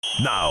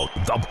Now,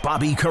 the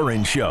Bobby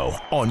Curran Show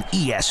on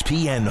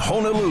ESPN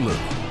Honolulu.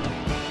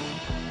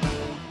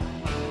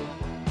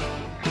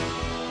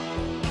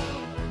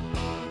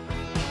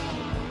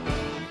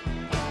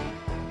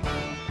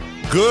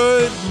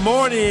 Good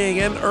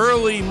morning and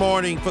early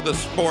morning for the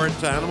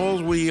sports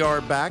animals. We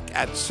are back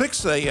at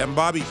 6 a.m.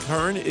 Bobby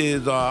Curran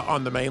is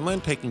on the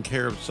mainland taking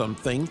care of some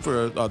things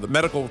for the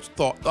medical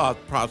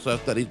process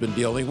that he's been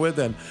dealing with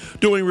and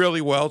doing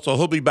really well. So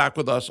he'll be back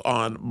with us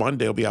on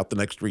Monday. He'll be out the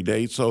next 3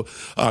 days. So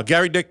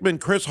Gary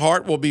Dickman, Chris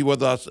Hart will be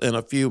with us in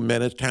a few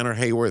minutes. Tanner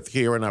Hayworth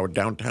here in our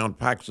downtown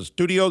Paxos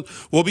studios.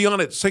 We'll be on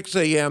at 6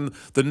 a.m.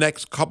 the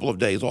next couple of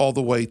days, all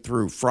the way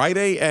through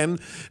Friday. And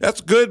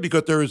that's good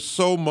because there is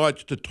so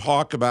much to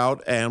talk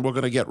about, and we're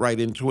going to get right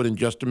into it in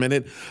just a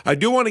minute. I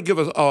do want to give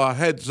a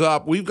heads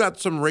up. We've got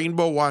some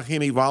Rainbow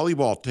Wahine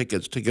volleyball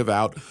tickets to give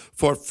out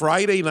for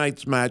Friday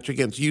night's match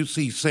against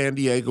UC San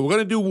Diego. We're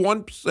going to do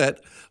one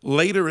set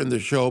later in the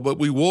show, but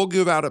we will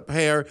give out a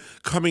pair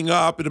coming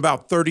up in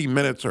about 30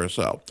 minutes or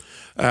so.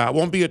 It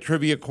won't be a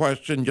trivia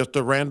question, just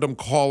a random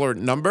caller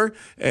number,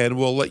 and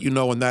we'll let you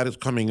know when that is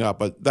coming up.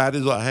 But that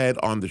is ahead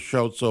on the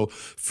show, so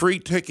free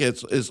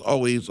tickets is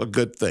always a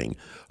good thing.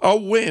 A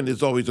win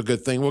is always a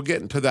good thing. We'll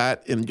get into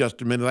that in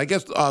just a minute. I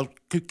guess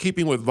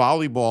keeping with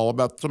volleyball,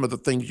 about some of the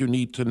things you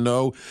need to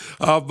know.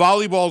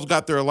 Volleyball's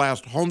got their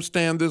last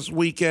homestand this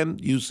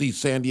weekend. UC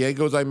San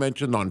Diego, as I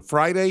mentioned, on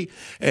Friday,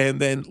 and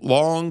then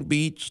Long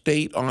Beach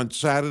State on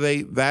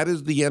Saturday. That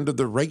is the end of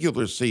the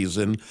regular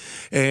season,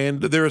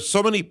 and there are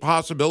so many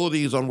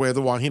possibilities on where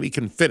the Wahine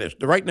can finish.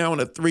 They're right now in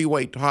a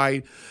three-way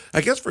tie,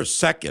 I guess for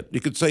second. You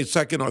could say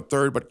second or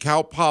third, but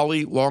Cal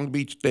Poly, Long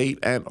Beach State,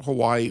 and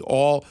Hawaii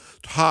all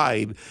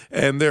tied,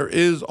 and there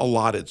is a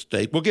lot at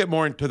stake. We'll get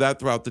more into that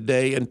throughout the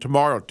day, and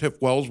tomorrow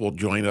Tiff Wells will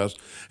join us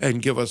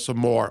and give us some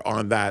more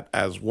on that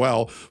as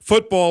well.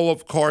 Football,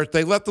 of course,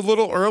 they left a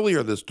little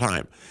earlier this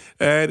time,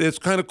 and it's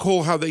kind of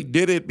cool how they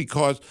did it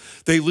because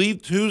they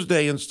leave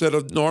Tuesday instead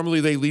of normally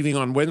they leaving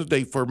on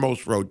Wednesday for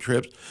most road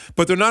trips,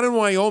 but they're not in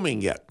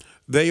Wyoming yet.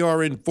 They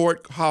are in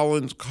Fort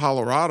Collins,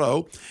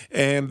 Colorado,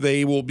 and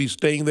they will be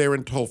staying there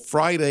until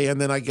Friday,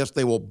 and then I guess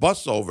they will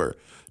bus over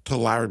to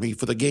Laramie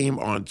for the game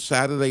on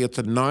Saturday. It's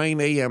a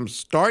 9 a.m.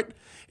 start,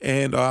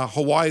 and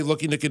Hawaii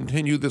looking to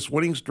continue this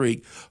winning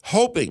streak,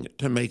 hoping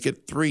to make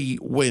it 3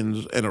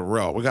 wins in a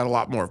row. We got a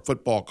lot more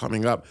football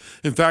coming up.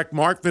 In fact,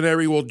 Mark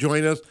Veneri will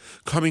join us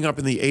coming up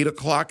in the 8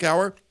 o'clock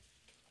hour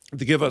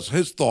to give us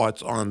his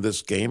thoughts on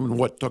this game and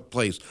what took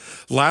place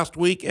last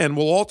week. And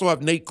we'll also have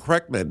Nate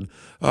Kreckman,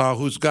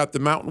 who's got the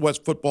Mountain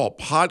West Football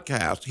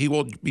Podcast. He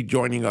will be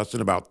joining us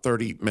in about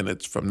 30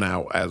 minutes from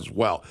now as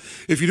well.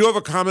 If you do have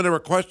a comment or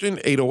a question,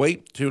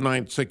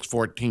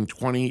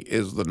 808-296-1420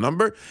 is the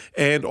number.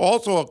 And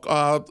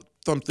also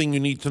something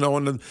you need to know,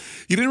 and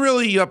you didn't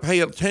really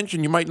pay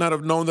attention. You might not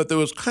have known that there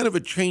was kind of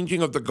a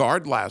changing of the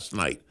guard last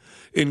night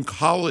in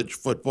college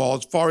football.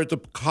 As far as the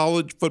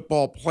College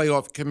Football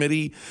Playoff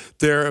Committee,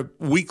 their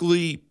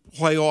weekly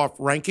playoff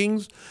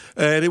rankings,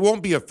 and it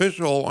won't be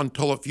official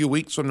until a few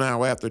weeks from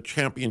now after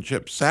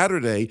Championship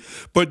Saturday,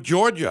 but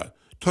Georgia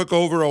took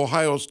over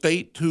Ohio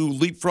State to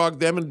leapfrog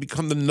them and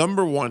become the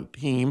number 1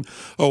 team.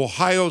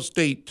 Ohio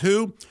State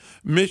 2,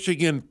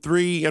 Michigan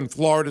 3, and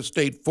Florida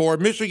State 4.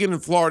 Michigan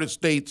and Florida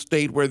State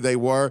stayed where they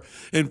were.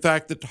 In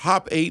fact, the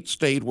top 8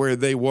 stayed where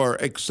they were,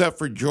 except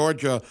for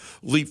Georgia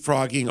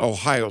leapfrogging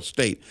Ohio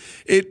State.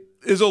 It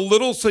is a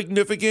little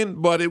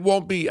significant, but it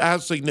won't be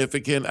as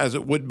significant as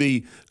it would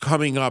be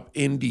coming up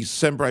in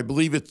December. I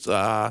believe it's,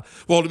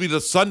 it'll be the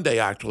Sunday,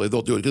 actually,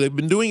 they'll do it, because they've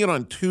been doing it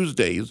on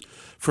Tuesdays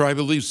for, I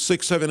believe,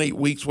 6, 7, 8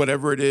 weeks,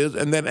 whatever it is.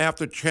 And then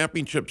after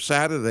Championship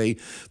Saturday,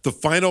 the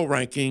final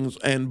rankings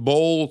and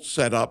bowl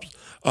setups,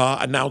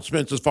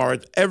 announcements as far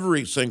as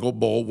every single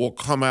bowl will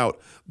come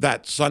out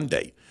that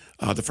Sunday.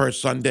 The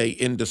first Sunday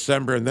in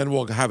December, and then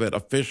we'll have it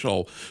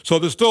official. So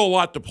there's still a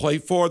lot to play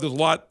for. There's a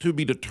lot to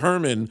be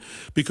determined,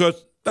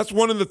 because that's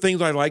one of the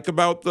things I like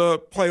about the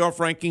playoff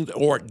rankings,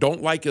 or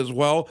don't like as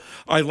well.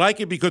 I like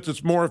it because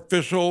it's more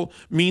official,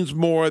 means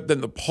more than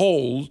the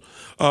polls,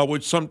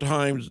 which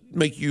sometimes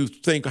make you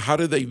think, how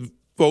do they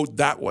vote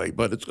that way?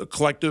 But it's a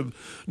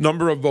collective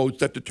number of votes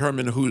that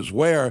determine who's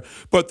where.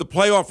 But the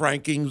playoff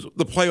rankings,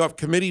 the playoff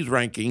committee's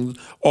rankings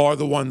are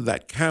the ones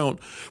that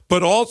count.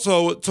 But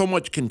also, so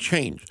much can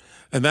change.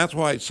 And that's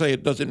why I say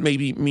it doesn't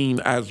maybe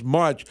mean as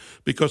much,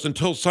 because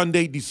until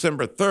Sunday,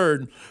 December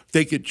 3rd,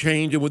 they could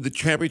change. And with the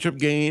championship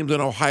games and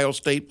Ohio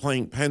State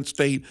playing Penn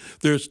State,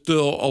 there's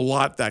still a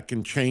lot that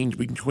can change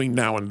between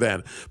now and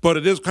then. But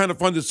it is kind of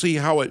fun to see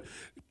how it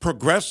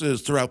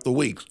progresses throughout the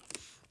weeks.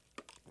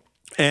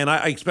 And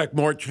I expect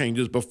more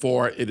changes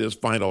before it is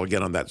final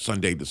again on that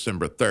Sunday,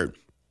 December 3rd.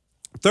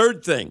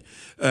 Third thing,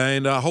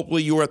 and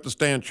hopefully you were at the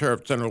Stan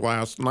Sheriff Center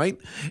last night,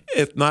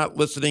 if not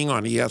listening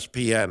on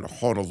ESPN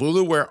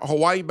Honolulu, where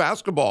Hawaii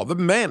basketball, the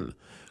men,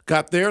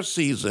 got their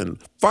season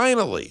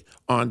finally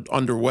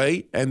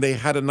underway, and they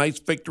had a nice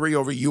victory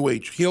over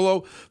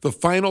UH-Hilo. The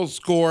final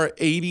score,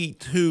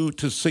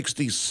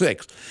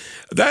 82-66.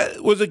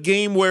 That was a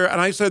game where, and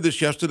I said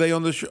this yesterday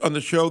on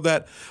the show,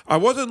 that I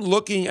wasn't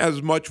looking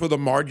as much for the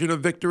margin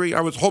of victory.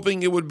 I was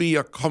hoping it would be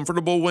a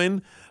comfortable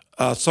win,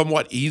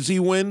 somewhat easy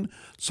win,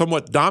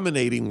 somewhat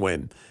dominating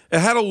win. It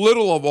had a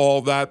little of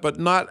all that, but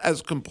not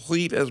as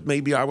complete as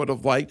maybe I would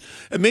have liked.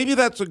 And maybe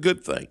that's a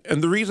good thing.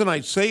 And the reason I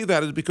say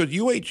that is because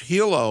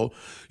UH-Hilo,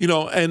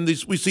 and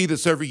we see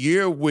this every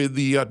year with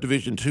the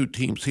Division II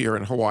teams here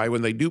in Hawaii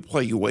when they do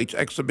play UH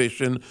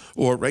exhibition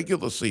or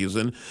regular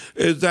season,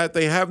 is that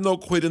they have no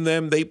quit in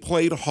them. They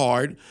played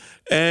hard.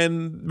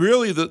 And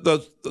really,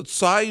 the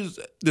size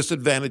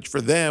disadvantage for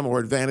them or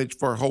advantage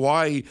for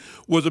Hawaii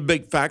was a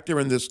big factor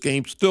in this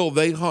game. Still,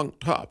 they hung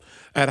tough.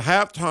 At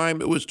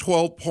halftime, it was a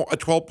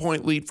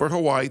 12-point lead for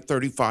Hawaii,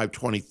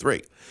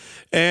 35-23.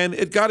 And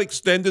it got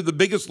extended. The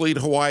biggest lead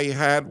Hawaii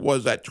had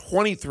was at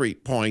 23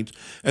 points,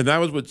 and that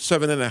was with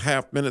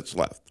 7.5 minutes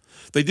left.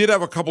 They did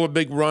have a couple of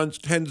big runs,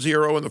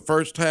 10-0 in the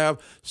first half,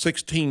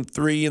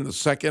 16-3 in the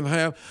second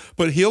half,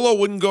 but Hilo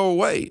wouldn't go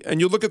away. And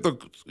you look at the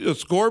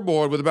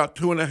scoreboard with about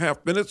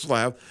 2.5 minutes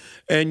left,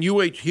 and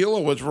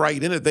UH-Hilo was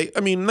right in it.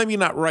 Maybe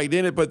not right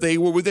in it, but they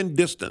were within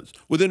distance,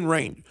 within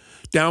range.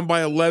 Down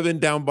by 11,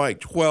 down by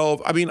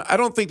 12. I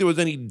don't think there was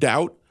any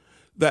doubt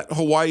that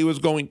Hawaii was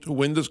going to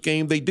win this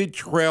game. They did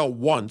trail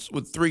once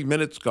with 3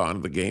 minutes gone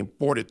in the game.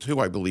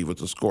 4-2, I believe, was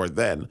the score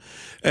then.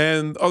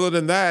 And other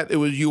than that, it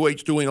was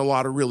UH doing a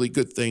lot of really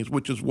good things,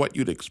 which is what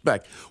you'd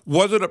expect.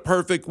 Was it a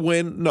perfect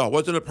win? No.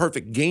 Was it a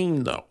perfect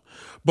game? No.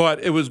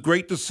 But it was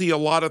great to see a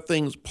lot of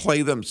things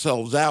play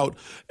themselves out,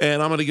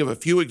 and I'm going to give a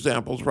few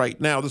examples right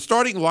now. The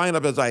starting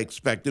lineup, as I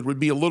expected, would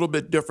be a little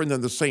bit different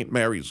than the St.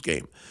 Mary's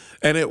game,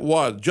 and it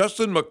was.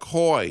 Justin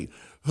McCoy,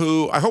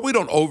 who I hope we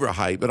don't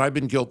overhype, and I've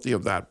been guilty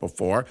of that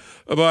before.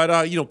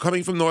 But,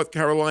 coming from North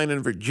Carolina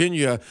and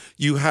Virginia,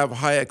 you have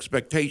high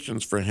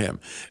expectations for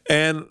him.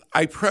 And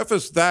I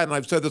preface that, and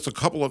I've said this a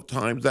couple of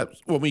times, that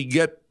when we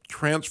get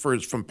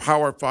transfers from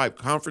Power 5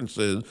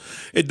 conferences,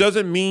 it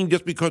doesn't mean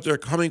just because they're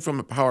coming from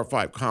a Power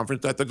 5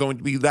 conference that they're going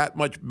to be that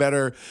much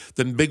better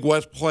than Big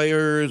West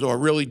players or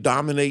really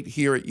dominate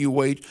here at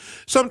UH.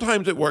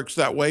 Sometimes it works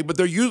that way, but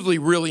they're usually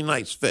really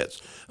nice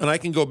fits. And I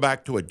can go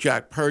back to a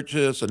Jack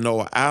Purchase, a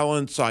Noah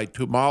Allen, Sai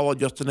Tumala,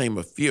 just to name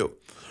a few.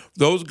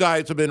 Those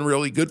guys have been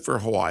really good for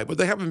Hawaii, but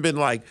they haven't been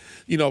like,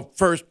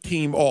 first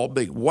team all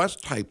Big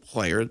West type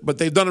players, but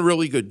they've done a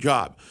really good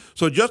job.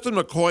 So Justin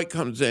McCoy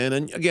comes in,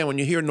 and again, when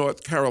you hear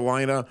North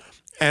Carolina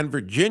and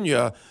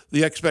Virginia,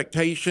 the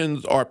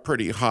expectations are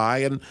pretty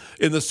high. And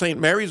in the St.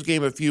 Mary's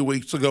game a few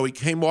weeks ago, he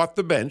came off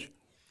the bench,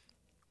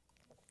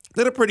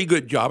 did a pretty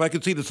good job. I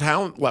could see the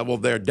talent level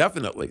there,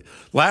 definitely.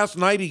 Last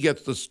night he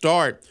gets the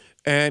start,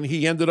 and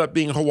he ended up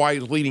being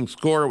Hawaii's leading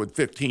scorer with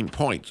 15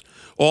 points.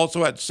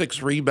 Also had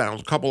 6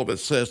 rebounds, a couple of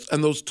assists,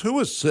 and those 2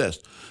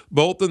 assists,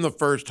 both in the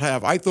first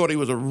half, I thought he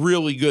was a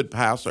really good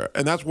passer.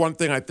 And that's one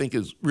thing I think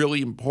is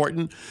really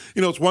important.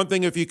 It's one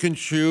thing if you can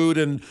shoot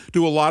and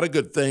do a lot of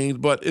good things,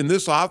 but in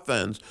this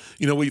offense,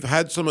 we've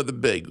had some of the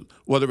big,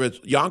 whether it's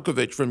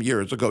Yankovic from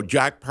years ago,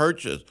 Jack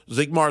Purchase,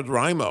 Zigmar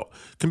Zrimo,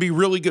 can be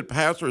really good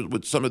passers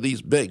with some of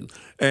these bigs.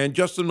 And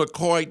Justin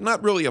McCoy,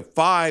 not really a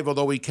 5,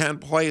 although he can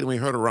play, and we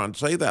heard Ron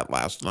say that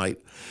last night,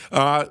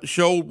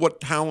 showed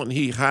what talent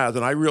he has.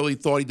 And I really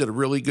thought he did a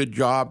really good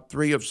job,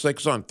 3 of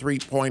 6 on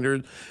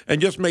 3-pointers,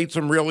 and just made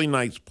some really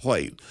nice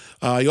plays.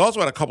 He also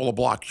had a couple of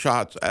blocked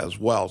shots as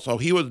well. So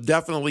he was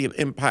definitely an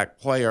impact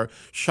player,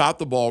 shot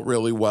the ball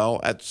really well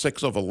at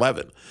 6 of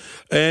 11.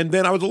 And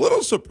then I was a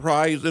little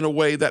surprised in a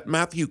way that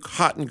Matthew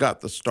Cotton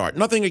got the start.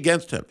 Nothing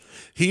against him.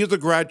 He is a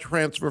grad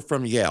transfer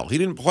from Yale. He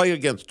didn't play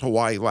against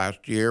Hawaii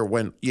last year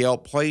when Yale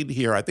played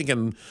here, I think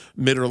in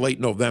mid or late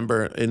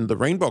November in the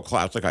Rainbow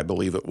Classic, I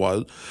believe it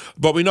was.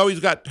 But we know he's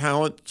got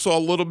talent. Saw a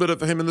little bit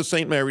of him in the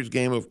St. Mary's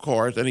game, of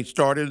course, and he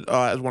started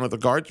as one of the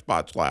guard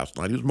spots last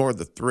night. He was more of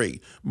the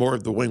 3, more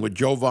of the wing with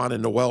Jovan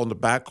and Noel in the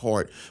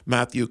backcourt.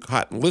 Matthew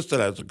Cotton listed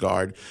as a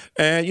guard.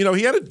 And,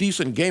 he had a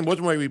decent game.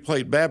 Wasn't where he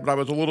played bad, but I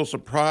was a little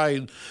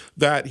surprised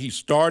that he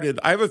started.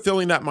 I have a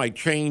feeling that might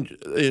change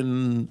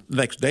in the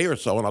next day or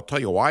so, and I'll tell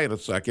you why in a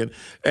second.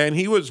 And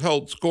he was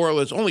held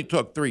scoreless, only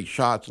took 3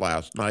 shots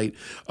last night,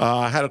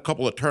 had a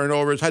couple of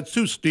turnovers, had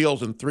 2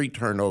 steals and 3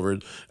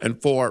 turnovers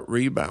and 4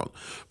 rebounds.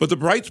 But the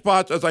bright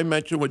spots, as I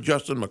mentioned, with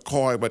Justin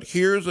McCoy, but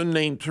here's a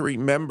name to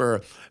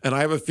remember, and I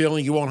have a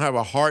feeling you won't have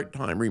a hard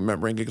time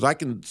remembering, because I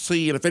can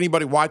see, and if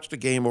anybody watched the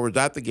game or was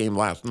at the game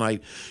last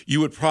night, you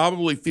would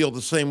probably feel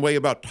the same way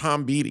about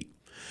Tom Beattie.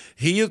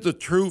 He is the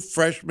true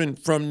freshman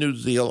from New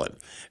Zealand.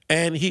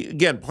 And he,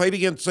 again, played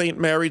against St.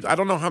 Mary's. I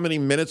don't know how many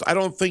minutes. I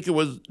don't think it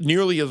was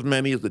nearly as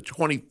many as the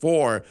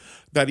 24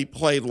 that he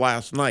played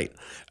last night.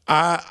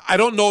 I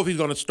don't know if he's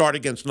going to start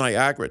against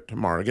Niagara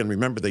tomorrow. Again,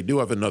 remember, they do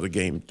have another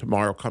game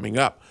tomorrow coming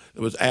up.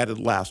 It was added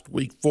last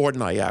week for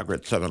Niagara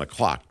at 7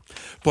 o'clock.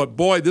 But,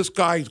 boy, this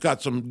guy's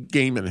got some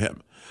game in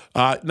him.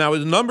 Now,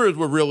 his numbers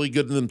were really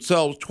good in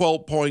themselves,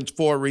 12 points,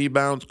 4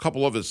 rebounds, a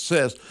couple of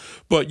assists.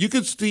 But you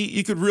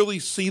could really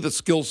see the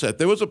skill set.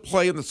 There was a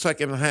play in the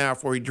second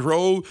half where he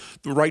drove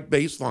the right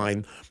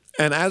baseline,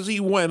 and as he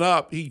went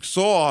up, he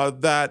saw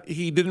that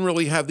he didn't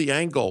really have the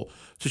angle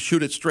to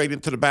shoot it straight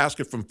into the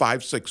basket from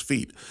 5-6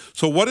 feet.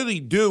 So what did he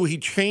do? He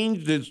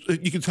changed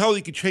you can tell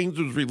he could change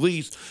his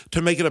release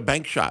to make it a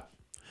bank shot.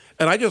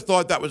 And I just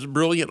thought that was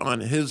brilliant on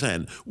his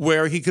end,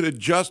 where he could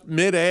adjust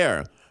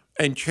midair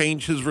and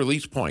change his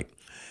release point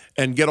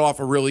and get off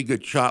a really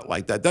good shot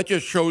like that. That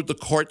just showed the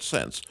court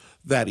sense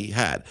that he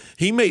had.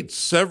 He made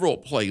several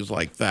plays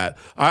like that.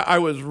 I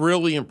was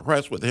really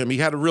impressed with him. He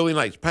had a really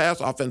nice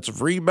pass,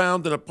 offensive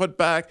rebound, and a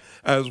putback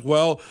as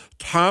well.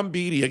 Tom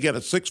Beattie, again, a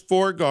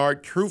 6'4"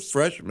 guard, true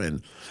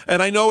freshman.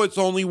 And I know it's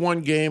only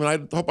one game, and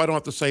I hope I don't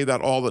have to say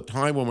that all the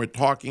time when we're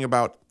talking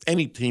about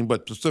any team,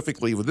 but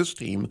specifically with this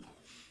team.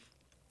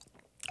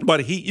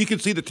 But you can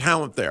see the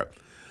talent there.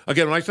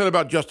 Again, when I said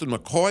about Justin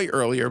McCoy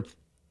earlier,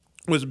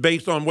 was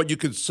based on what you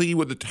could see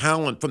with the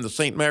talent from the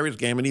St. Mary's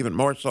game, and even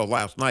more so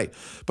last night.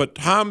 But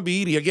Tom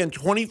Beattie, again,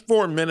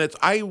 24 minutes.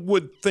 I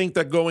would think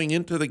that going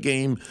into the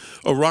game,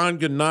 Ron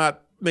Gannott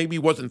maybe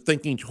wasn't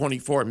thinking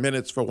 24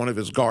 minutes for one of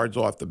his guards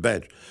off the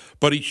bench.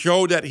 But he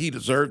showed that he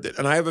deserved it.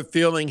 And I have a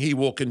feeling he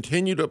will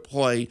continue to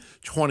play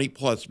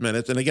 20-plus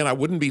minutes. And again, I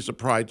wouldn't be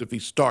surprised if he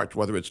starts,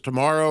 whether it's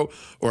tomorrow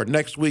or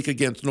next week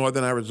against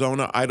Northern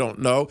Arizona. I don't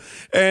know.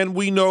 And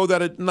we know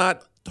that it's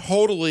not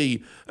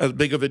totally as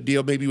big of a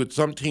deal maybe with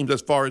some teams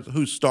as far as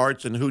who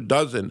starts and who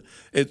doesn't.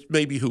 It's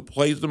maybe who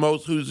plays the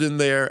most, who's in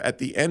there at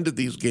the end of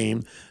these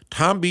games.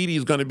 Tom Beattie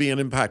is going to be an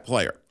impact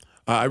player.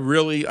 I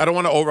don't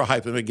want to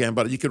overhype him again,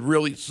 but you could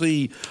really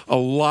see a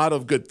lot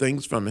of good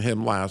things from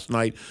him last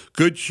night.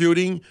 Good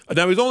shooting.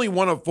 Now, he's only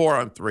 1 of 4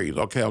 on threes.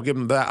 Okay, I'll give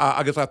him that.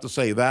 I guess I have to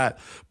say that.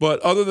 But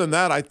other than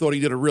that, I thought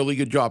he did a really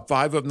good job.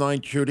 5 of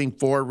 9 shooting,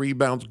 4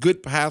 rebounds,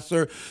 good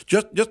passer.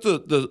 Just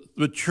the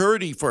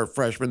maturity for a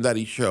freshman that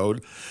he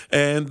showed.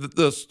 And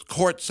the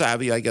court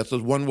savvy, I guess,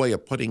 is one way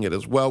of putting it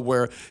as well,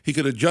 where he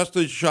could adjust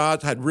his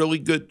shots, had really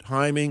good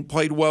timing,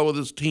 played well with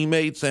his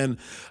teammates. And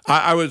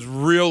I was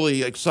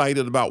really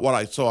excited about what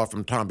I saw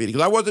from Tom Beattie,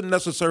 because I wasn't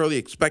necessarily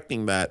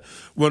expecting that.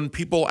 When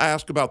people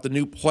ask about the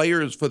new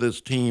players for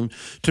this team,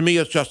 to me,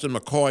 it's Justin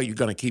McCoy you're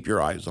going to keep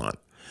your eyes on.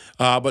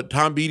 But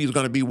Tom Beattie is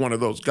going to be one of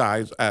those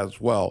guys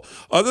as well.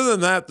 Other than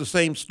that, the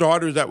same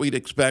starters that we'd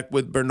expect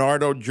with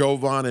Bernardo,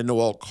 Jovan, and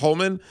Noel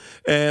Coleman.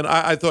 And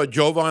I thought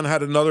Jovan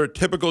had another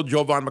typical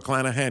Jovan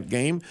McClanahan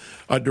game,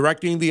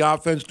 directing the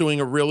offense, doing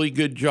a really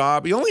good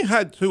job. He only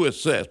had 2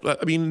 assists.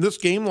 I mean, in this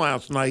game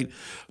last night,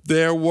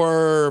 there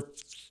were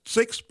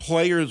 6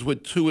 players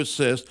with 2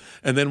 assists,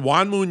 and then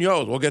Juan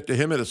Munoz, we'll get to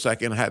him in a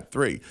second, had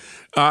 3.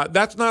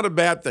 That's not a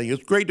bad thing.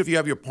 It's great if you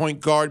have your point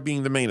guard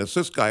being the main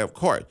assist guy, of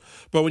course.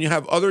 But when you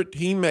have other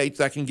teammates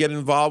that can get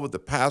involved with the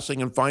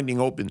passing and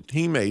finding open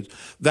teammates,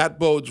 that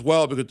bodes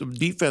well, because the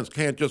defense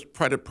can't just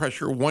try to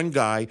pressure one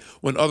guy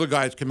when other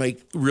guys can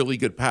make really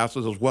good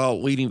passes as well,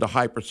 leading to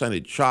high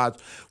percentage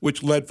shots,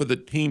 which led for the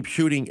team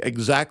shooting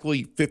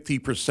exactly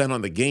 50%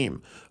 on the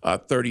game,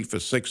 30 for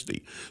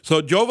 60.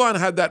 So Jovan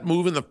had that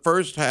move in the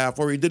first half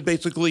where he did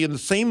basically in the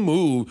same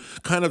move,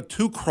 kind of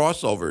 2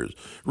 crossovers,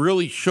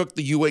 really shook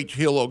the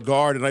UH-Hilo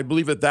guard, and I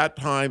believe at that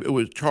time it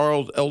was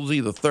Charles LZ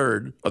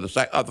III, or the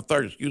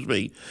third,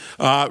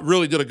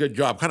 really did a good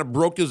job. Kind of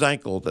broke his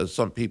ankles, as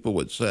some people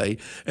would say,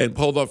 and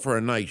pulled up for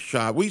a nice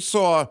shot. We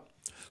saw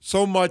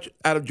so much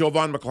out of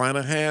Jovan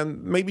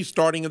McClanahan, maybe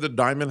starting at the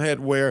Diamond Head,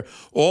 where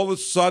all of a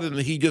sudden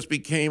he just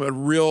became a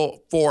real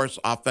force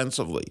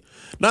offensively.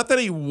 Not that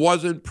he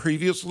wasn't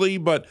previously,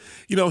 but,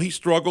 he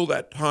struggled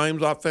at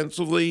times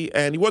offensively,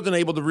 and he wasn't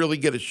able to really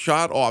get a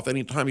shot off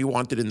anytime he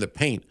wanted in the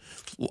paint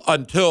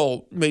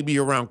until maybe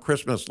around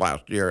Christmas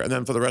last year, and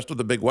then for the rest of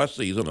the Big West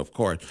season, of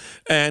course.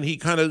 And he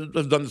kind of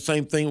has done the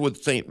same thing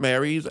with St.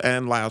 Mary's,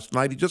 and last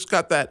night he just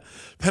got that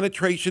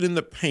penetration in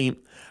the paint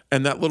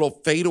and that little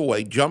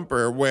fadeaway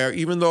jumper where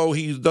even though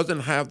he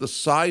doesn't have the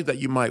size that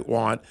you might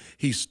want,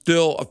 he's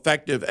still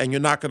effective, and you're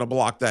not going to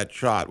block that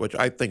shot, which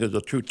I think is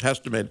a true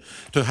testament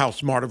to how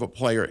smart of a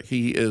player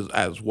he is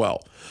as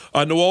well.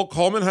 Noel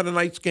Coleman had a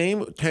nice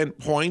game, 10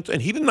 points,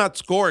 and he did not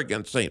score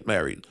against St.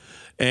 Mary's.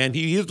 And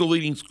he is the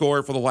leading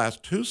scorer for the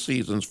last 2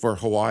 seasons for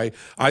Hawaii.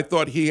 I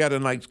thought he had a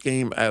nice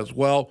game as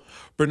well.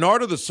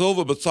 Bernardo da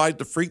Silva, besides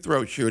the free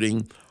throw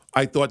shooting,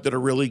 I thought did a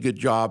really good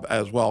job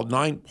as well.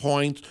 9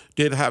 points,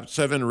 did have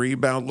 7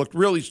 rebounds, looked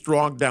really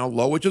strong down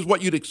low, which is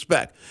what you'd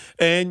expect.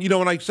 And,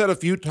 when I said a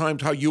few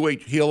times how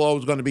UH-Hilo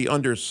was going to be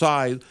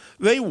undersized,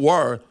 they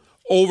were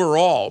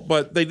overall,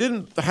 but they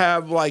didn't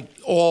have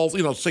all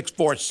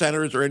 6'4"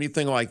 centers or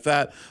anything like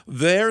that.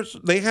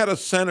 They had a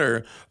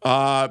center,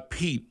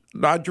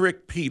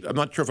 Roderick Pete. I'm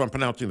not sure if I'm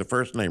pronouncing the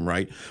first name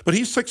right, but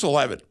he's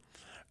 6'11".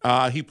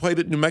 He played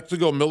at New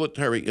Mexico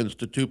Military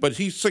Institute, but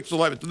he's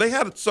 6'11", so they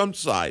had some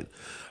size.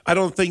 I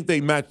don't think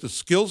they matched the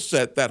skill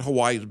set that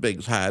Hawaii's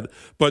bigs had,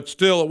 but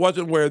still, it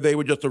wasn't where they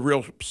were just a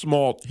real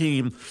small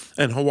team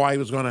and Hawaii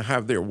was going to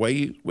have their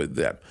way with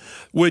them.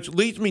 Which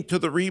leads me to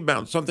the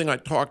rebound, something I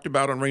talked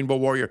about on Rainbow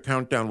Warrior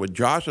Countdown with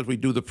Josh as we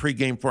do the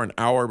pregame for an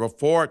hour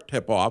before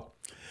tip-off,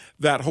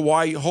 that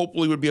Hawaii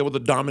hopefully would be able to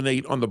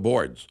dominate on the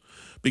boards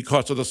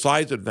because of the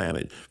size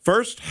advantage.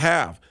 First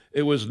half,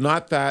 it was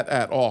not that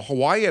at all.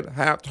 Hawaii at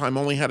halftime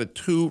only had a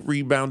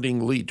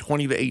 2-rebounding lead,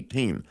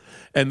 20-18.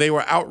 And they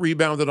were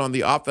out-rebounded on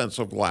the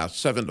offensive glass,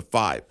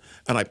 7-5.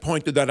 And I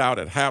pointed that out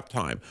at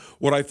halftime.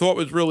 What I thought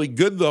was really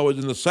good, though, is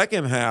in the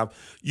second half,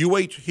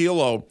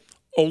 UH-Hilo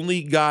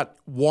only got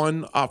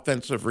 1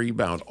 offensive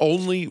rebound,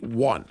 only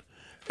 1.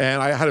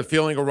 And I had a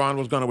feeling Iran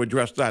was going to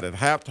address that at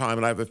halftime,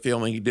 and I have a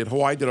feeling he did.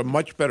 Hawaii did a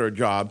much better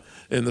job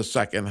in the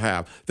second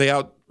half. They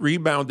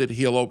out-rebounded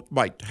Hilo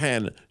by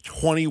 10,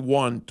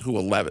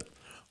 21-11.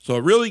 So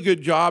a really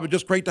good job, and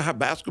just great to have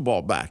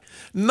basketball back.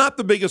 Not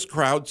the biggest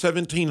crowd,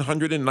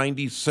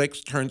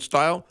 1,796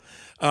 turnstile.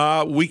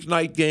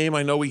 Weeknight game,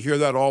 I know we hear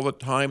that all the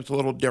time. It's a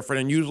little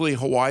different, and usually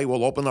Hawaii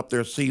will open up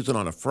their season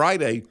on a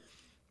Friday.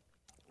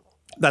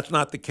 That's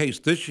not the case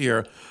this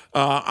year.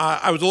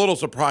 I was a little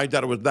surprised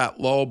that it was that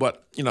low, but,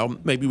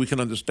 maybe we can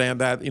understand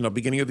that,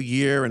 beginning of the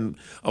year and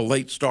a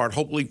late start.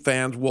 Hopefully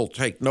fans will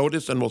take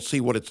notice and we'll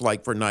see what it's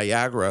like for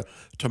Niagara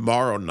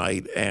tomorrow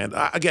night. And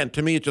again,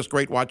 to me, it's just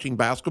great watching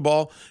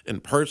basketball in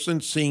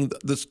person, seeing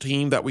this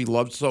team that we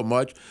love so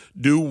much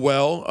do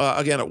well.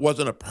 Again, it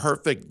wasn't a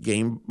perfect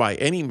game by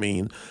any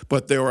means,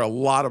 but there were a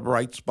lot of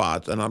bright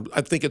spots. And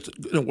I think it's,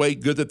 in a way,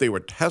 good that they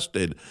were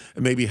tested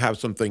and maybe have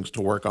some things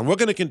to work on. We're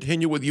going to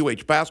continue with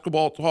UH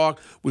basketball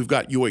talk. We've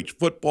got UH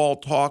football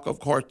talk, of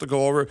course, to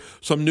go over.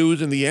 Some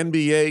news in the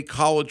NBA,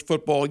 college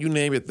football, you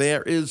name it.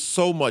 There is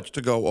so much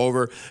to go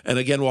over. And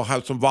again, we'll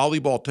have some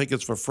volleyball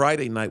tickets for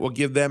Friday night. We'll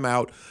give them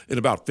out in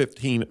about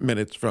 15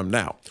 minutes from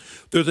now.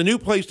 There's a new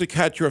place to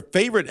catch your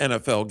favorite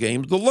NFL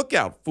games, The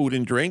Lookout Food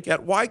and Drink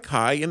at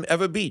Waikai in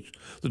Ewa Beach.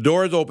 The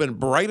doors open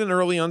bright and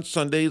early on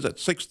Sundays at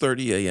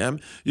 6:30 a.m.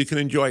 You can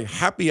enjoy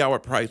happy hour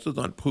prices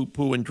on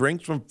poo-poo and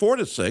drinks from 4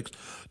 to 6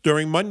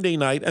 during Monday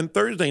night and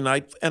Thursday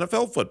night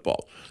NFL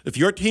football. If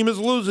your team is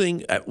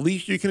losing, at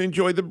least you can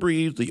enjoy the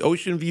breeze, the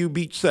ocean view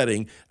beach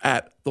setting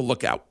at The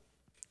Lookout.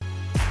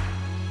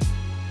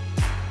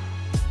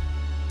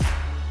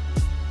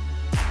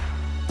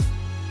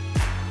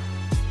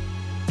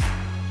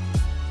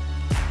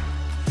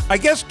 I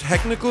guess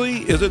technically,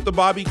 is it the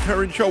Bobby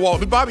Curran Show? Well,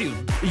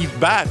 he's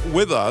back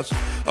with us,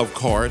 of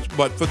course,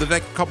 but for the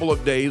next couple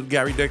of days,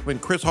 Gary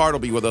Dickman, Chris Hart will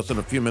be with us in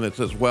a few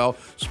minutes as well.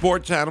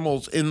 Sports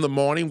Animals in the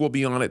morning will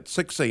be on at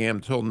 6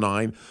 a.m. till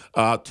 9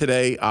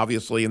 today,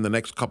 obviously, in the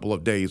next couple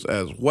of days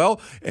as well.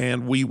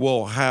 And we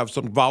will have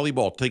some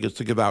volleyball tickets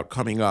to give out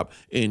coming up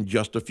in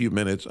just a few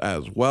minutes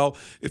as well.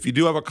 If you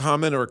do have a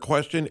comment or a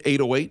question,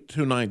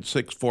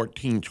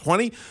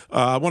 808-296-1420.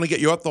 I want to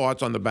get your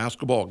thoughts on the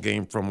basketball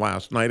game from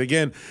last night.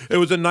 Again, it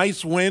was a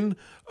nice win.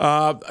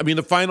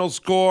 The final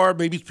score,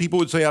 maybe people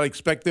would say I'd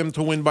expect them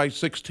to win by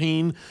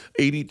 16,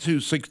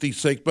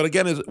 82-66. But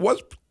again, it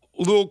was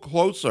a little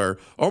closer,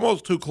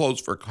 almost too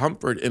close for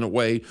comfort in a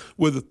way,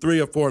 with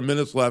 3 or 4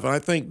 minutes left. And I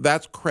think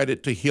that's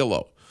credit to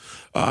Hilo,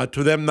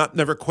 to them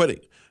never quitting.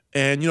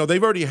 And,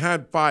 they've already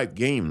had 5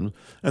 games,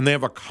 and they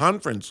have a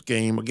conference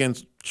game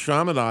against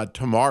Chaminade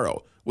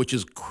tomorrow, which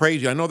is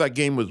crazy. I know that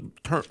game was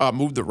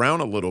moved around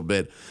a little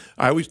bit.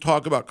 I always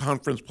talk about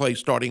conference play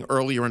starting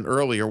earlier and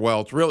earlier.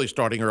 Well, it's really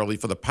starting early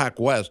for the Pac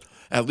West,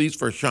 at least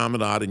for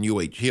Chaminade and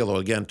UH-Hilo.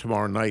 Again,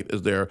 tomorrow night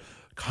is their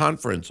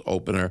conference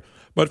opener.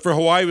 But for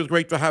Hawaii, it was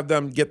great to have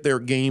them get their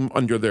game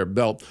under their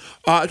belt.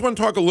 I just want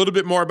to talk a little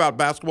bit more about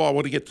basketball. I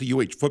want to get to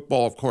UH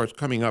football, of course,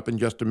 coming up in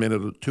just a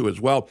minute or two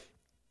as well.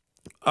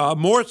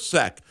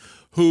 Morsek,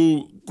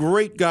 who,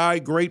 great guy,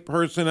 great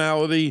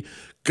personality,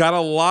 got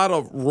a lot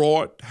of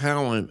raw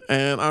talent,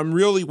 and I'm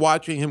really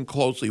watching him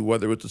closely,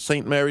 whether it's the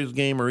St. Mary's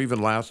game or even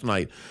last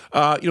night.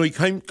 He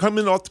came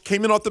in off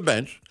the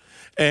bench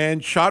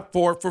and shot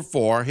 4 for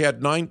 4. He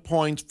had 9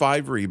 points,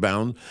 5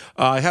 rebounds.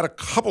 Had a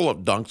couple of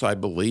dunks, I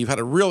believe. Had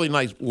a really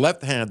nice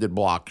left-handed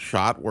block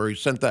shot where he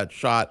sent that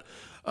shot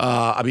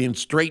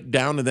straight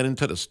down and then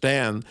into the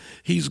stand.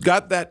 He's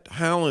got that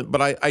talent,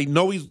 but I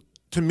know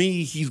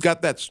he's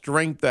got that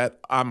strength that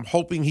I'm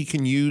hoping he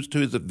can use to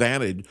his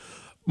advantage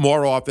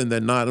more often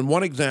than not. And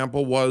one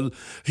example was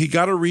he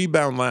got a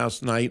rebound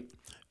last night,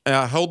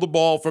 held the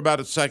ball for about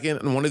a second,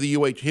 and one of the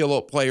UH-Hilo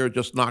players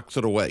just knocks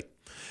it away.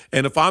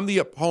 And if I'm the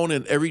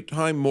opponent, every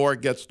time Moore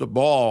gets the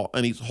ball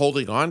and he's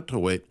holding on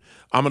to it,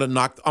 I'm going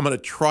to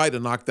try to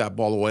knock that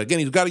ball away. Again,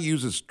 he's got to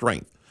use his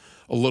strength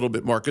a little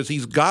bit more because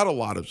he's got a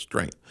lot of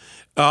strength.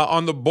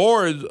 On the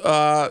boards,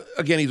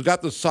 again, he's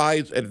got the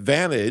size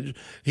advantage.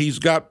 He's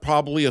got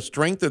probably a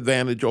strength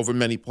advantage over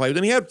many players.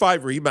 And he had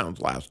 5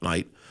 rebounds last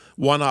night.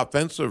 1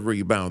 offensive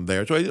rebound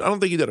there. So I don't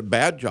think he did a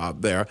bad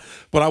job there.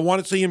 But I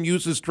want to see him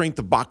use his strength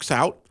to box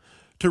out,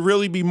 to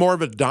really be more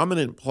of a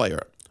dominant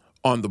player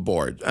on the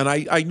board. And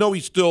I know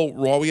he's still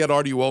raw. We had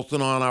Artie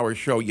Wilson on our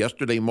show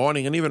yesterday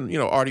morning, and even,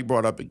 Artie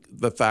brought up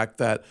the fact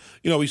that,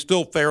 he's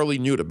still fairly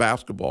new to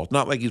basketball. It's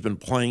not like he's been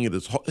playing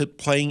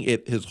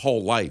it his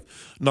whole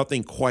life.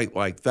 Nothing quite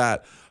like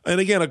that. And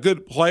again, a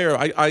good player.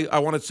 I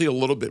want to see a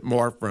little bit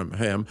more from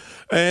him.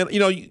 And,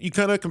 you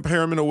kind of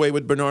compare him in a way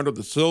with Bernardo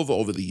da Silva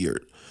over the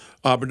years.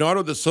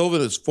 Bernardo da Silva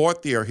in his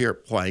fourth year here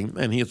playing,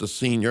 and he is a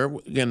senior.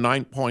 Again,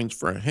 9 points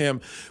for him.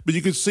 But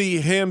you could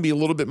see him be a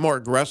little bit more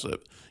aggressive,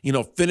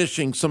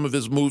 finishing some of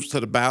his moves to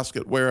the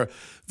basket, where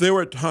there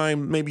were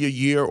times maybe a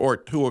year or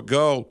two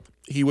ago,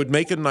 he would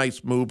make a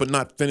nice move but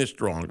not finish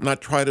strong,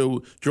 not try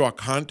to draw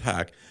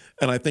contact,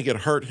 and I think it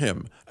hurt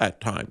him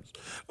at times.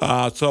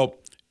 So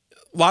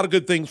a lot of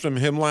good things from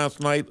him last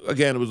night.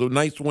 Again, it was a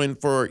nice win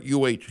for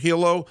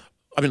UH-Hilo.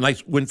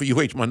 Nice win for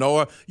UH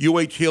Manoa.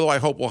 UH-Hilo, I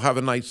hope, will have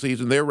a nice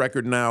season. Their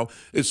record now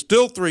is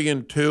still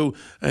 3-2,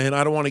 and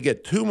I don't want to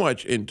get too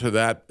much into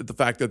that, the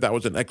fact that that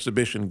was an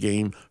exhibition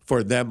game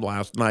for them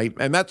last night.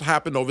 And that's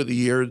happened over the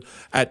years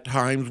at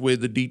times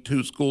with the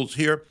D2 schools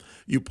here.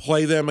 You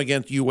play them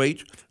against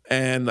UH,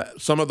 and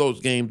some of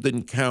those games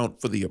didn't count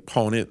for the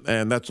opponent,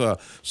 and that's a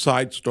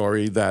side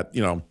story that,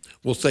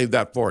 we'll save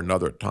that for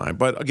another time.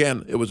 But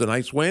again, it was a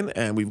nice win,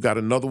 and we've got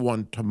another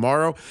one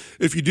tomorrow.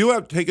 If you do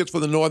have tickets for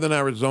the Northern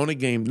Arizona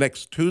game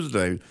next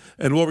Tuesday,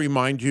 and we'll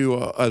remind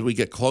you as we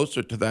get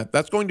closer to that,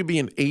 that's going to be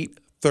an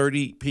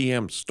 8:30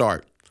 p.m.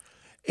 start.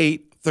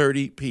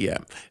 8:30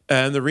 p.m.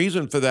 And the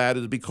reason for that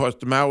is because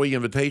the Maui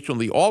Invitational,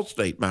 the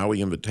All-State Maui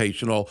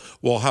Invitational,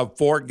 will have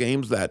 4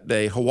 games that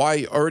day.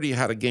 Hawaii already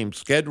had a game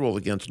scheduled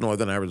against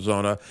Northern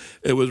Arizona.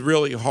 It was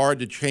really hard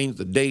to change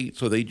the date,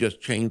 so they just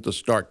changed the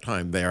start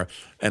time there.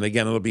 And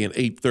again, it'll be an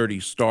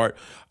 8:30 start.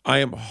 I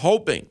am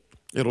hoping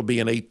it'll be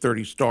an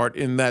 8:30 start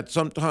in that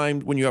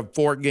sometimes when you have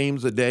 4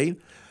 games a day,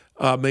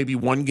 maybe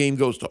one game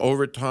goes to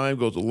overtime,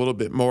 goes a little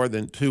bit more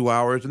than 2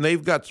 hours, and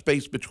they've got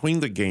space between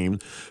the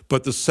games.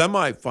 But the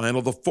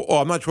semifinal,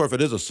 I'm not sure if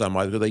it is a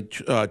semi, because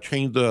they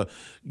changed the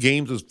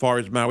games as far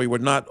as Maui.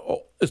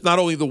 It's not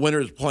only the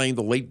winners playing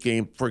the late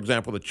game. For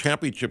example, the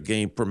championship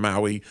game for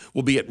Maui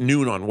will be at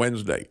noon on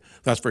Wednesday.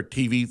 That's for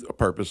TV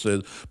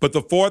purposes. But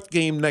the 4th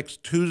game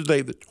next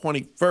Tuesday, the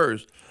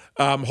 21st,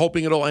 I'm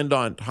hoping it'll end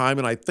on time,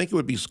 and I think it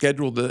would be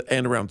scheduled to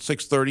end around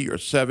 6:30 or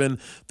 7.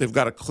 They've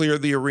got to clear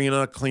the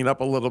arena, clean up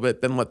a little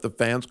bit, then let the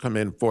fans come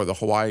in for the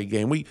Hawaii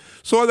game. We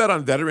saw that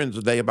on Veterans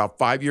Day about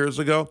 5 years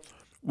ago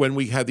when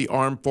we had the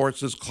Armed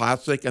Forces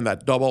Classic and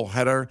that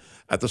doubleheader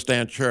at the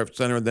Stan Sheriff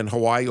Center, and then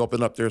Hawaii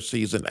opened up their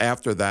season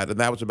after that, and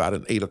that was about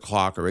an 8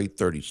 o'clock or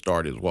 8:30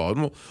 start as well.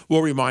 And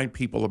we'll remind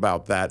people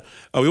about that.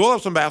 We will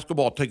have some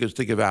basketball tickets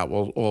to give out.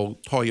 We'll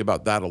tell you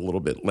about that a little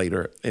bit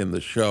later in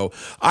the show.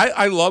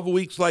 I love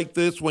weeks like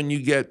this when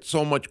you get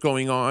so much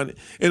going on.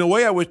 In a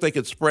way, I wish they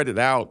could spread it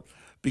out,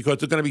 because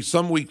there's going to be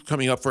some weeks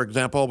coming up, for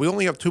example, we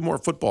only have 2 more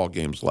football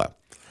games left.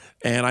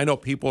 And I know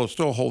people are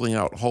still holding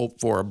out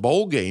hope for a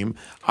bowl game.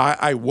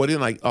 I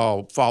wouldn't.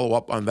 I'll follow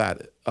up on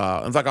that.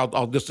 In fact,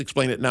 I'll just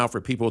explain it now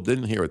for people who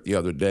didn't hear it the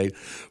other day.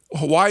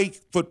 Hawaii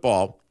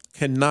football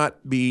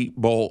cannot be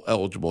bowl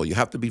eligible. You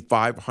have to be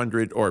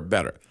 500 or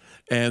better.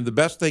 And the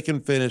best they can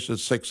finish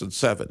is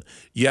 6-7.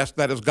 Yes,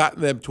 that has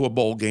gotten them to a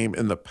bowl game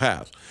in the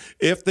past.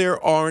 If there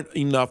aren't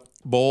enough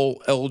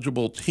bowl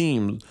eligible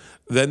teams,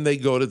 then they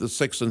go to the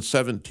 6 and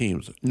 7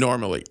 teams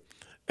normally.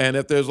 And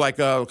if there's like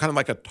a kind of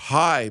like a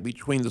tie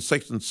between the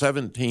 6 and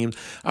 7 teams,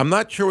 I'm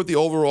not sure what the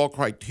overall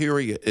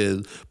criteria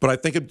is, but I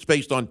think it's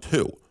based on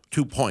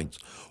 2 points.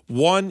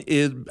 One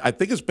is, I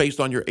think it's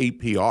based on your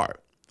APR.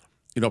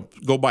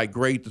 Go by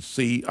grade to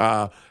see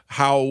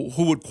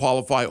who would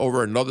qualify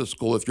over another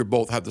school if you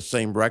both have the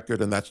same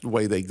record, and that's the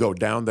way they go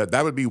down.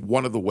 That would be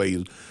one of the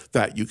ways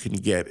that you can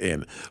get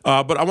in.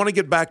 But I want to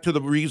get back to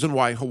the reason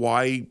why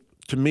Hawaii,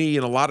 to me,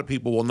 and a lot of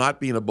people, will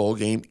not be in a bowl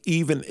game,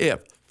 even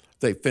if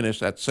they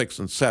finish at 6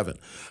 and 7.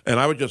 And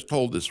I was just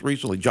told this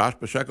recently, Josh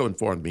Pacheco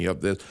informed me of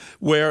this,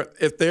 where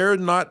if they're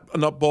not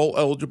enough bowl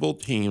eligible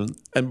teams,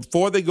 and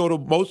before they go to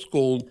most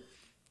schools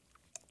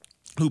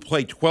who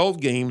play 12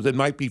 games and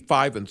might be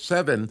 5 and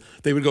 7,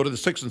 they would go to the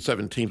 6 and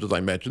 7 teams, as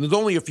I mentioned. There's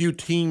only a few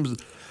teams,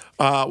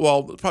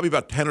 probably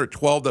about 10 or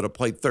 12 that have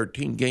played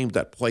 13 games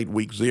that played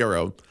week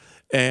 0.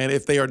 And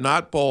if they are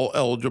not bowl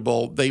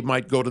eligible, they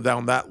might go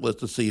down that list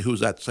to see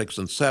who's at 6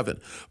 and 7.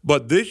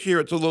 But this year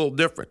it's a little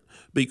different,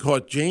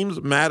 because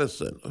James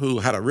Madison, who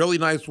had a really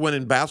nice win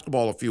in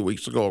basketball a few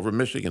weeks ago over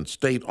Michigan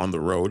State on the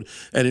road,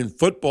 and in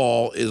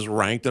football is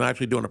ranked and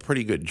actually doing a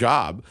pretty good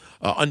job,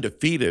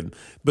 undefeated,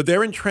 but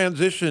they're in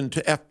transition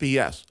to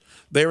FBS.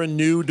 They're a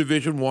new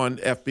Division I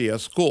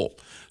FBS school.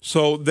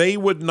 So they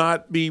would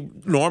not be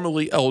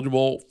normally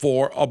eligible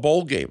for a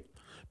bowl game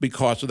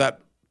because of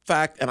that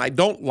fact, and I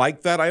don't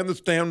like that. I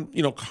understand,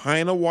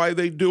 kind of why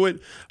they do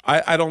it.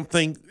 I don't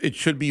think it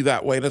should be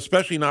that way, and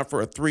especially not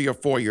for a 3 or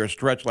 4 year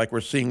stretch like we're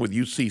seeing with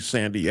UC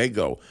San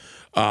Diego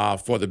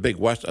for the Big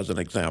West as an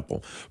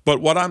example.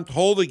 But what I'm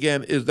told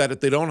again is that if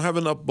they don't have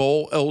enough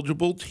bowl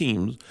eligible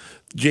teams,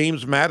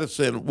 James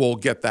Madison will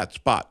get that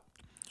spot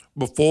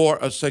before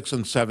a 6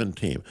 and 7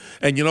 team.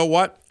 And you know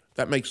what?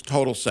 That makes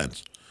total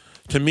sense.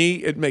 To me,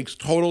 it makes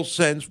total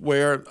sense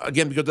where,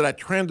 again, because of that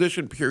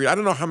transition period, I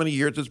don't know how many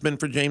years it's been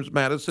for James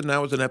Madison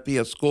now as an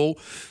FBS school.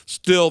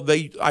 Still,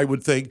 I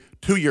would think,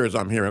 2 years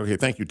I'm hearing. Okay,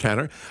 thank you,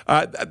 Tanner.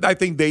 I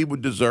think they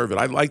would deserve it.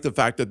 I like the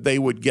fact that they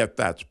would get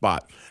that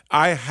spot.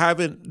 I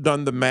haven't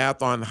done the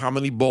math on how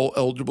many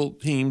bowl-eligible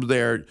teams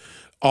there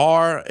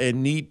are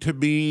and need to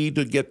be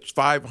to get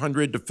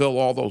 500 to fill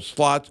all those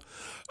slots.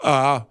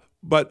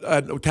 But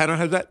Tanner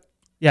has that?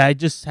 Yeah, I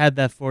just had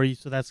that for you.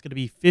 So that's going to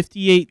be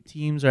 58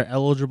 teams are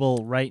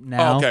eligible right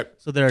now. Okay.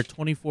 So there are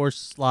 24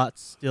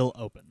 slots still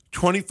open.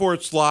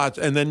 24 slots,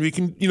 and then we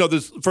can,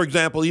 there's, for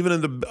example, even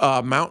in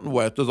the Mountain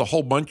West, there's a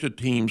whole bunch of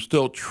teams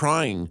still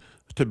trying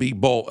to be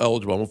bowl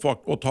eligible.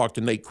 We'll talk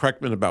to Nate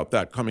Kreckman about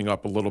that coming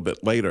up a little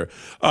bit later.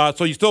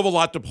 So you still have a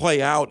lot to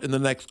play out in the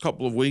next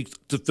couple of weeks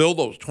to fill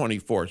those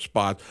 24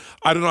 spots.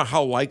 I don't know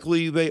how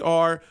likely they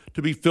are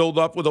to be filled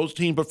up with those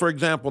teams, but for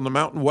example, in the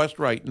Mountain West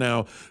right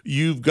now,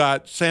 you've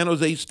got San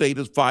Jose State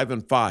is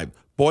 5-5.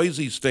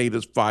 Boise State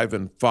is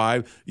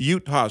 5-5.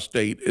 Utah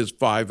State is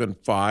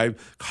 5-5.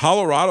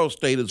 Colorado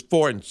State is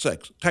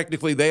 4-6.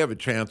 Technically, they have a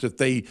chance if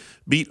they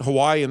beat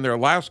Hawaii in their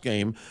last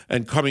game,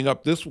 and coming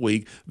up this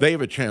week, they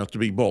have a chance to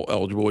be bowl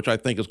eligible, which I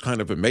think is kind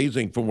of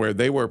amazing from where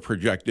they were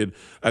projected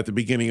at the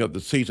beginning of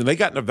the season. They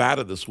got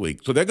Nevada this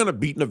week, so they're going to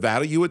beat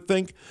Nevada, you would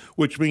think,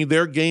 which means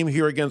their game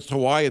here against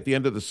Hawaii at the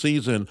end of the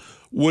season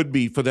would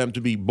be for them to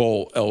be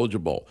bowl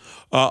eligible.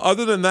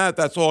 Other than that,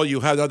 that's all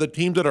you have. Other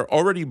teams that are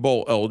already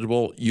bowl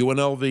eligible: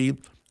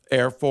 UNLV,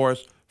 Air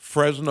Force,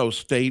 Fresno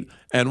State,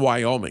 and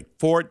Wyoming.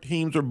 4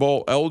 teams are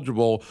bowl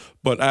eligible,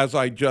 but as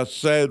I just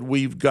said,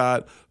 we've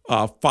got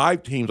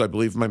 5 teams, I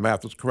believe my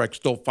math is correct,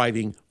 still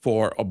fighting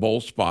for a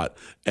bowl spot.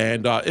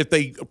 And if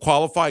they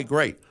qualify,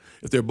 great.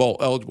 If they're bowl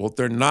eligible. If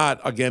they're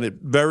not, again, it's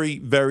very,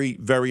 very,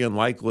 very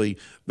unlikely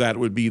that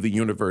would be the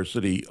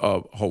University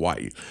of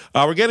Hawaii.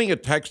 We're getting a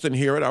text in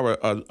here at our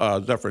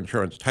Zephyr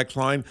Insurance text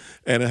line,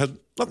 and it has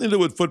nothing to do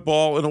with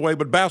football in a way,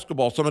 but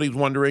basketball. Somebody's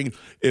wondering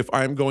if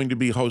I'm going to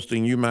be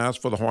hosting UMass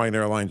for the Hawaiian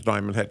Airlines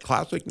Diamond Head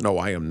Classic. No,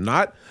 I am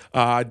not.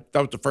 That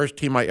was the first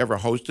team I ever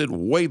hosted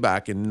way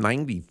back in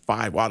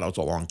 '95. Wow, that was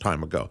a long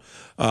time ago.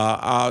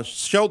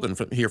 Sheldon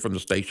here from the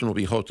station will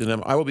be hosting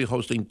them. I will be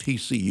hosting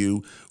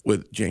TCU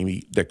with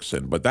Jamie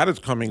Dixon. But that is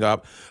coming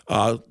up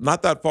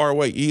not that far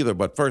away either.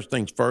 But first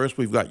things first,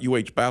 we've got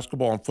UH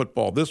basketball and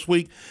football this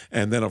week.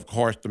 And then, of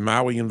course, the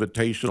Maui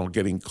Invitational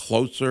getting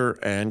closer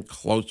and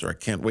closer. I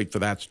can't wait for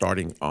that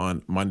starting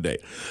on Monday.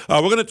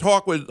 We're going to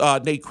talk with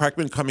Nate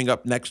Kreckman coming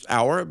up next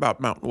hour about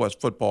Mountain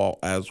West football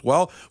as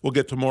well. We'll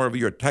get to more of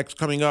your texts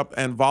coming up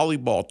and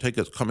volleyball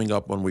tickets coming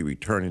up when we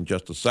return in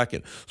just a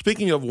second.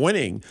 Speaking of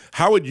winning,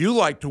 how would you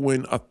like to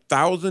win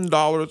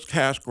 $1,000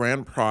 cash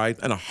grand prize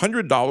and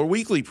 $100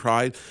 weekly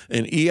prize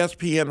in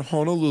ESPN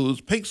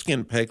Honolulu's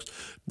Pigskin Picks,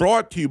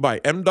 brought to you by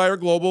M. Dyer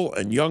Global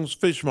and Young's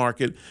Fish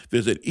Market?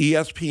 Visit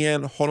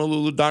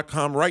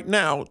ESPNHonolulu.com right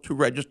now to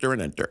register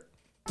and enter.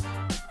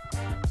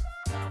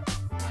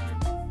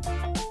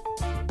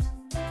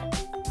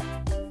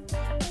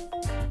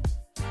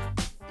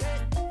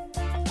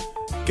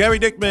 Gary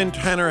Dickman,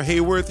 Tanner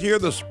Hayworth here,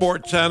 the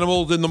Sports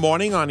Animals in the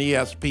Morning on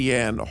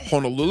ESPN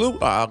Honolulu.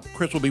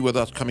 Chris will be with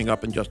us coming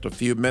up in just a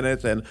few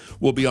minutes, and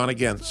we'll be on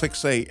again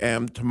 6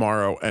 a.m.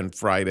 tomorrow and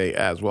Friday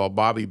as well.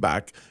 Bobby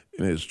back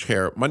in his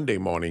chair Monday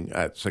morning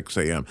at 6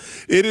 a.m.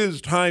 It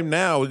is time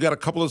now. We've got a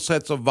couple of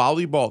sets of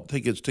volleyball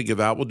tickets to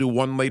give out. We'll do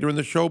one later in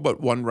the show,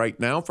 but one right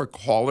now for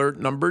caller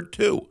number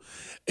 2,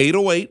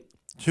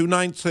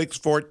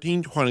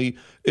 808-296-1420.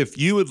 If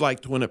you would like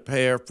to win a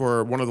pair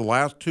for one of the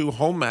last 2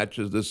 home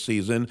matches this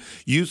season,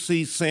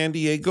 UC San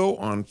Diego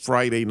on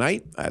Friday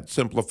night at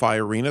Simplify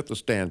Arena at the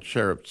Stan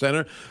Sheriff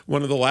Center.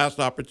 One of the last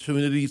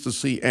opportunities to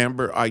see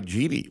Amber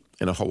Igidi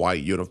in a Hawaii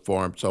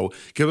uniform. So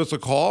give us a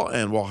call,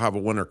 and we'll have a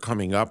winner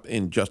coming up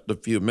in just a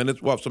few minutes.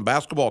 We'll have some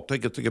basketball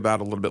tickets to give out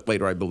a little bit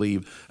later, I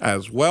believe,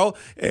 as well.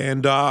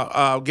 And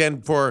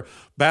again, for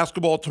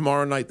basketball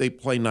tomorrow night, they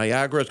play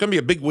Niagara. It's going to be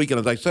a big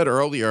weekend. As I said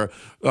earlier,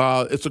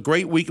 it's a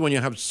great weekend when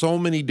you have so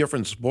many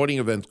different sporting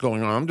events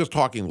going on. I'm just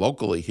talking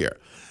locally here.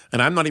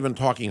 And I'm not even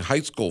talking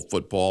high school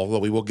football, though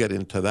we will get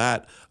into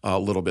that a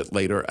little bit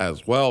later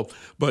as well.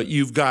 But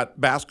you've got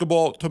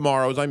basketball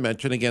tomorrow, as I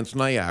mentioned, against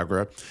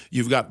Niagara.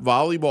 You've got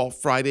volleyball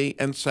Friday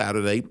and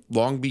Saturday.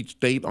 Long Beach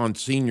State on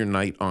senior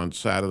night on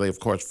Saturday. Of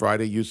course,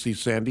 Friday, UC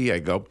San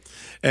Diego.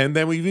 And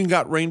then we've even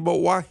got Rainbow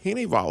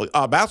Wahine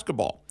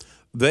basketball.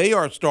 They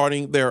are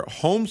starting their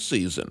home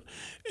season,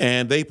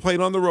 and they played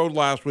on the road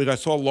last week. I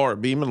saw Laura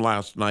Beeman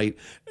last night,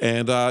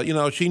 and,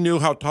 she knew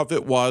how tough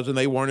it was, and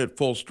they weren't at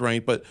full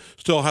strength, but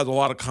still has a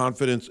lot of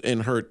confidence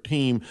in her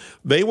team.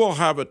 They will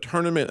have a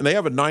tournament, and they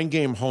have a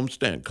 9-game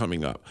homestand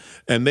coming up,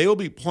 and they will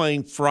be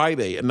playing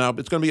Friday. And now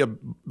it's going to be a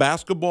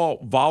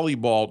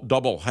basketball-volleyball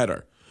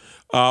doubleheader.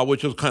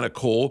 which is kind of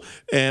cool.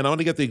 And I'm going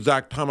to get the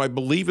exact time. I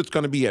believe it's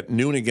going to be at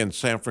noon against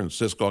San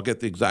Francisco. I'll get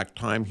the exact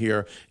time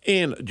here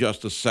in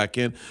just a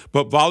second.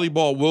 But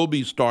volleyball will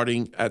be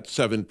starting at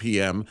 7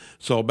 p.m.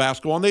 So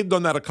basketball, and they've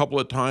done that a couple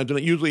of times, and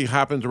it usually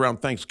happens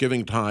around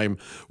Thanksgiving time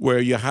where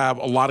you have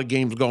a lot of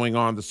games going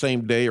on the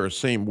same day or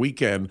same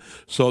weekend.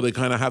 So they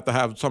kind of have to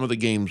have some of the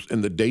games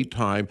in the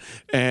daytime.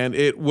 And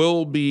it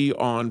will be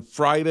on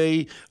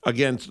Friday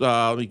against,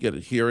 let me get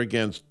it here,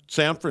 against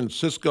San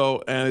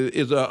Francisco, and it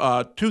is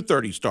a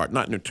 2:30 start,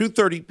 not a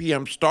 2:30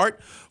 p.m. start.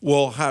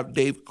 We'll have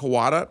Dave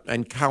Kawada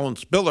and Callan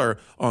Spiller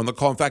on the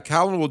call. In fact,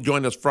 Callan will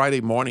join us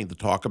Friday morning to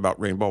talk about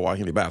Rainbow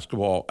Wahine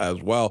basketball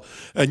as well.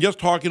 And just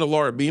talking to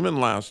Laura Beeman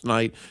last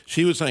night,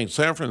 she was saying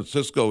San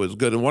Francisco is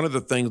good, and one of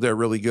the things they're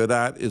really good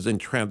at is in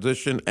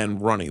transition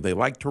and running. They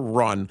like to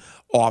run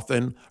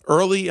often,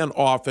 early and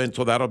often,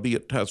 so that'll be a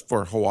test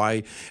for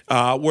Hawaii.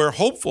 We're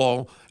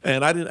hopeful,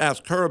 and I didn't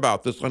ask her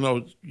about this. I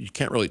know you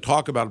can't really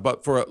talk about it,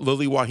 but for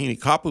Lily Wahine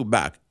Kapu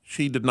back.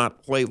 She did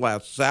not play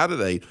last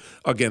Saturday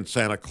against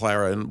Santa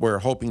Clara, and we're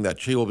hoping that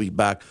she will be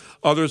back.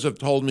 Others have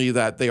told me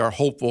that they are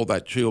hopeful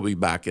that she will be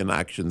back in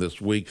action this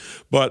week.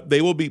 But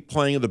they will be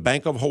playing in the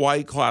Bank of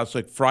Hawaii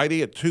Classic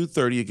Friday at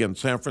 2:30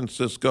 against San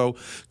Francisco.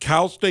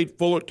 Cal State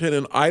Fullerton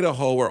and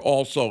Idaho are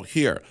also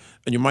here.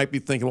 And you might be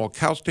thinking, well,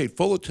 Cal State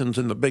Fullerton's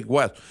in the Big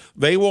West.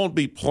 They won't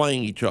be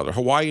playing each other.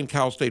 Hawaii and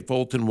Cal State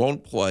Fullerton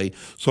won't play.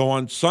 So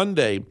on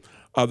Sunday,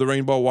 the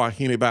Rainbow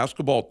Wahine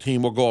basketball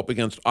team will go up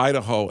against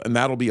Idaho, and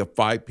that'll be a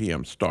 5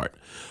 p.m. start.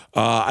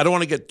 I don't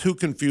want to get too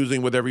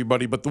confusing with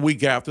everybody, but the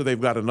week after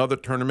they've got another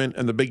tournament,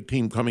 and the big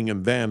team coming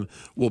in then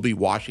will be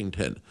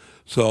Washington.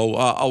 So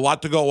a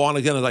lot to go on.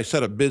 Again, as I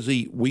said, a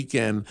busy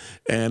weekend,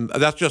 and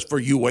that's just for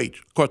UH.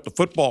 Of course, the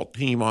football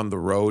team on the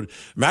road.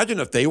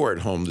 Imagine if they were at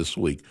home this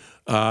week.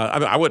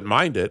 I wouldn't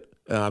mind it.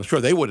 I'm sure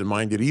they wouldn't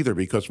mind it either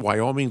because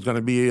Wyoming's going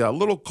to be a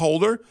little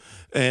colder,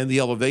 and the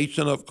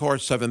elevation, of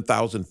course,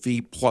 7,000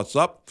 feet plus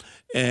up.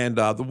 And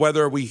the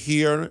weather we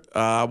hear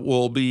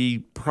will be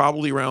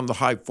probably around the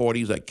high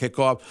 40s at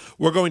kickoff.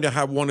 We're going to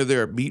have one of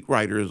their beat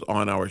writers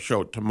on our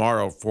show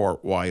tomorrow for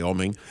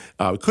Wyoming.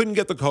 We couldn't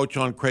get the coach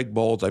on, Craig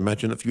Bowles. I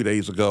mentioned a few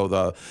days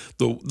ago.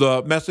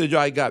 The message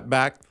I got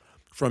back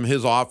from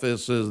his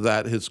office is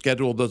that his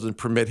schedule doesn't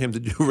permit him to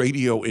do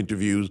radio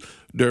interviews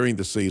during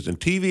the season.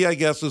 TV, I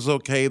guess, is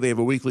okay. They have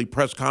a weekly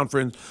press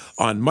conference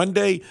on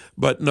Monday,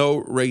 but no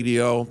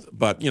radio.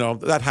 But,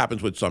 that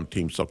happens with some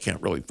teams, so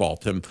can't really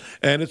fault him.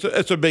 And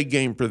it's a big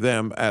game for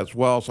them as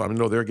well, so I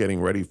know they're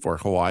getting ready for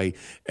Hawaii.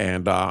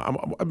 And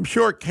I'm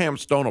sure Cam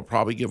Stone will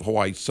probably give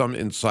Hawaii some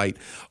insight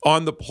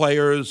on the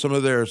players, some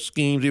of their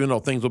schemes, even though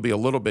things will be a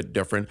little bit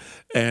different.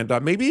 And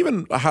maybe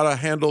even how to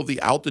handle the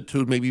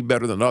altitude maybe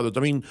better than others. I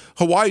mean,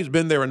 Hawaii's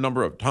been there a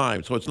number of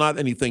times, so it's not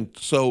anything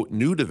so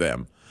new to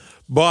them.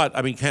 But,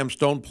 Cam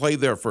Stone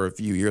played there for a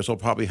few years. He'll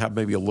probably have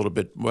maybe a little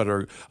bit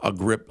better a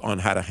grip on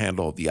how to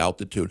handle the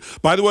altitude.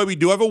 By the way, we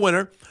do have a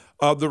winner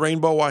of the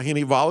Rainbow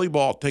Wahine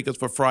volleyball tickets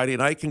for Friday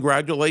night.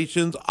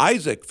 Congratulations,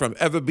 Isaac from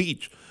Eva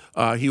Beach.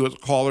 He was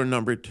caller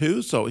number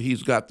 2, so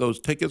he's got those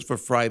tickets for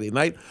Friday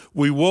night.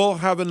 We will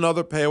have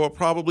another pair. We'll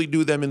probably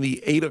do them in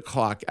the 8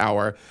 o'clock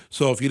hour.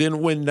 So if you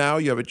didn't win now,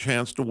 you have a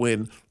chance to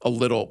win a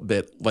little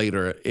bit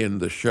later in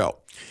the show.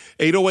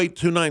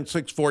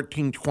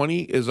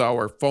 808-296-1420 is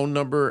our phone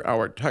number,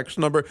 our text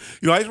number.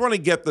 I just want to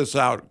get this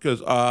out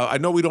because I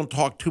know we don't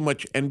talk too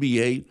much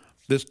NBA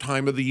this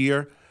time of the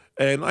year,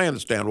 and I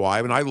understand why.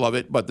 I love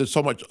it, but there's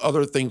so much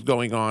other things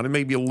going on. It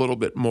may be a little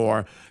bit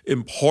more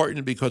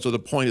important because of the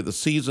point of the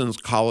seasons,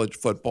 college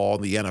football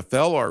and the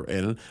NFL are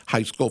in,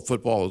 high school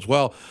football as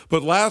well.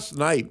 But last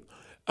night,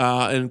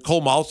 and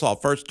Cole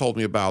Malsaw first told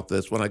me about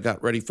this when I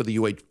got ready for the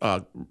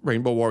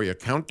Rainbow Warrior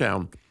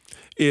Countdown,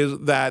 is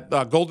that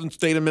Golden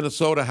State of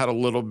Minnesota had a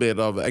little bit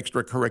of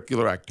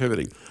extracurricular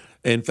activity.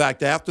 In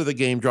fact, after the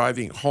game,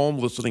 driving home,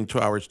 listening to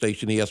our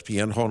station,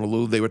 ESPN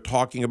Honolulu, they were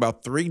talking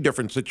about 3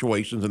 different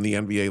situations in the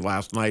NBA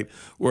last night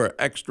where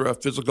extra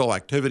physical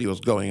activity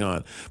was going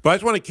on. But I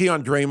just want to key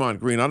on Draymond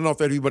Green. I don't know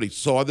if everybody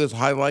saw this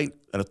highlight,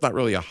 and it's not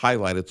really a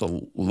highlight. It's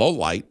a low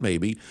light,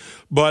 maybe.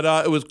 But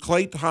it was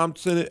Klay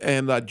Thompson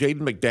and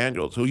Jaden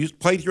McDaniels, who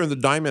played here in the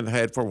Diamond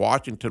Head for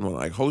Washington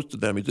when I hosted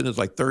them. He's in his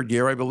 3rd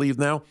year, I believe,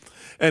 now.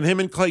 And him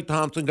and Klay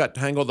Thompson got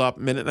tangled up a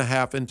minute and a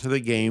half into the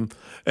game,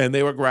 and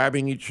they were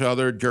grabbing each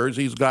other.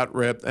 Jerseys got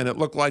ripped, and it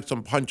looked like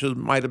some punches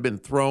might have been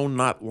thrown,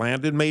 not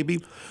landed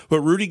maybe.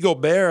 But Rudy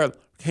Gobert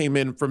came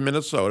in from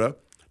Minnesota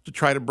to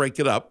try to break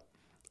it up.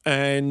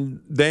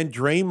 And then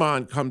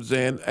Draymond comes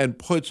in and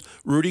puts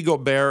Rudy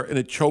Gobert in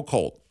a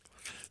chokehold.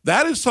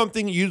 That is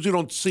something you usually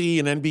don't see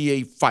in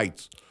NBA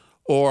fights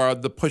or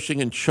the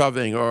pushing and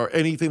shoving or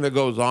anything that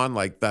goes on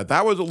like that.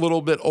 That was a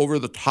little bit over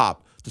the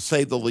top, to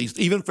say the least,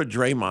 even for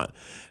Draymond.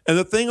 And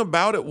the thing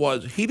about it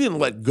was he didn't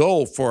let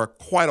go for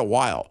quite a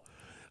while.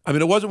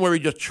 It wasn't where he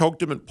just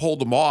choked him and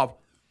pulled him off.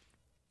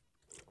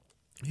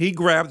 He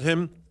grabbed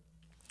him,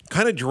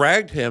 kind of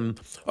dragged him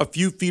a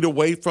few feet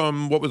away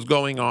from what was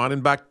going on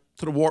and back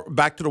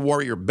to the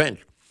Warrior bench.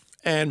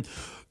 And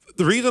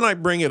the reason I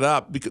bring it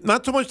up, because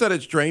not so much that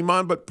it's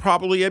Draymond, but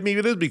probably, I mean,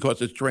 it is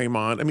because it's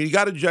Draymond. I mean, he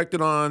got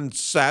ejected on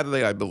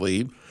Saturday, I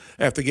believe,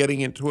 after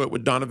getting into it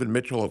with Donovan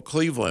Mitchell of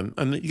Cleveland.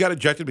 And he got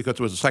ejected because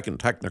it was a second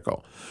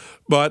technical.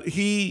 But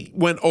he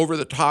went over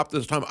the top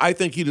this time. I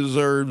think he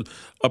deserved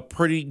a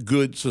pretty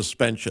good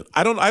suspension.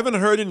 I haven't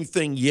heard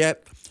anything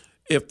yet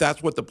if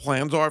that's what the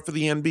plans are for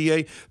the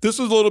NBA. This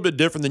is a little bit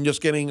different than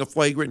just getting a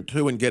flagrant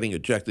 2 and getting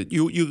ejected.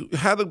 You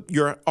had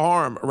your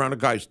arm around a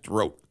guy's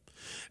throat.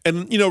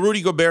 And,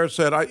 Rudy Gobert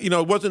said,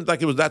 it wasn't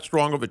like it was that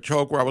strong of a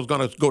choke where I was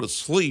going to go to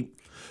sleep,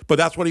 but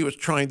that's what he was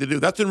trying to do.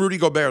 That's in Rudy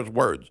Gobert's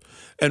words.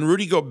 And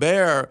Rudy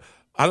Gobert,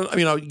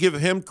 I'll give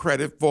him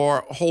credit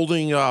for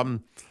holding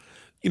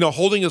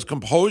his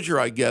composure,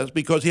 I guess,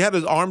 because he had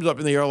his arms up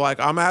in the air like,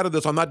 I'm out of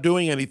this, I'm not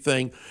doing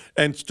anything.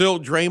 And still,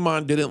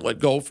 Draymond didn't let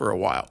go for a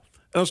while.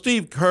 Now,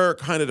 Steve Kerr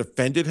kind of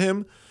defended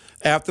him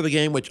after the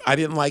game, which I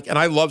didn't like, and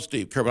I love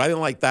Steve Kerr, but I didn't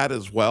like that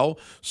as well,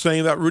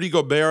 saying that Rudy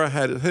Gobert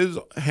had his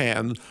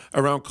hand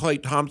around Klay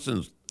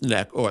Thompson's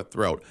neck or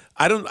throat.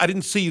 I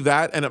didn't see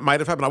that, and it might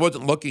have happened. I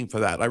wasn't looking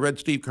for that. I read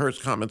Steve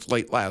Kerr's comments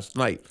late last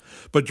night.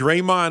 But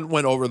Draymond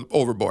went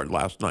overboard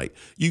last night.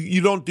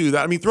 You don't do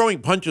that. I mean,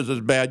 throwing punches is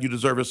bad. You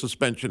deserve a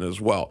suspension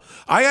as well.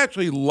 I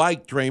actually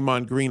like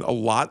Draymond Green a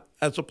lot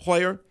as a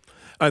player.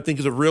 I think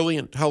he's a really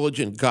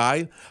intelligent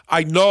guy.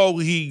 I know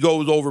he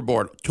goes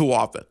overboard too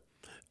often.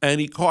 And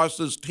he cost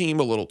his team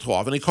a little too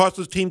often. He cost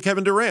his team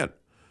Kevin Durant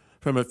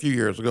from a few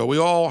years ago. We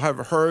all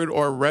have heard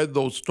or read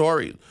those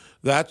stories.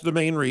 That's the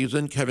main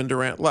reason Kevin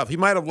Durant left. He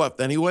might have left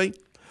anyway,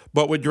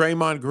 but with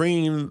Draymond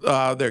Green,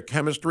 their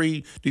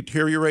chemistry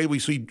deteriorated. We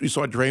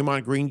saw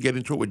Draymond Green get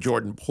into it with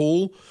Jordan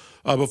Poole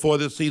before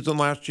this season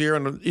last year.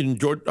 And in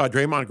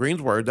Draymond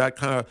Green's word, that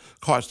kind of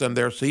cost them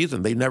their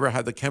season. They never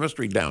had the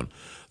chemistry down.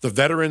 The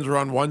veterans were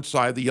on one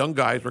side. The young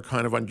guys were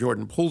kind of on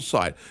Jordan Poole's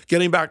side.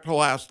 Getting back to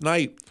last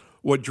night,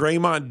 what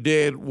Draymond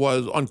did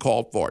was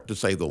uncalled for, to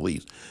say the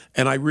least.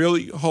 And I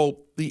really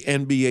hope the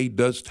NBA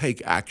does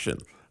take action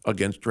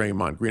against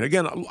Draymond Green.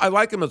 Again, I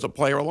like him as a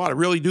player a lot. I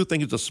really do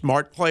think he's a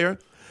smart player.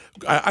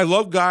 I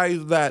love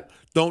guys that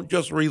don't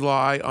just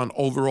rely on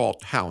overall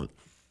talent.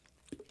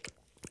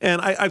 And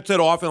I've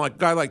said often, like a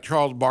guy like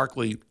Charles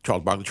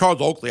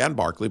Oakley and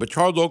Barkley, but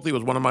Charles Oakley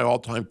was one of my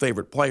all-time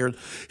favorite players.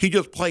 He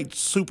just played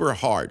super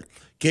hard,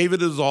 gave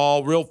it his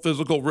all, real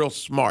physical, real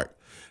smart.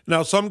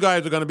 Now, some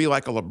guys are going to be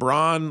like a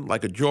LeBron,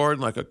 like a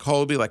Jordan, like a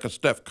Kobe, like a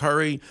Steph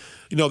Curry.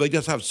 They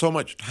just have so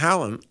much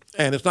talent,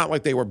 and it's not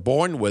like they were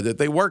born with it.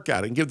 They work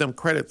at it, and give them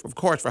credit, of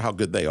course, for how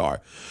good they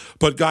are.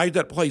 But guys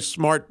that play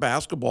smart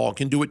basketball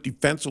can do it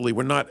defensively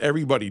when not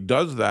everybody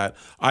does that.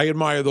 I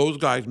admire those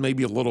guys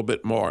maybe a little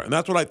bit more, and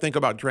that's what I think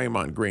about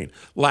Draymond Green.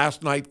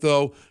 Last night,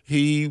 though,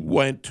 he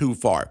went too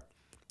far.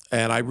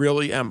 And I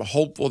really am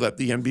hopeful that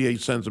the NBA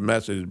sends a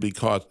message,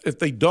 because if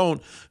they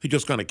don't, he's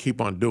just going to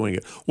keep on doing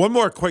it. One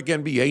more quick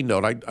NBA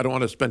note. I don't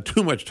want to spend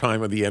too much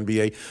time on the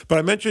NBA, but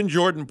I mentioned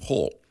Jordan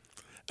Poole.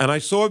 And I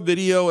saw a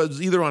video, it's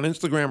either on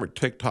Instagram or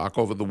TikTok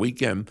over the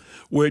weekend,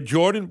 where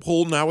Jordan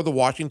Poole, now with the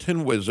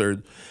Washington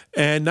Wizards,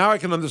 and now I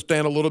can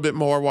understand a little bit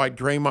more why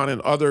Draymond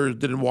and others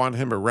didn't want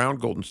him around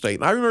Golden State.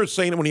 And I remember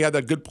saying it when he had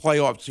that good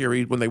playoff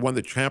series when they won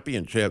the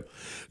championship.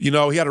 He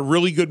had a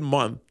really good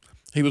month.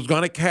 He was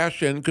going to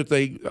cash in because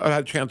they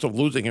had a chance of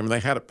losing him and they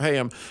had to pay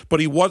him.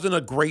 But he wasn't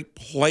a great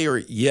player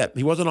yet.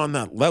 He wasn't on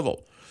that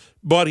level.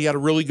 But he had a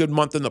really good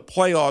month in the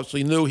playoffs, so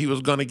he knew he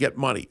was going to get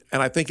money.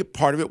 And I think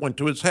part of it went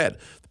to his head.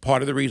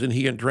 Part of the reason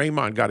he and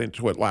Draymond got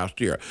into it last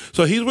year.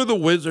 So he's with the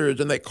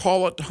Wizards, and they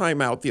call a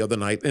timeout the other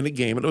night in a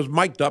game, and it was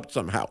mic'd up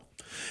somehow.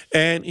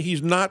 And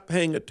he's not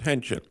paying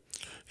attention.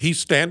 He's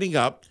standing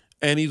up,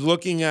 and he's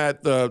looking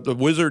at the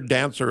Wizard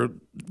dance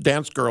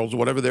girls, or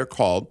whatever they're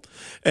called.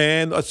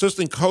 And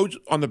assistant coach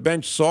on the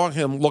bench saw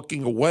him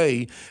looking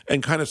away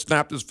and kind of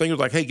snapped his fingers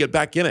like, hey, get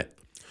back in it.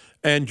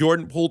 And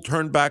Jordan Poole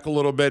turned back a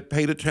little bit,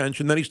 paid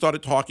attention. Then he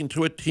started talking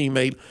to a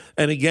teammate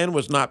and, again,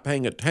 was not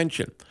paying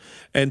attention.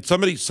 And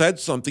somebody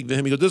said something to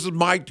him. He goes, this is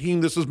my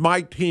team. This is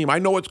my team. I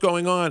know what's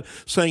going on,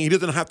 saying he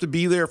doesn't have to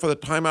be there for the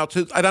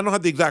timeouts. I don't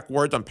have the exact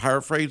words. I'm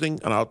paraphrasing,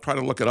 and I'll try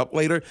to look it up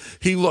later.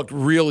 He looked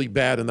really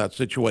bad in that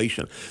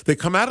situation. They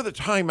come out of the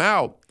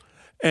timeout,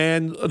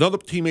 and another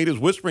teammate is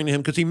whispering to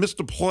him because he missed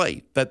a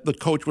play that the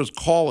coach was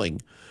calling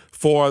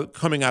for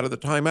coming out of the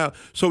timeout.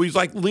 So he's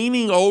like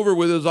leaning over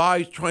with his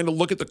eyes trying to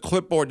look at the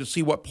clipboard to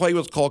see what play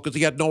was called because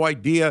he had no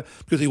idea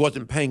because he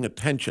wasn't paying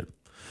attention.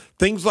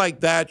 Things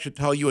like that should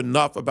tell you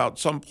enough about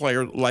some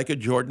players like a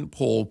Jordan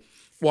Poole,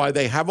 why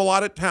they have a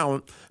lot of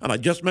talent. And I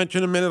just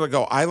mentioned a minute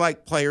ago, I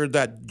like players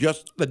that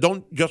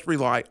don't just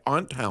rely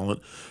on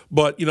talent,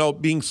 but,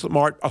 being a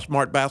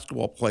smart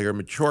basketball player, a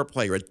mature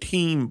player, a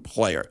team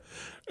player.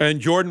 And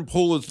Jordan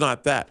Poole is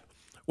not that.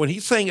 When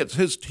he's saying it's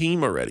his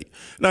team already.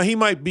 Now, he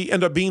might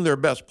end up being their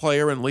best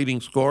player and leading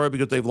scorer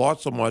because they've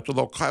lost so much,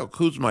 although Kyle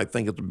Kuzma, I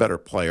think, is a better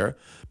player,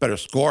 better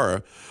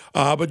scorer.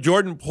 But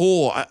Jordan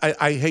Poole,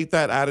 I hate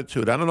that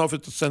attitude. I don't know if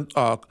it's a sense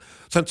of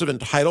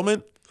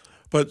entitlement,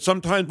 but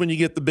sometimes when you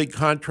get the big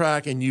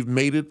contract and you've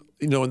made it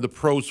in the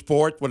pro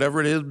sport,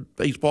 whatever it is,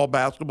 baseball,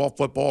 basketball,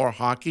 football, or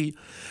hockey,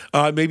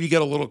 maybe you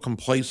get a little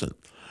complacent.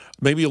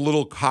 Maybe a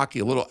little cocky,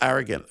 a little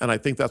arrogant, and I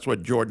think that's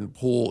what Jordan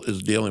Poole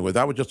is dealing with.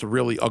 That was just a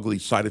really ugly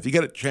sight. If you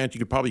get a chance, you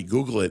could probably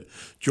Google it,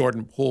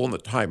 Jordan Poole in the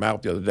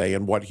timeout the other day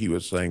and what he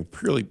was saying.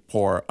 Purely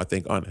poor, I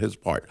think, on his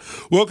part.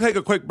 We'll take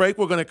a quick break.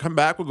 We're going to come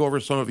back. We'll go over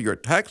some of your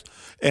texts,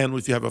 and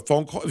if you have a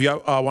phone call, if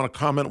you want to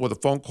comment with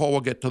a phone call,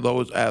 we'll get to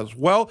those as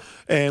well,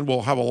 and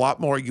we'll have a lot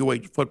more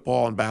UH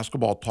football and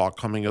basketball talk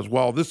coming as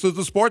well. This is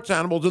the Sports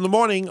Animals in the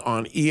Morning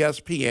on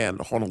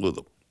ESPN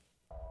Honolulu.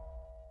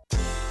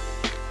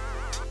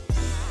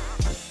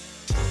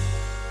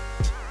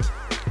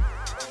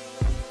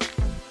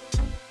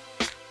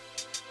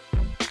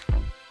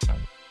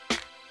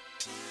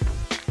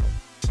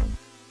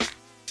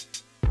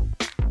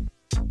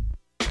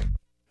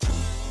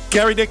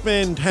 Gary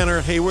Dickman,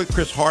 Tanner Hayward,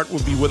 Chris Hart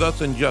will be with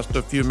us in just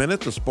a few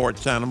minutes. The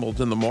Sports Animals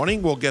in the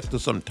Morning. We'll get to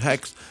some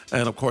text.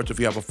 And, of course, if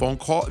you have a phone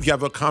call, if you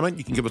have a comment,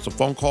 you can give us a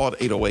phone call at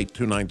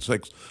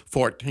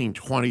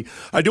 808-296-1420.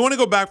 I do want to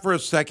go back for a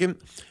second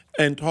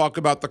and talk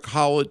about the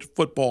college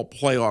football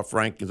playoff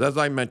rankings. As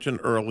I mentioned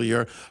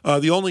earlier,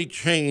 the only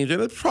change,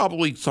 and it's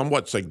probably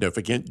somewhat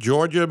significant,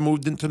 Georgia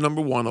moved into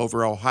number 1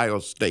 over Ohio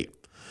State.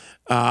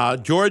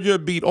 Georgia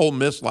beat Ole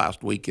Miss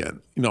last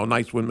weekend.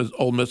 Nice win.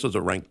 Ole Miss is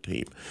a ranked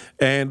team.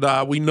 And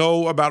we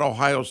know about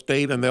Ohio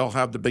State, and they'll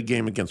have the big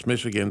game against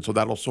Michigan, so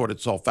that'll sort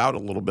itself out a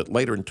little bit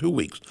later in 2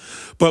 weeks.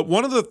 But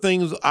one of the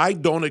things I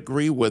don't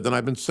agree with, and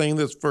I've been saying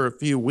this for a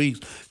few weeks,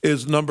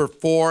 is number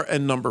 4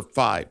 and number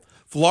 5.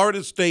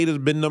 Florida State has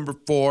been number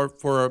 4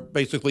 for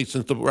basically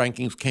since the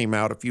rankings came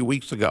out a few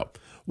weeks ago.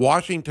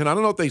 Washington, I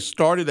don't know if they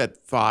started at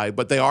 5,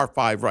 but they are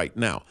 5 right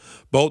now.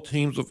 Both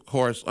teams, of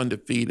course,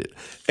 undefeated.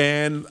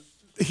 And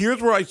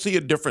here's where I see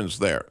a difference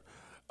there.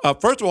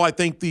 First of all, I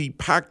think the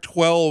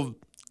Pac-12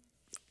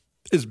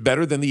 is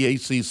better than the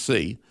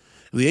ACC.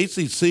 The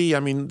ACC,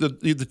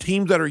 the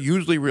teams that are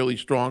usually really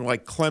strong,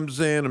 like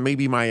Clemson and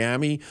maybe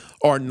Miami,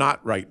 are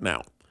not right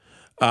now.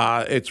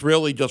 It's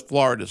really just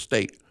Florida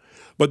State.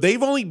 But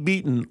they've only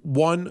beaten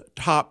one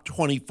top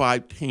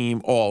 25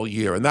 team all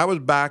year, and that was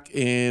back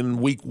in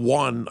week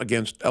 1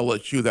 against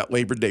LSU, that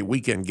Labor Day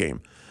weekend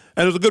game.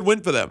 And it was a good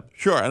win for them,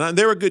 sure. And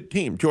they're a good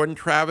team. Jordan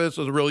Travis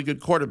is a really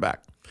good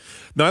quarterback.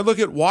 Now, I look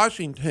at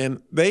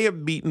Washington. They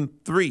have beaten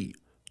 3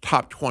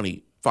 top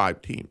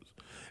 25 teams,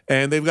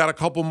 and they've got a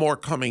couple more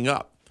coming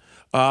up.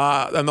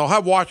 And they'll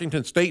have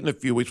Washington State in a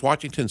few weeks.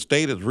 Washington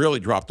State has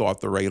really dropped off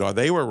the radar.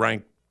 They were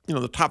ranked,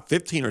 the top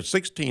 15 or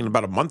 16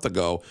 about a month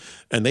ago,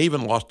 and they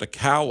even lost to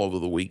Cal over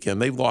the weekend.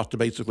 They've lost to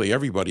basically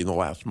everybody in the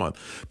last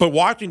month. But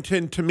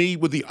Washington, to me,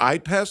 with the eye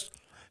test,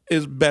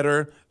 is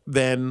better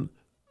than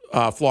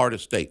Florida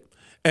State.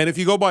 And if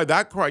you go by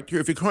that criteria,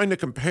 if you're trying to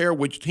compare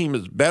which team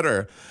is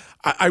better,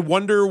 I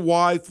wonder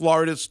why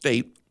Florida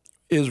State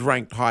is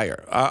ranked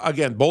higher.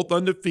 Again, both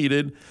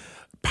undefeated.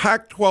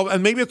 Pac-12,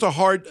 and maybe it's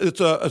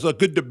a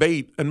good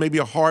debate and maybe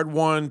a hard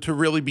one to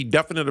really be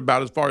definite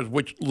about as far as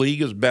which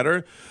league is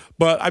better.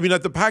 But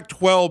the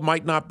Pac-12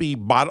 might not be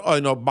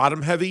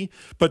bottom heavy,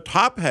 but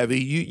top heavy.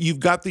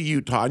 You've got the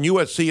Utah, and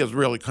USC has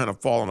really kind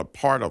of fallen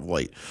apart of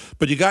late.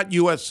 But you got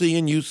USC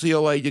and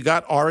UCLA. You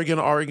got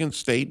Oregon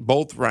State,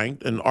 both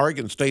ranked, and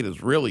Oregon State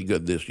is really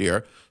good this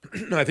year.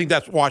 I think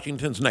that's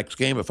Washington's next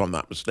game, if I'm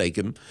not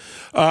mistaken.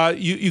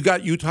 You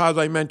got Utah, as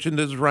I mentioned,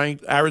 is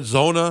ranked.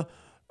 Arizona.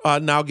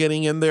 Now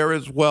getting in there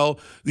as well.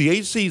 The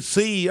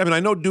ACC, I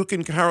know Duke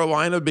and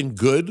Carolina have been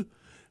good,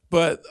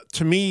 but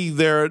to me,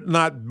 they're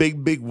not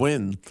big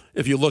wins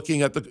if you're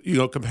looking at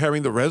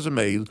comparing the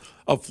resumes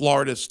of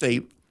Florida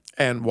State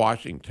and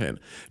Washington.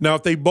 Now,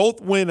 if they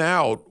both win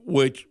out,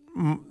 which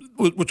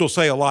will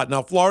say a lot.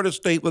 Now, Florida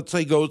State, let's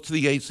say, goes to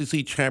the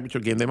ACC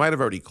championship game. They might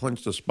have already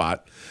clinched a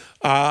spot.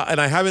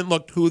 And I haven't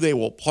looked who they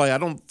will play. I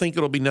don't think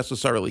it'll be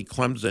necessarily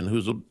Clemson,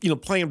 who's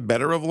playing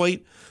better of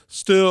late.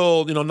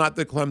 Still, not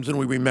the Clemson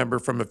we remember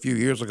from a few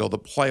years ago, the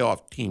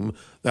playoff team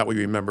that we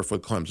remember for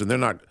Clemson. They're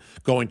not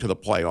going to the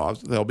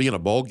playoffs. They'll be in a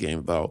bowl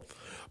game, though.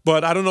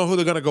 But I don't know who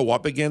they're going to go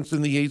up against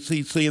in the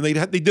ACC. And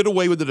they did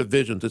away with the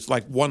divisions. It's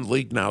like one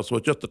league now, so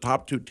it's just the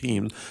top 2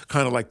 teams,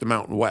 kind of like the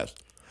Mountain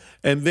West.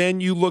 And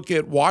then you look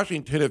at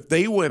Washington. If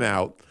they win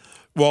out,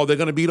 well, they're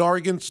going to beat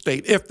Oregon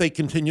State if they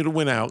continue to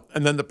win out.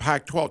 And then the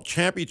Pac-12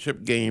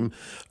 championship game,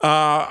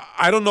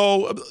 I don't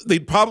know. They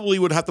probably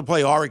would have to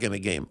play Oregon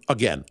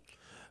again.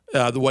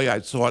 The way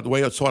I saw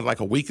it like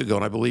a week ago,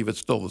 and I believe it's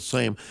still the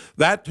same.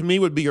 That, to me,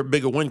 would be your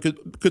bigger win.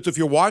 Because if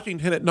you're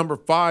Washington at number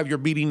 5, you're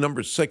beating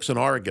number 6 in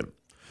Oregon.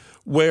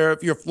 Where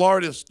if you're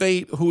Florida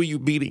State, who are you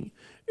beating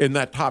in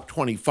that top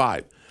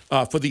 25?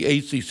 For the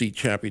ACC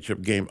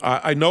championship game.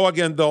 I know,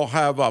 again, they'll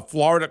have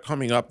Florida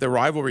coming up, their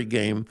rivalry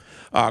game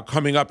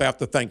coming up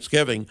after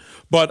Thanksgiving,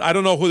 but I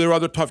don't know who their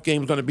other tough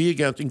game is going to be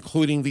against,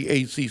 including the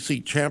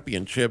ACC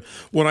championship.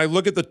 When I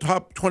look at the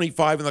top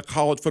 25 in the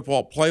college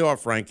football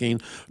playoff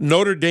ranking,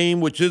 Notre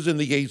Dame, which is in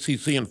the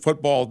ACC in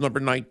football, is number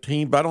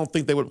 19, but I don't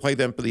think they would play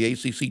them for the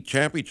ACC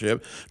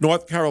championship.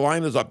 North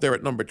Carolina's up there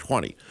at number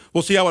 20.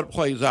 We'll see how it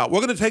plays out.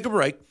 We're going to take a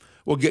break.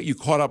 We'll get you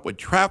caught up with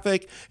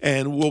traffic,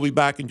 and we'll be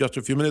back in just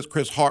a few minutes.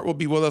 Chris Hart will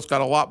be with us.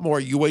 Got a lot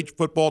more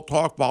football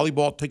talk,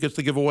 volleyball tickets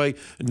to give away.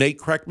 Nate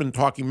Kreckman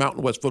talking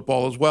Mountain West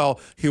football as well.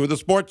 Here with the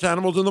Sports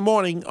Animals in the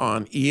morning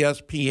on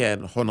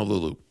ESPN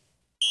Honolulu.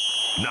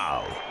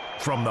 Now,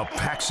 from the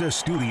Paxa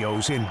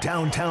Studios in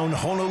downtown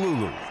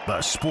Honolulu,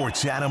 the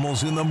Sports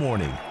Animals in the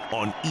morning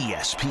on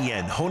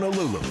ESPN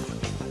Honolulu.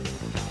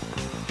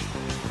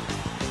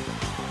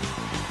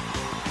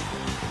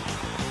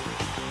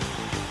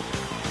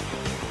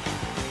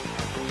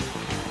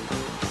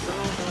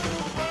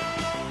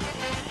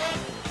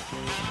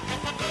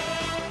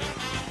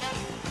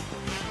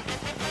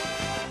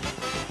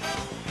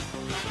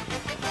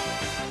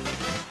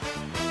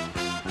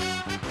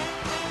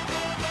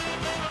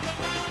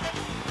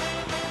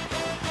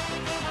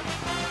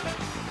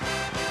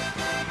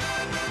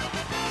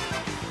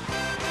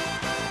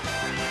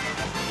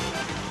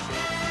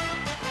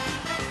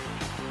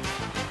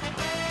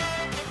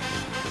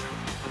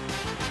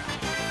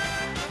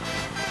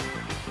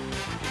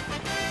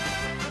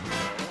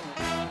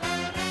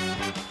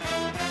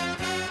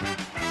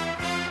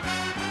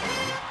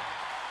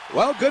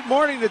 Well, good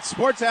morning. It's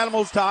Sports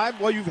Animals time.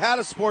 Well, you've had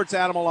a sports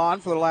animal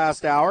on for the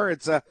last hour.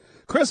 It's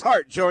Chris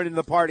Hart joining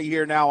the party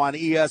here now on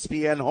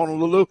ESPN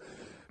Honolulu.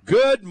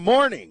 Good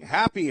morning.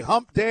 Happy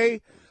hump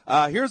day.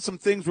 Here's some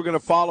things we're going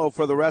to follow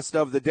for the rest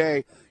of the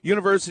day.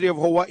 University of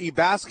Hawaii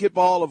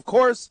basketball, of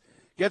course,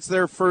 gets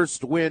their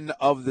first win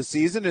of the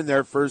season in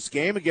their first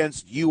game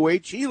against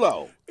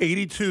UH-Hilo.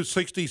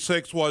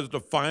 82-66 was the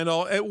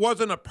final. It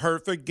wasn't a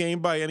perfect game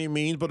by any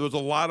means, but it was a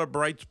lot of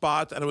bright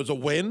spots, and it was a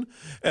win.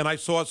 And I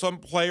saw some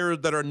players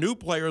that are new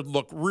players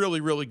look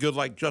really, really good,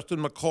 like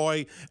Justin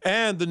McCoy,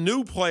 and the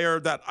new player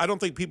that I don't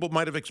think people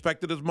might have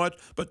expected as much,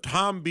 but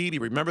Tom Beattie.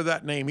 Remember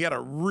that name? He had a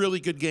really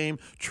good game,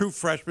 true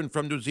freshman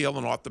from New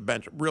Zealand off the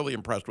bench. Really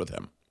impressed with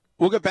him.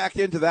 We'll get back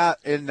into that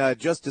in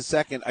just a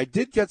second. I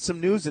did get some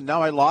news, and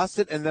now I lost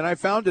it, and then I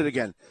found it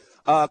again.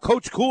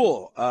 Coach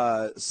Cool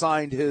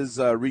signed his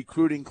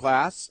recruiting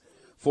class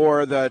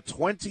for the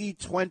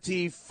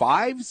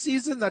 2025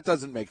 season. That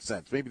doesn't make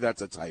sense. Maybe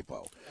that's a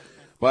typo.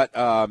 But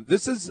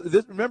this.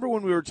 Remember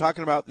when we were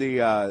talking about the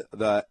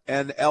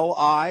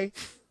NLI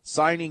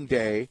signing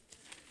day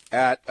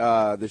at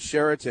the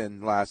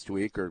Sheraton last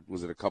week, or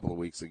was it a couple of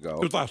weeks ago?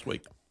 It was last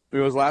week. It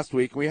was last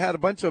week. We had a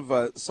bunch of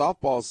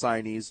softball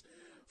signees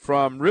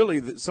from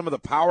really some of the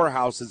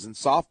powerhouses in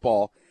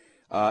softball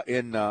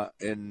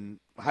in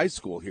high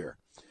school here.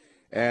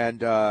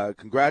 And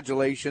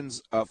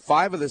congratulations.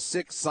 5 of the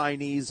 6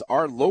 signees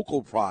are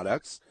local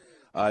products.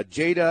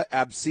 Jada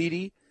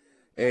Absidi,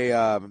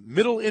 a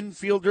middle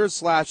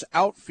infielder /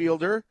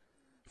 outfielder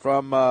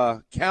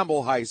from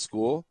Campbell High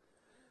School.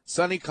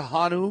 Sonny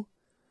Kahanu,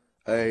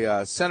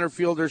 a center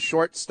fielder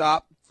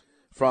shortstop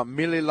from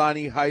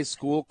Mililani High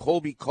School.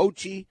 Colby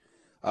Kochi,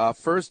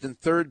 first and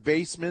third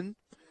baseman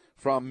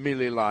from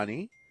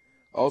Mililani.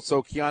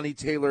 Also, Keani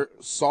Taylor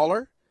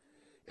Soller,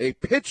 a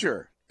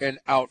pitcher and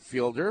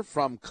outfielder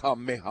from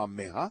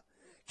Kamehameha.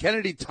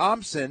 Kennedy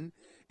Thompson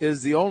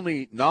is the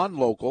only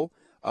non-local,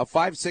 a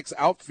 5'6"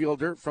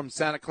 outfielder from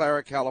Santa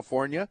Clara,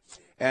 California.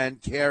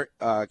 And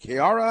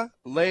Keara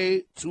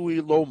Le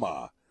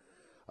Tuiloma,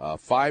 a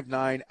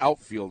 5'9"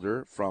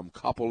 outfielder from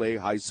Kapolei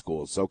High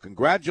School. So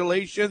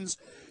congratulations.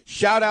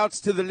 Shout-outs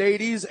to the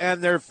ladies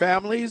and their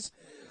families.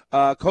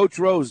 Coach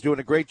Rose doing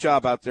a great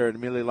job out there in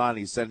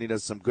Mililani, sending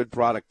us some good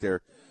product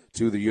there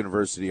to the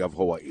University of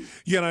Hawaii.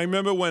 Yeah, and I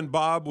remember when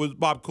Bob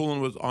Coolin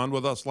was on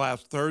with us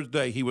last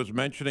Thursday, he was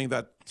mentioning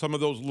that some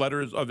of those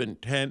letters of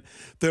intent,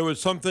 there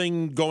was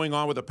something going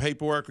on with the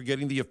paperwork or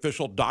getting the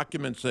official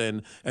documents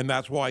in, and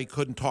that's why he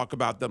couldn't talk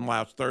about them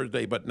last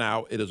Thursday, but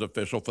now it is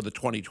official for the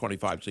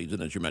 2025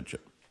 season, as you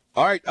mentioned.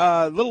 All right,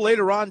 a little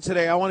later on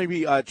today, I want to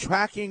be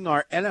tracking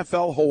our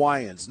NFL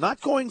Hawaiians.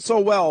 Not going so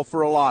well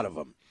for a lot of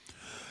them.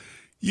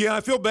 Yeah,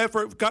 I feel bad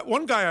for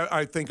one guy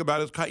I think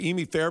about is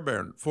Kaimi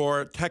Fairbairn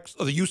for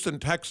the Houston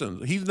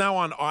Texans. He's now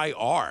on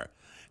IR.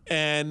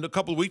 And a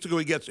couple of weeks ago,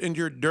 he gets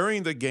injured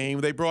during the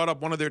game. They brought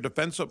up one of their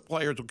defensive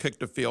players who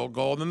kicked a field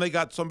goal. And then they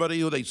got somebody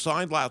who they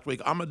signed last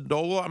week,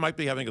 Amendola. I might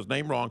be having his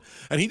name wrong.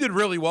 And he did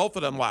really well for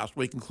them last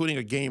week, including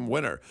a game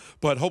winner.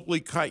 But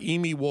hopefully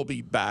Kaimi will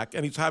be back.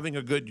 And he's having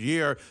a good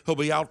year. He'll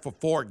be out for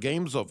 4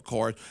 games, of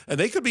course. And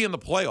they could be in the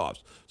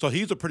playoffs. So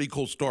he's a pretty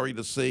cool story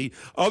to see.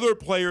 Other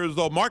players,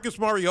 though, Marcus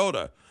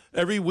Mariota.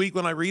 Every week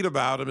when I read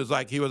about him, it's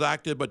like he was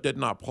active but did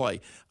not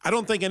play. I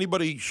don't think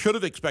anybody should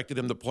have expected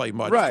him to play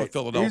much for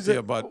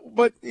Philadelphia.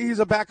 But he's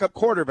a backup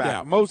quarterback.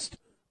 Yeah. Most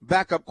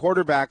backup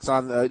quarterbacks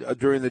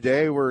during the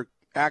day were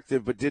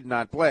active but did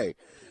not play.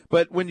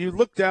 But when you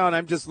look down,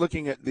 I'm just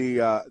looking at the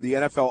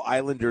NFL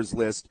Islanders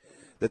list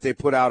that they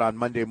put out on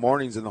Monday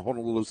mornings in the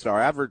Honolulu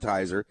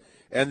Star-Advertiser,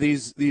 and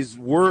these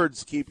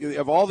words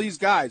of all these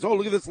guys. Oh,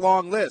 look at this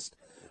long list.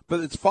 But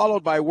it's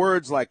followed by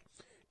words like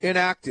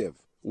inactive,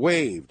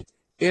 waived,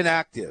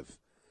 inactive,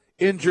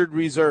 injured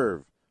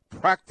reserve,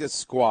 practice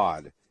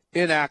squad,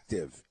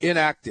 inactive.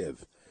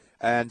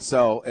 And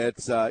so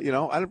it's,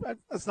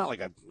 it's not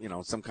like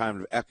some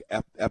kind of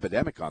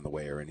epidemic on the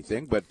way or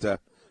anything, but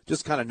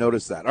just kind of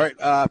noticed that. All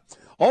right.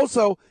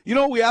 Also, you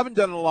know what we haven't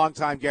done in a long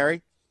time,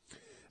 Gary?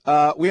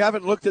 We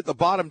haven't looked at the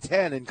bottom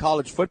 10 in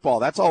college football.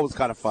 That's always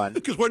kind of fun.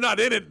 Because we're not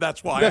in it,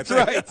 that's why. That's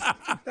right.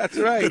 That's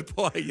right. Good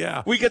play,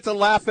 yeah. We get to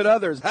laugh at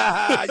others.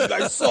 Ha ha, you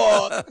guys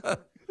saw it.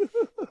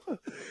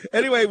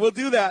 Anyway, we'll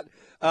do that.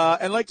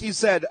 And like you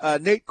said,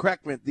 Nate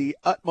Kreckman, the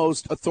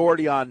utmost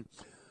authority on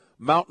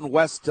Mountain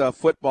West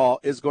football,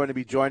 is going to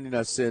be joining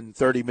us in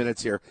 30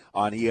 minutes here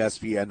on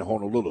ESPN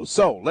Honolulu.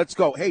 So let's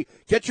go. Hey,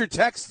 get your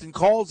texts and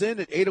calls in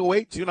at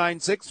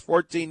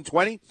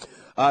 808-296-1420.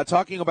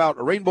 Talking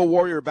about Rainbow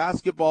Warrior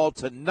basketball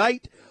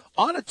tonight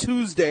on a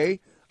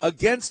Tuesday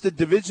against a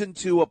Division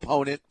II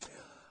opponent.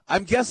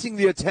 I'm guessing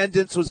the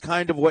attendance was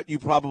kind of what you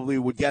probably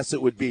would guess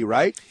it would be,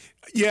 right?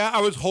 Yeah, I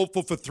was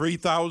hopeful for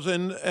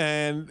 3,000,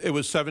 and it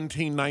was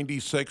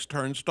 1796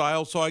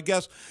 turnstile. So I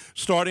guess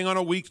starting on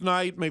a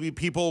weeknight, maybe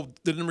people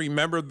didn't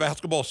remember the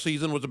basketball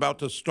season was about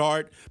to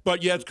start.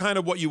 But, yeah, it's kind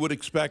of what you would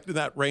expect in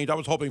that range. I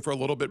was hoping for a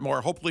little bit more,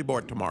 hopefully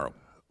more tomorrow.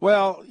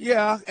 Well,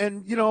 yeah,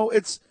 and, you know,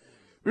 it's –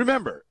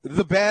 remember,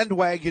 the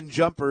bandwagon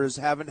jumpers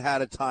haven't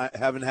had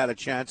a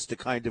chance to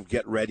kind of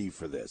get ready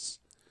for this.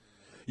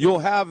 You'll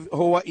have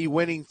Hawaii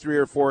winning 3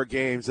 or 4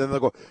 games, and they'll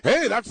go,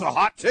 hey, that's a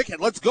hot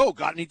ticket. Let's go.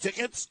 Got any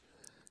tickets?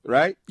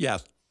 Right?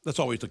 Yes, that's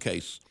always the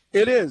case.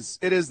 It is.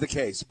 It is the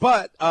case.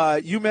 But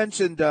you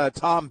mentioned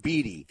Tom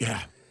Beatty.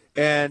 Yeah.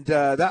 And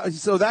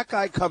so that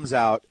guy comes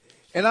out,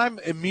 and I'm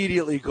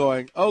immediately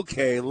going,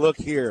 okay, look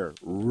here,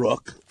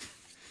 Rook.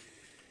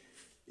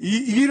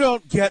 You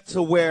don't get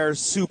to wear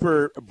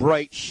super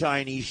bright,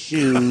 shiny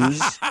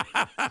shoes.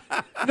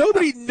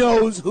 Nobody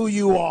knows who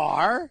you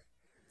are.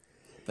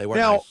 They were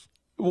nice.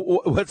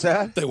 What's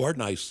that? They were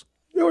nice.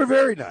 They were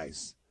very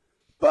nice.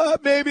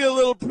 But maybe a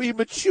little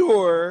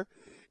premature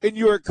in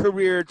your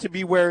career to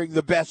be wearing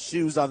the best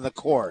shoes on the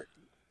court.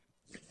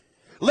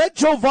 Let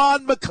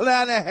Jovan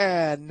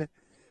McClanahan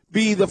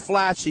be the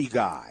flashy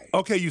guy.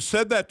 Okay, you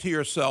said that to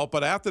yourself,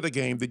 but after the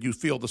game, did you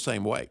feel the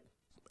same way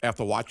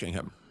after watching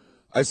him?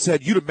 I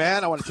said, you the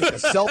man, I want to take a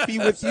selfie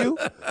with you.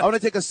 I want to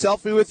take a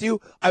selfie with you.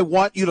 I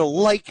want you to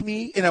like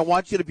me, and I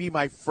want you to be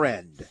my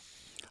friend.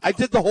 I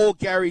did the whole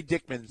Gary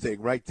Dickman thing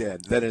right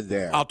then and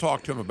there. I'll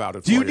talk to him about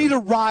it. Do you need a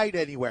ride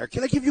anywhere?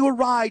 Can I give you a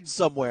ride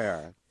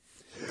somewhere?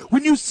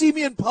 When you see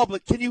me in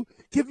public, can you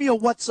give me a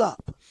what's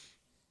up?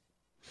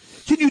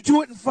 Can you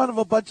do it in front of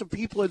a bunch of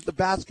people at the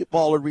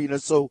basketball arena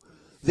so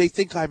they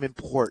think I'm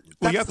important?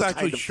 Well, you have to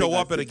actually show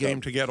up at a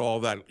game to get all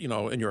that,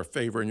 in your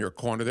favor, in your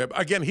corner there.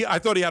 Again, I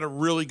thought he had a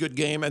really good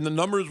game, and the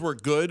numbers were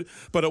good,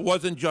 but it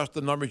wasn't just the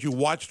numbers. You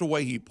watched the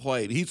way he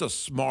played. He's a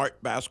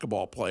smart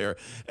basketball player.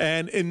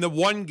 And in the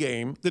one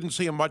game, didn't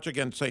see him much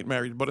against St.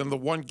 Mary's, but in the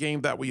one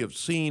game that we have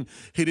seen,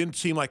 he didn't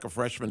seem like a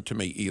freshman to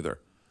me either.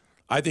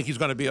 I think he's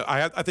going to be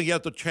I think he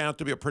has the chance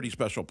to be a pretty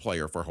special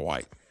player for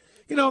Hawaii.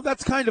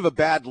 That's kind of a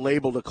bad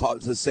label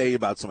to say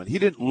about someone. He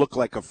didn't look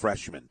like a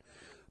freshman.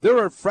 There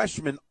are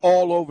freshmen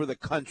all over the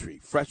country,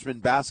 freshman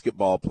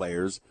basketball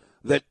players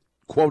that,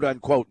 quote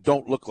unquote,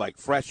 don't look like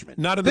freshmen.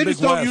 Not in the Big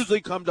West. They just don't usually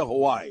come to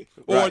Hawaii.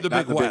 Or the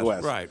Big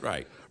West.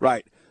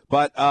 Right.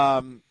 But,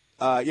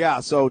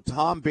 so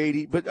Tom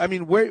Beatty. But,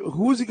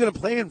 who is he going to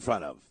play in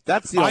front of?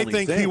 That's the only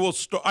thing. He will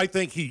start. I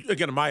think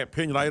again, in my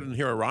opinion, I didn't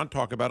hear Iran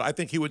talk about it. I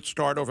think he would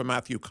start over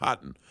Matthew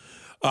Cotton.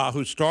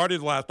 Who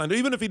started last night.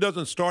 Even if he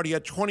doesn't start, he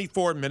had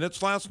 24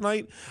 minutes last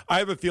night. I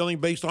have a feeling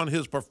based on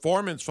his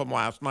performance from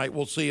last night,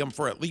 we'll see him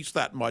for at least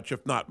that much,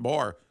 if not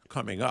more,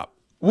 coming up.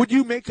 Would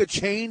you make a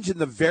change in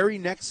the very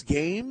next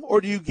game,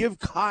 or do you give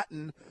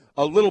Cotton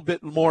a little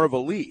bit more of a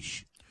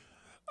leash?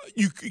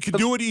 You can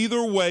do it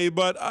either way,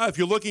 but if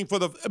you're looking for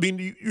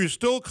you're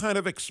still kind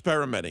of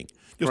experimenting.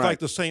 Just like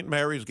the St.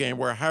 Mary's game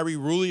where Harry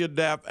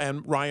Ruliadev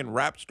and Ryan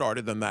Rapp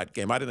started in that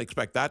game. I didn't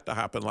expect that to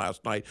happen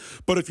last night.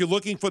 But if you're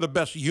looking for the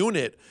best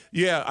unit,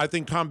 I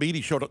think Tom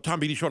Beatty showed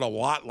a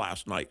lot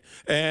last night.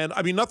 And,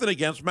 nothing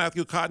against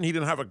Matthew Cotton. He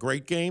didn't have a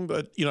great game,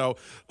 but,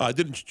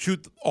 didn't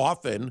shoot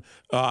often.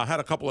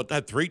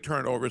 Had 3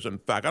 turnovers, in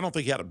fact. I don't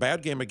think he had a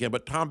bad game again,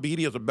 but Tom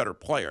Beatty is a better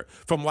player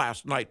from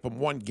last night, from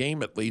one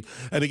game at least.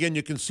 And, again,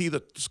 you can see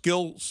the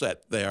skill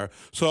set there.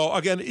 So,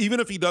 again, even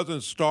if he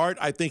doesn't start,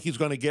 I think he's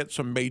going to get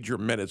some major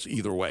minutes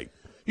either way.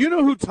 You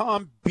know who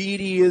Tom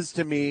Beatty is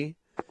to me?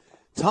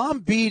 Tom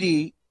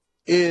Beatty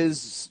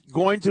is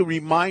going to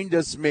remind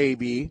us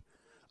maybe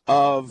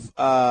of,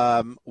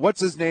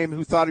 what's his name,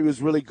 who thought he was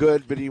really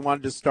good, but he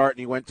wanted to start and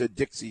he went to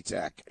Dixie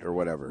Tech or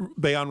whatever.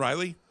 Beon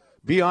Riley?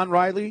 Beon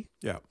Riley?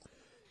 Yeah.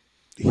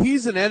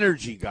 He's an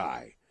energy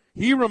guy.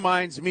 He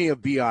reminds me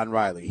of Beon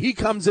Riley. He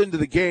comes into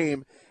the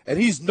game and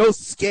he's no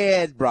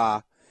scared,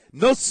 brah.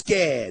 No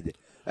scared.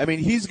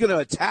 He's going to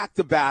attack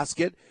the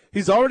basket.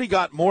 He's already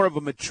got more of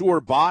a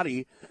mature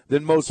body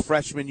than most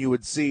freshmen you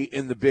would see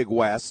in the Big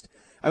West.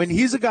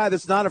 He's a guy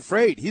that's not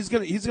afraid. He's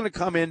gonna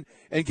come in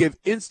and give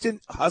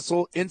instant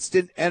hustle,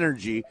 instant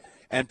energy,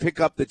 and pick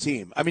up the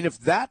team. If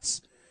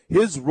that's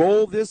his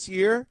role this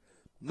year,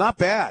 not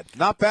bad.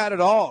 Not bad at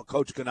all,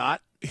 Coach Ganott.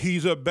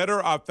 He's a better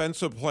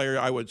offensive player,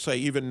 I would say,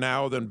 even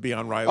now than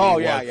Beon Riley Oh,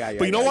 was. yeah.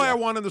 But you know why I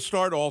wanted to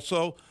start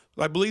also?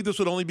 I believe this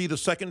would only be the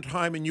second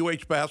time in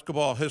UH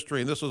basketball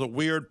history, and this is a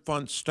weird,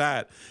 fun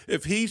stat.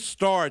 If he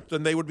starts,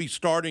 then they would be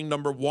starting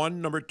number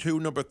 1, number 2,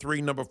 number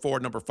 3, number 4,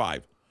 number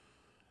 5.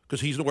 Because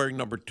he's wearing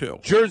number 2.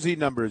 Jersey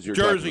numbers you're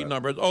talking about. Jersey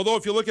numbers. Although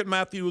if you look at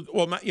Matthew,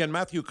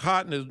 Matthew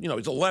Cotton is,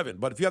 he's 11.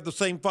 But if you have the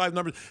same 5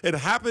 numbers, it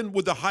happened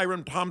with the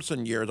Hiram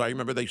Thompson years. I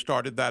remember they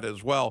started that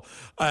as well.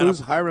 Who's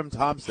Hiram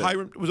Thompson?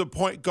 Hiram was a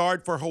point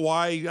guard for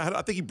Hawaii.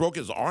 I think he broke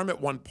his arm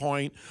at one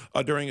point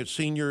during his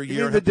senior year.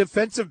 You mean the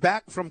defensive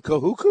back from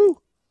Kahuku?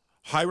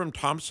 Hiram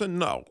Thompson?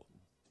 No.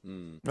 I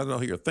don't know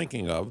who you're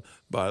thinking of,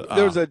 but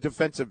there was a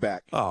defensive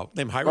back.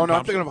 Named Hiram. Oh no, Thompson.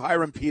 I'm thinking of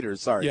Hiram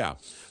Peters. Sorry. Yeah,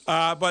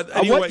 but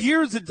anyway, what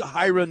years did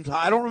Hiram?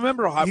 I don't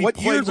remember.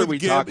 What years are we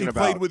talking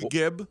about? He played with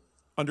Gibb,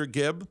 under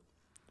Gibb,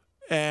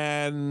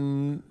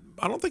 and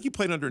I don't think he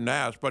played under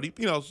Nash, but he,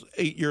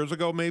 8 years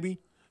ago maybe.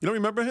 You don't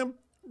remember him?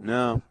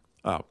 No.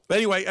 Oh, but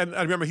anyway, and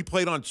I remember he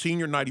played on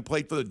senior night. He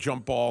played for the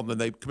jump ball, and then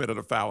they committed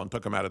a foul and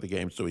took him out of the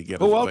game, so he gave.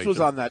 Who else was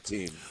on that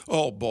team?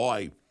 Oh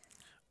boy.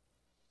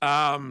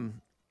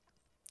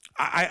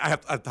 I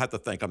have to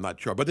think. I'm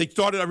not sure. But they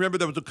started, I remember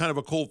there was a kind of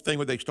a cool thing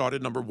where they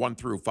started number 1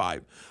 through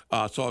 5.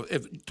 So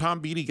if Tom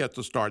Beattie gets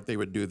to start, they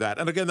would do that.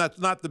 And again, that's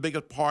not the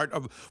biggest part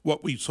of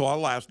what we saw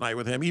last night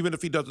with him. Even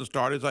if he doesn't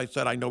start, as I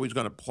said, I know he's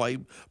going to play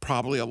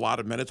probably a lot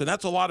of minutes. And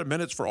that's a lot of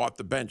minutes for off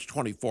the bench,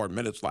 24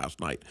 minutes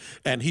last night.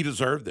 And he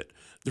deserved it.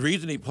 The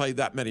reason he played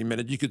that many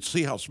minutes, you could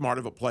see how smart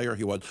of a player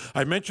he was.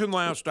 I mentioned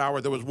last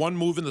hour there was one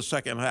move in the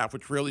second half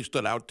which really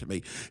stood out to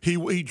me.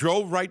 He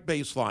drove right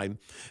baseline,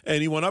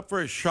 and he went up for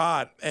a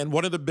shot, and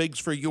one of the bigs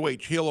for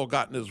UH-Hilo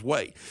got in his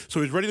way. So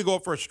he was ready to go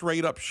for a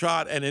straight-up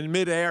shot, and in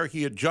midair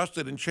he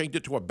adjusted and changed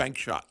it to a bank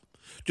shot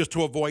just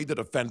to avoid the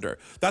defender.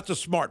 That's a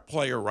smart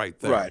player right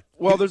there. Right.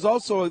 Well, there's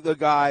also the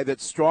guy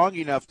that's strong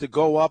enough to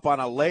go up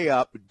on a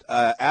layup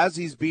as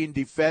he's being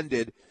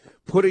defended,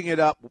 putting it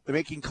up,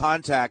 making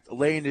contact,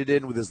 laying it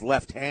in with his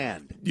left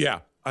hand. Yeah.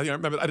 I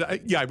remember.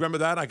 I remember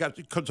that. I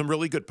got some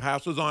really good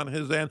passes on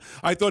his end.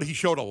 I thought he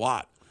showed a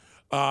lot.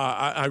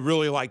 I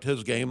really liked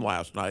his game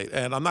last night.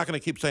 And I'm not going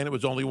to keep saying it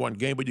was only one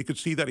game, but you could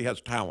see that he has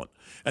talent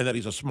and that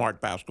he's a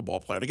smart basketball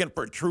player. And again,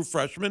 for a true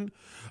freshman,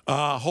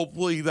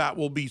 hopefully that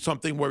will be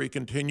something where he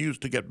continues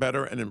to get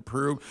better and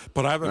improve.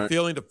 But I have a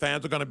feeling the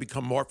fans are going to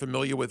become more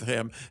familiar with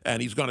him,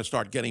 and he's going to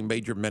start getting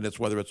major minutes,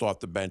 whether it's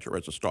off the bench or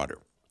as a starter.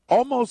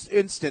 Almost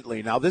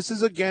instantly. Now, this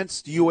is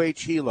against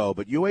UH-Hilo,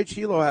 but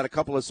UH-Hilo had a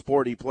couple of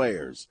sporty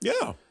players.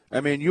 Yeah. I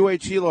mean,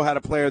 UH-Hilo had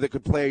a player that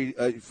could play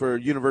for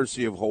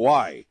University of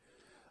Hawaii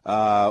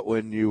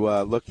when you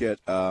look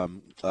at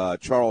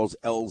Charles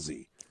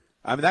Elzy.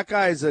 I mean, that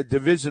guy is a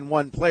Division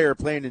I player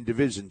playing in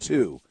Division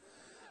II.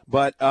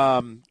 But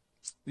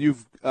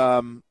you've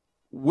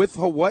with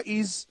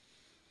Hawaii's,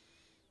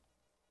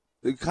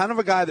 the kind of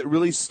a guy that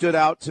really stood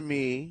out to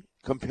me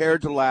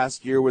compared to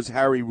last year was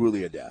Harry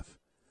Ruliadev.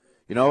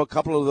 A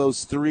couple of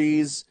those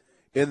threes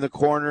in the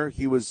corner.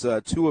 He was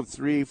 2 of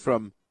 3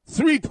 from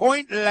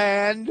three-point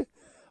land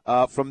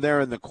from there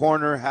in the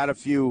corner. Had a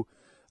few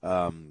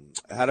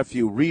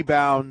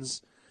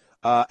rebounds.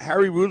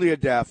 Harry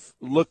Ruliadev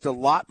looked a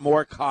lot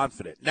more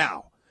confident.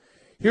 Now,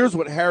 here's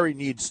what Harry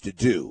needs to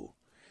do.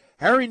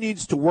 Harry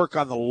needs to work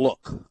on the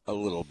look a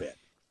little bit.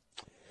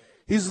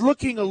 He's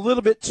looking a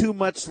little bit too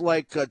much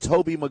like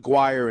Tobey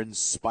Maguire in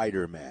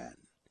Spider-Man.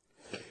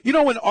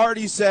 When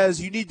Artie says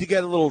you need to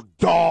get a little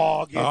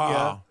dog in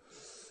you,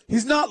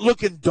 he's not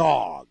looking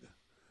dog.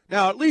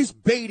 Now, at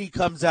least Beatty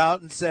comes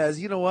out and says,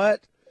 "You know what?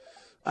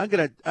 I'm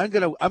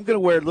gonna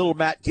wear little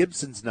Matt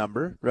Gibson's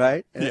number,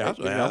 right? Yeah,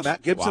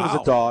 Matt Gibson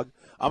was a dog.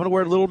 I'm gonna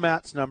wear little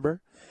Matt's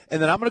number,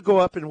 and then I'm gonna go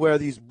up and wear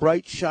these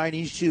bright,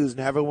 shiny shoes and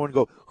have everyone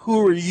go,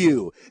 'Who are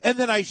you?' And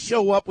then I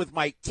show up with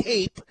my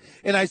cape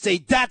and I say,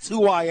 'That's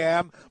who I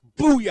am.'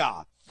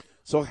 Booyah!"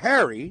 So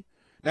Harry's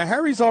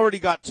already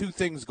got 2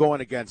 things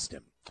going against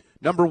him.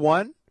 Number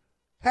 1,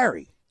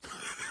 Harry.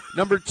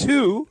 Number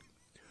 2,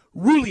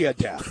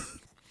 Ruliadev.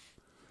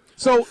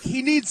 So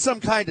he needs some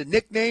kind of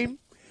nickname.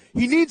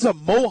 He needs a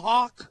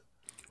mohawk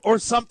or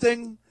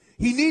something.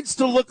 He needs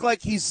to look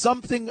like he's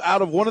something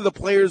out of one of the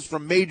players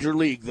from Major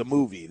League, the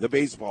movie, the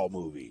baseball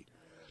movie.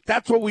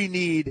 That's what we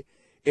need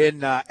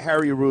in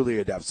Harry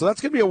Ruliadev. So that's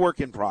going to be a work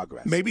in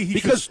progress. Maybe he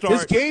because should start.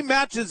 His game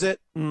matches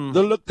it.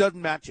 The look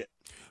doesn't match it.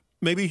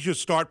 Maybe he should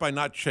start by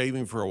not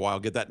shaving for a while,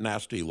 get that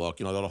nasty look.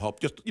 That'll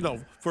help. Just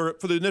for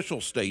the initial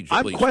stage.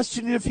 At least. I'm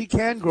questioning if he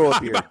can grow a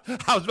beard.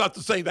 I was about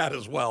to say that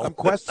as well. I'm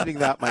questioning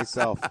that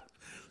myself.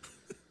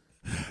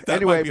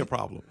 That might be a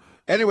problem.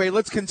 Anyway,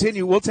 let's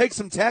continue. We'll take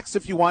some texts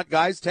if you want,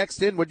 guys.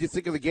 Text in. What do you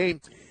think of the game?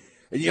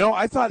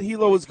 I thought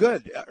Hilo was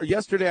good.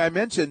 Yesterday I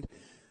mentioned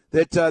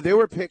that they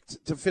were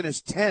picked to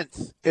finish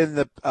 10th in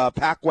the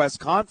Pac-West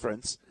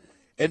Conference,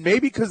 and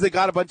maybe because they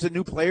got a bunch of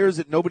new players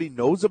that nobody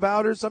knows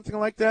about or something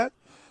like that.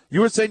 You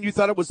were saying you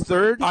thought it was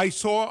 3rd? I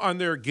saw on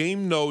their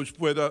game notes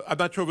with I'm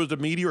not sure if it was a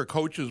media or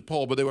coaches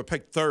poll, but they were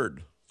picked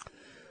 3rd.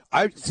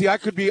 I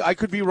could be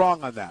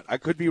wrong on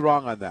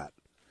that.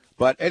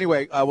 But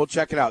anyway, we'll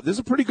check it out. This is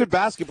a pretty good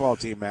basketball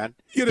team, man.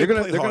 Yeah, they're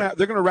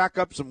gonna rack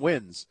up some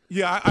wins.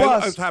 Yeah,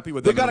 Plus, I was happy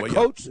with them. They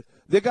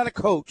got a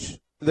coach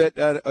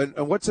that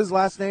and what's his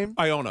last name?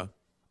 Iona.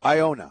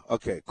 Iona.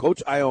 Okay,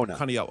 Coach Iona.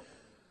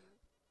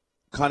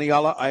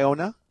 Kaniala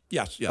Iona?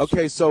 Yes.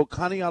 Okay, so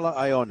Kaniala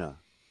Iona,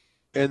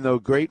 in the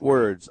great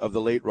words of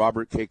the late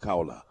Robert K.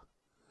 Kaula,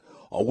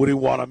 I wouldn't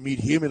want to meet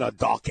him in a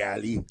dark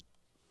alley.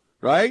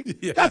 Right?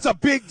 Yeah. That's a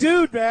big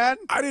dude, man.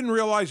 I didn't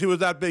realize he was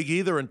that big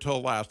either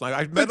until last night.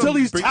 I met until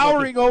him he's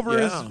towering over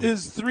yeah.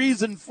 his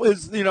threes and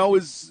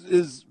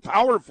his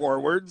power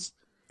forwards.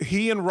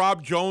 He and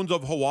Rob Jones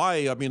of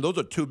Hawaii, I mean, those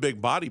are two big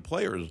body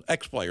players,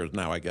 ex-players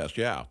now, I guess,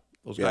 yeah.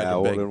 Those guys I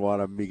are big. wouldn't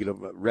want to meet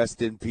him.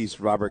 Rest in peace,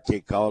 Robert K.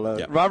 Kaula.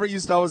 Yeah. Robert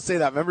used to always say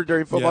that. Remember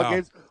during football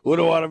games?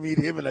 Wouldn't want to meet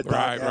him in a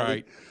dark alley.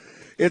 Right.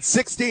 It's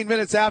 16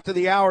 minutes after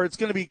the hour. It's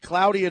going to be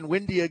cloudy and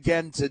windy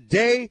again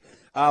today.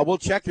 We'll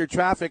check your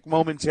traffic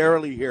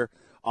momentarily here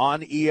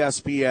on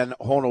ESPN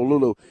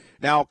Honolulu.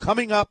 Now,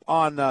 coming up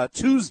on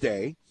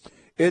Tuesday,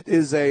 it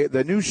is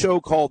the new show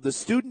called The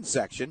Student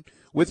Section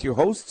with your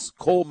hosts,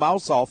 Cole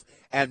Mouseoff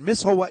and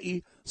Miss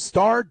Hawaii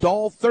Star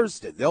Doll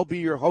Thurston. They'll be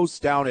your hosts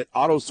down at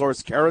Auto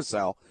Source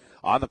Carousel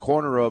on the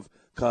corner of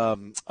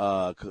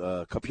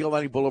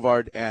Kapiolani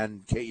Boulevard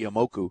and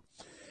Ke'iamoku.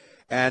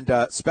 And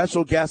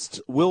special guests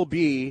will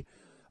be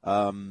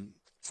volleyball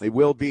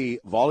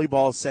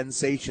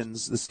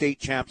sensations, the state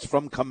champs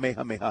from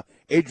Kamehameha,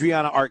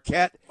 Adriana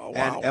Arquette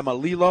and Emma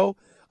Lilo.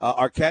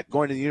 Arquette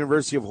going to the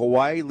University of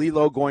Hawaii,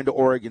 Lilo going to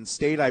Oregon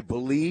State, I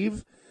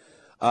believe,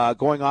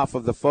 going off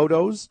of the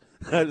photos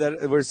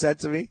that were sent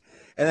to me.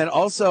 And then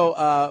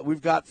also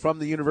we've got from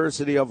the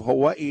University of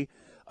Hawaii,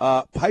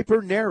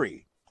 Piper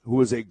Neri,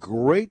 who is a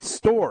great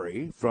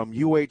story from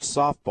UH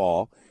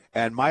softball,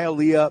 and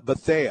Maialia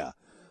Bethea,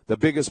 the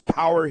biggest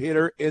power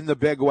hitter in the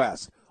Big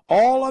West.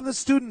 All on the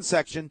student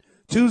section,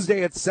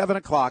 Tuesday at 7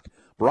 o'clock,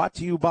 brought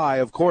to you by,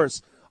 of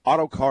course,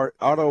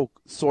 Auto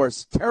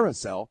Source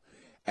Carousel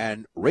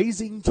and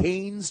Raising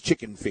Cane's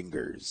Chicken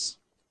Fingers.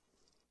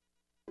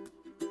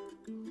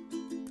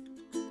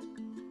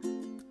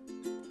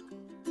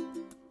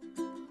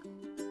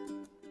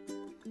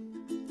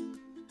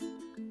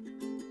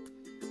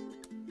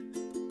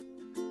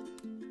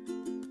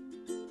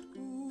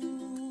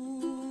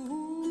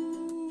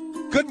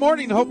 Good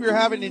morning. Hope you're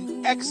having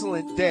an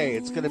excellent day.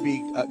 It's going to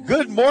be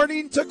good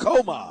morning,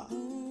 Tacoma.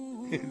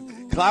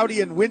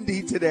 Cloudy and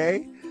windy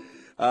today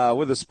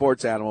with the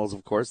sports animals,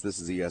 of course. This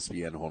is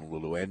ESPN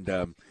Honolulu.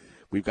 And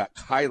we've got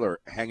Kyler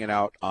hanging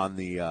out on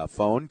the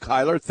phone.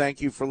 Kyler, thank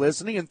you for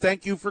listening, and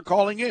thank you for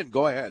calling in.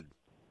 Go ahead.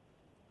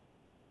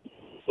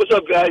 What's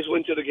up, guys?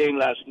 Went to the game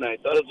last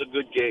night. Thought it was a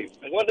good game.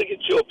 I wanted to get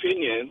your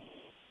opinion.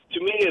 To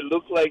me, it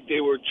looked like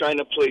they were trying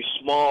to play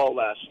small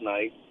last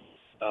night.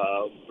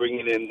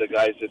 Bringing in the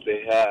guys that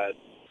they had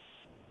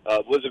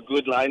was a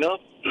good lineup.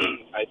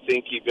 I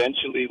think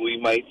eventually we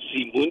might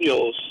see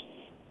Munoz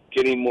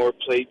getting more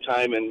play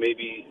time and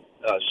maybe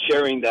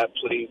sharing that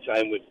playing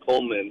time with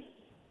Coleman.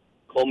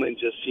 Coleman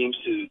just seems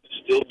to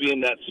still be in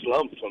that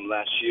slump from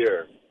last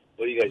year.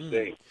 What do you guys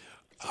think?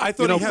 I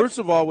thought first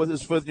of all, with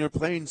his foot, you're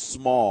playing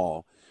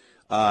small.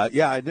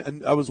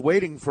 And I was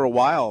waiting for a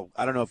while.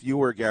 I don't know if you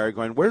were, Gary,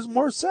 going, where's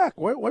Morsek?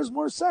 Where's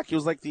Morsek? He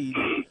was like the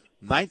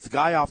ninth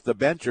guy off the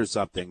bench or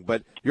something.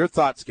 But your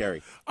thoughts,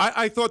 Gary?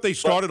 I thought they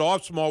started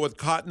off small with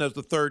Cotton as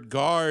the third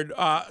guard.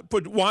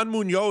 But Juan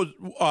Munoz,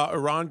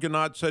 Eran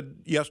Ganad said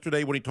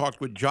yesterday when he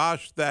talked with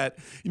Josh that,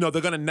 they're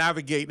going to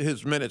navigate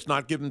his minutes,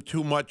 not give him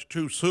too much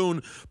too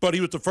soon. But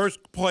he was the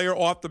first player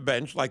off the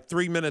bench, like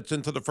 3 minutes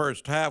into the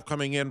first half,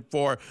 coming in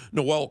for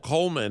Noel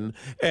Coleman.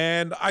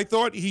 And I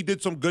thought he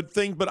did some good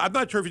things, but I'm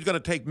not sure if he's going to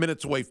take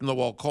minutes away from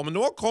Noel Coleman.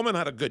 Noel Coleman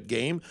had a good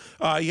game.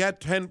 He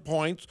had 10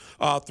 points,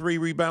 3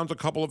 rebounds, a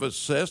couple of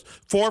assists.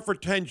 4 for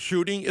 10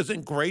 shooting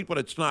isn't great, but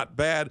it's not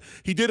bad.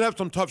 He did have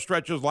some tough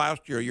stretches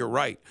last year. You're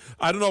right.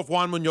 I don't know if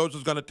Juan Munoz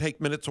is going to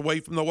take minutes away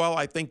from Noel.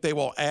 I think they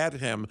will add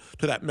him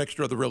to that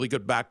mixture of the really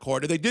good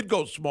backcourt. And they did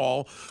go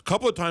small a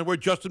couple of times where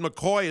Justin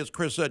McCoy, as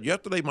Chris said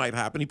yesterday, might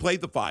happen. He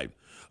played the 5.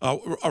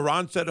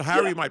 Aron said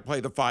Harry might play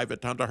the 5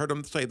 at times. I heard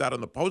him say that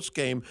in the post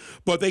game.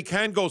 But they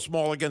can go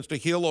small against a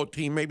Hilo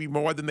team, maybe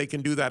more than they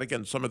can do that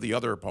against some of the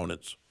other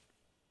opponents.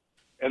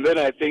 And then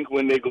I think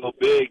when they go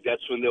big,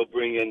 that's when they'll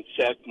bring in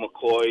Sek,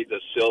 McCoy, Da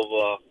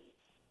Silva,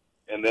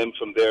 and then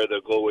from there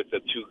they'll go with the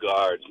 2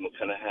 guards,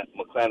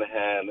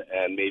 McClanahan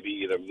and maybe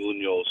either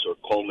Munoz or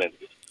Coleman.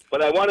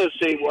 But I want to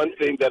say one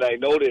thing that I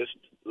noticed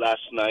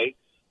last night.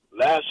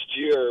 Last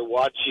year,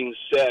 watching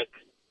Sek,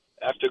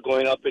 after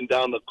going up and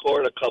down the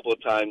court a couple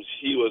of times,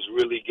 he was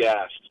really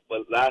gassed.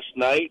 But last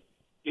night,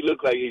 he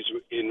looked like he's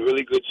in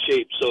really good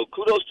shape. So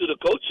kudos to the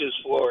coaches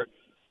for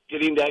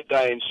getting that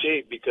guy in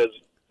shape, because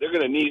they're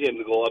going to need him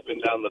to go up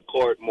and down the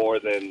court more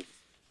than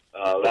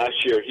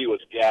last year. He was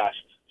gassed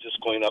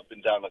just going up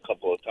and down a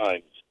couple of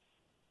times.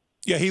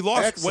 Yeah, he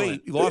lost Excellent.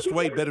 weight. He lost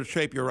weight, better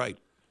shape. You're right.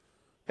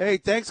 Hey,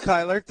 thanks,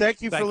 Kyler.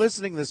 Thank you for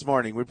listening this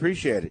morning. We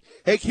appreciate it.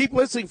 Hey, keep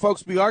listening,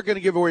 folks. We are going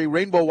to give away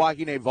Rainbow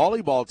Wahine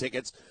volleyball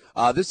tickets.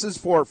 This is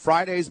for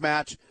Friday's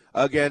match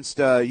against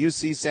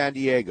UC San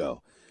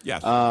Diego.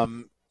 Yes.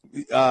 Morsek.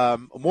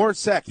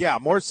 Yeah,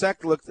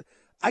 Morsek looked –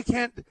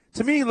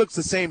 to me, he looks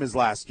the same as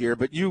last year,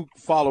 but you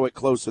follow it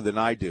closer than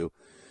I do.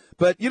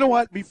 But you know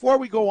what? Before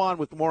we go on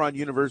with more on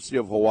University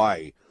of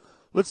Hawaii,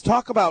 let's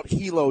talk about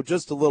Hilo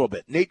just a little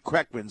bit. Nate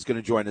Kreckman's going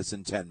to join us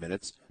in 10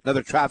 minutes.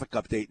 Another traffic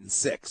update in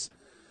 6.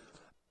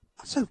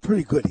 That's a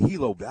pretty good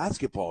Hilo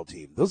basketball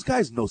team. Those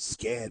guys no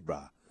scared,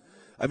 brah.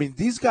 I mean,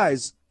 these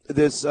guys,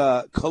 this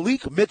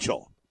Kalik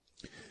Mitchell,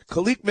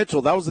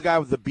 that was the guy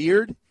with the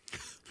beard.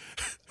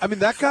 I mean,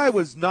 that guy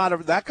was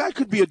not that guy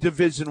could be a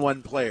Division I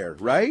player,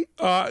 right?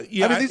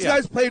 Yeah. I mean, these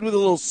guys played with a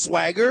little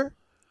swagger,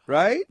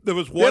 right? There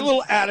was They had one a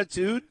little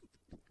attitude.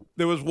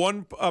 There was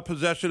one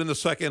possession in the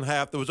second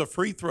half. There was a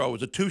free throw. It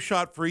was a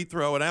 2-shot free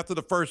throw, and after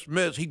the first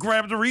miss, he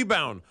grabbed the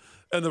rebound.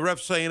 And the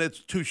ref's saying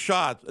it's 2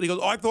 shots. And he goes,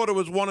 I thought it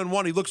was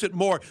 1-1. He looks at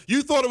Moore.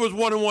 You thought it was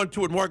 1-1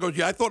 too. And Moore goes,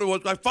 yeah, I thought it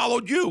was. I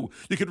followed you.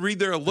 You could read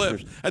their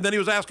lips. And then he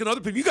was asking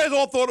other people, you guys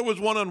all thought it was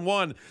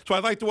 1-1. So I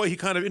like the way he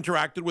kind of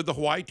interacted with the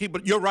Hawaii team.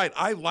 But you're right.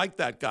 I like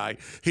that guy.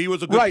 He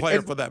was a good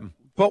player for them.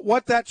 But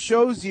what that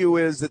shows you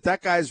is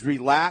that guy's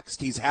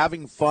relaxed. He's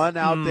having fun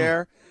out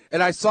there.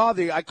 And I saw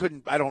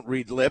I don't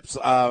read lips,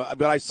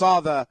 but I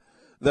saw the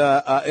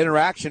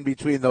interaction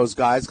between those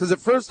guys. Because at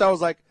first I was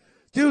like,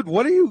 dude,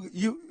 what are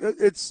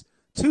it's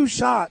 2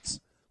 shots.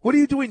 What are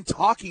you doing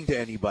talking to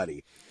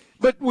anybody?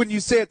 But when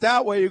you say it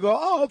that way, you go,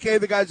 oh, okay,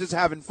 the guy's just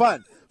having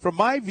fun. From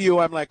my view,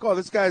 I'm like, oh,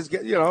 this guy's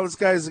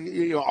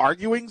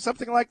arguing,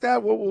 something like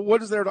that.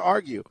 What is there to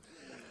argue?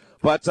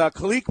 But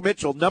Kalik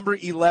Mitchell, number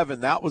 11,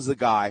 that was the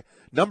guy.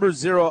 Number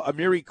 0,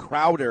 Amiri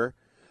Crowder.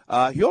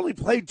 He only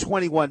played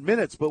 21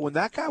 minutes, but when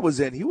that guy was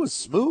in, he was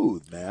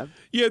smooth, man.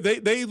 Yeah,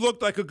 they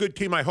looked like a good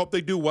team. I hope they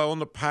do well in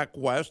the Pac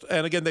West.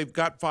 And, again, they've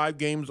got 5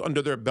 games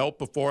under their belt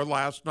before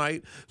last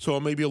night, so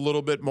maybe a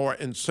little bit more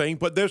in sync.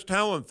 But there's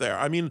talent there.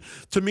 I mean,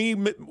 to me,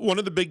 one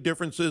of the big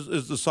differences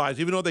is the size.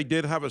 Even though they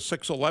did have a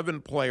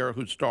 6'11" player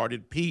who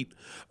started, Pete,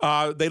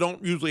 they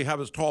don't usually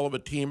have as tall of a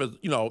team as,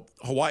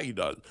 Hawaii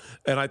does.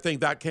 And I think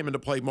that came into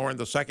play more in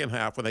the second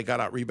half when they got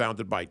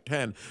out-rebounded by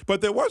 10.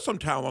 But there was some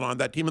talent on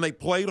that team, and they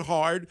played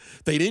hard.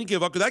 They didn't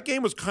give up because that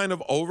game was kind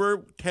of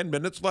over, 10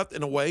 minutes left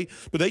in a way,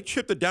 but they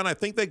chipped it down. I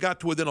think they got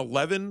to within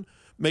 11,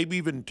 maybe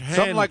even 10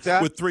 something like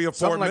that. With 3 or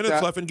 4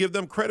 minutes left, and give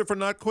them credit for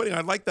not quitting.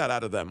 I like that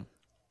out of them.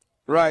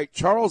 Right.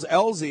 Charles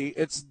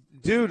Elzy,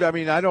 dude, I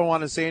mean, I don't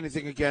want to say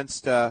anything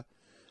against Coach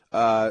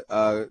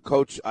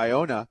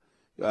Iona.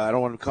 I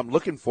don't want to come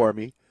looking for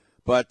me.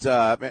 But,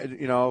 I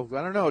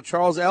don't know.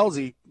 Charles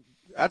Elzy,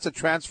 that's a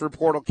transfer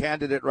portal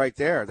candidate right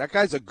there. That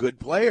guy's a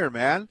good player,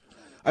 man.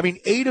 I mean,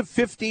 8 of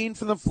 15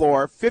 from the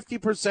floor,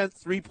 50%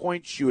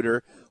 three-point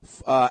shooter,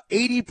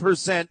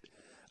 80%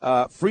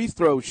 free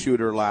throw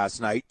shooter last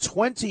night,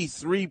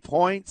 23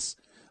 points,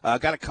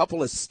 got a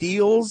couple of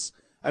steals.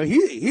 I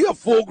mean, he's a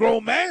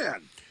full-grown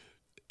man.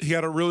 He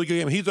had a really good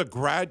game. He's a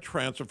grad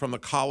transfer from the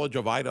College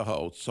of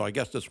Idaho, so I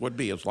guess this would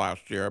be his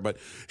last year. But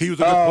he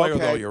was a good player,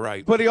 though, you're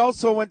right. But he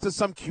also went to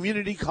some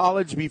community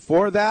college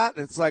before that.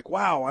 It's like,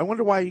 wow, I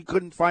wonder why he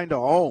couldn't find a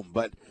home.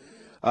 But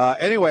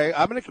anyway,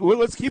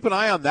 let's keep an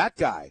eye on that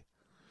guy.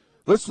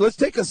 Let's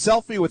take a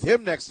selfie with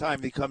him next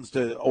time he comes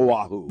to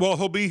Oahu. Well,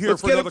 he'll be here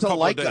for another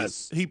couple of days.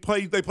 Us. They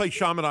play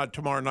Chaminade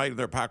tomorrow night in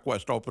their Pac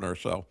West opener.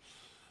 So.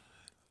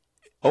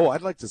 Oh,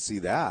 I'd like to see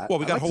that. Well,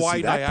 we got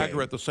Hawaii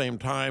Niagara at the same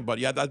time, but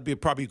yeah, that'd be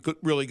probably a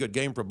really good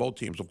game for both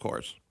teams, of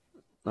course.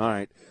 All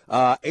right.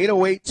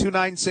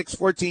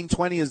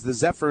 808-296-1420 is the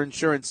Zephyr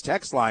Insurance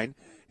text line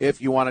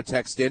if you want to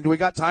text in. Do we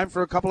got time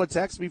for a couple of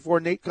texts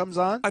before Nate comes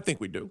on? I think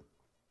we do.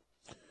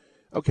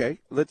 Okay,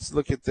 let's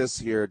look at this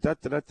here.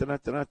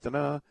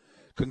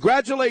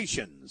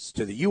 Congratulations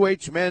to the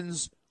UH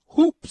men's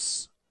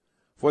hoops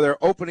for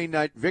their opening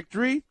night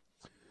victory.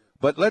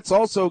 But let's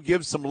also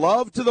give some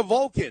love to the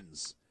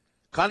Vulcans.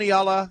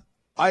 Kaniala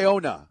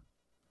Iona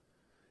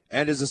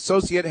and his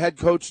associate head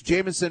coach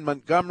Jamison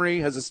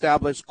Montgomery has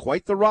established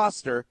quite the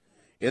roster.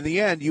 In the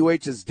end,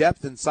 UH's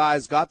depth and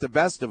size got the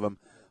best of them,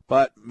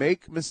 but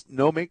make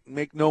no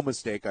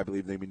mistake, I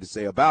believe they mean to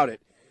say about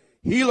it.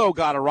 Hilo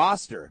got a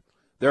roster.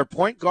 Their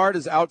point guard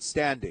is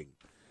outstanding.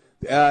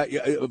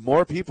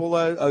 More people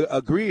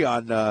agree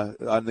on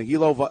the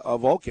Hilo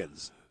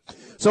Vulcans.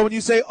 So when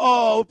you say,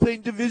 "Oh,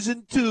 playing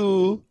Division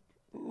II,"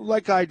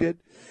 like I did.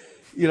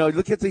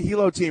 Look at the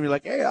Hilo team. You're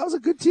like, hey, that was a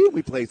good team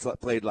we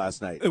played last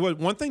night. It was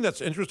one thing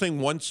that's interesting.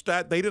 One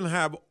stat: they didn't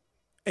have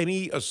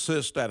any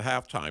assist at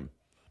halftime,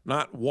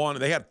 not one.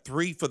 They had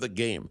 3 for the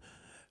game.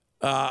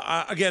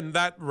 Again,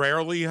 that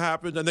rarely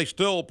happens, and they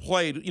still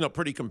played,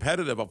 pretty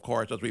competitive, of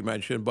course, as we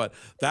mentioned. But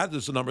that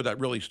is the number that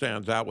really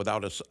stands out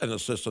without an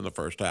assist in the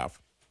first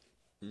half.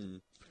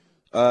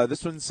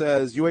 This one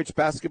says UH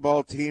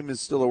basketball team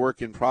is still a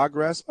work in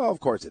progress. Oh,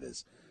 of course it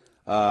is.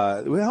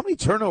 How many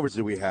turnovers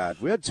did we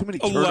have? We had too many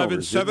turnovers.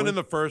 11, 7 in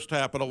the first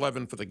half, and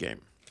 11 for the game.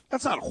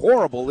 That's not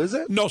horrible, is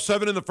it? No,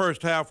 7 in the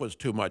first half was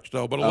too much,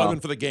 though, but 11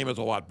 for the game is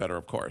a lot better,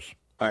 of course.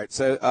 All right,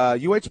 so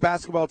UH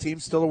basketball team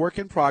still a work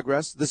in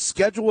progress. The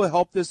schedule will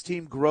help this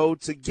team grow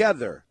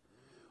together.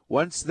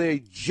 Once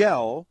they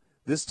gel,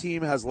 this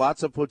team has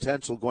lots of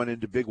potential going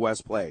into Big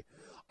West play.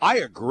 I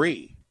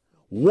agree,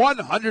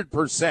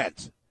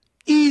 100%.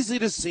 Easy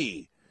to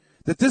see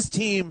that this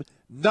team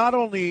not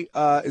only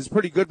is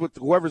pretty good with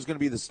whoever's going to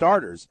be the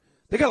starters,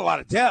 They got a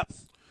lot of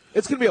depth.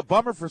 It's going to be a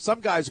bummer for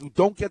some guys who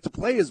don't get to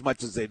play as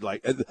much as they'd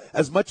like,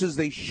 as much as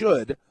they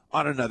should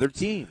on another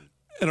team.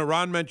 And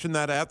Iran mentioned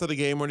that after the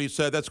game when he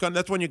said that's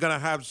when you're going to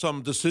have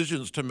some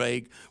decisions to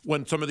make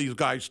when some of these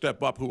guys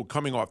step up who were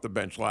coming off the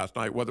bench last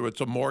night, whether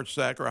it's a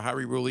Morsek or a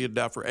Harry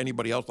Ruliadef or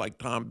anybody else like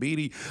Tom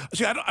Beattie.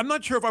 See, I'm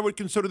not sure if I would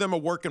consider them a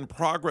work in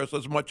progress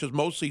as much as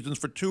most seasons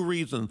for two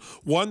reasons.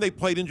 One, they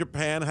played in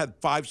Japan, had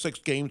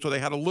 5-6 games, so they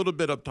had a little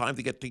bit of time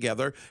to get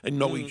together and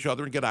know each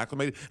other and get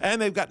acclimated. And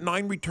they've got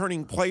 9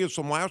 returning players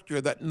from last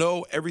year that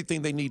know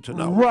everything they need to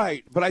know.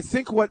 Right, but I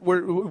think what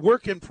we're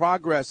work in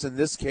progress in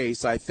this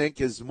case, I think,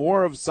 is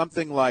more of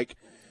something like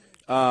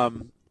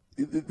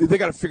they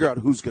got to figure out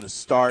who's going to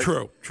start.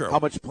 True. How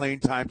much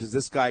playing time does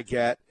this guy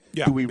get?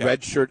 Yeah, Do we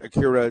redshirt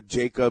Akira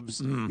Jacobs?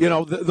 You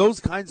know,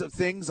 those kinds of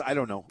things. I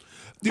don't know.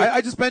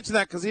 I just mentioned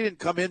that because he didn't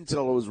come in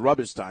until it was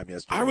rubbish time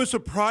yesterday. I was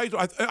surprised.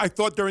 I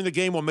thought during the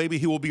game, well, maybe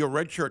he will be a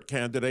redshirt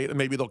candidate and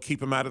maybe they'll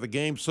keep him out of the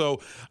game.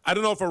 So I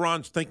don't know if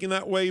Iran's thinking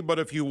that way, but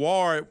if you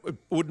are, it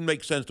wouldn't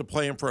make sense to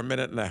play him for a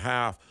minute and a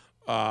half.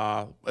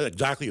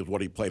 Exactly is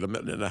what he played, a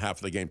minute and a half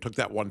of the game. Took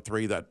that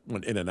 1-3 that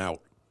went in and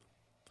out.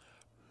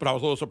 But I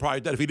was a little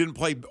surprised that if he didn't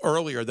play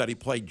earlier, that he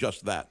played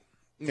just that.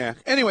 Yeah.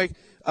 Anyway,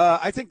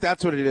 I think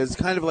that's what it is.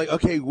 Kind of like,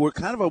 okay, we're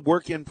kind of a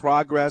work in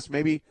progress,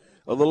 maybe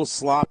a little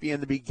sloppy in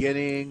the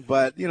beginning,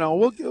 but, you know,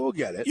 we'll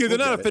get it. Yeah, they're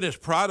not a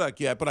finished product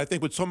yet, but I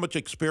think with so much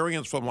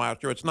experience from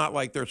last year, it's not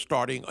like they're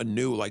starting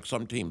anew like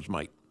some teams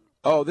might.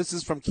 Oh, this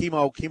is from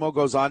Kimo. Kimo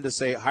goes on to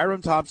say,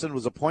 Hiram Thompson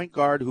was a point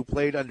guard who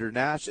played under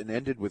Nash and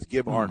ended with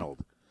Gib Arnold.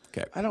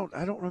 Okay. I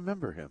don't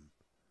remember him.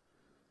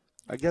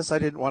 I guess I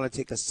didn't want to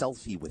take a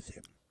selfie with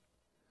him.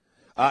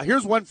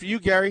 Here's one for you,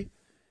 Gary.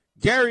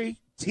 Gary,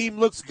 team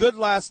looks good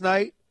last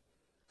night.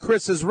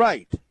 Chris is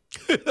right.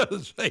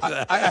 Say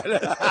that.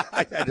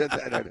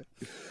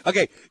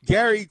 Okay,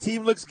 Gary,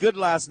 team looks good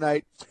last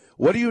night.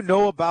 What do you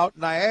know about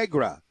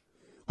Niagara?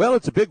 Well,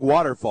 it's a big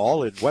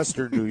waterfall in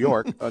western New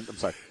York. I'm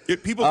sorry.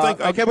 People think.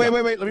 Okay,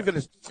 wait. Let me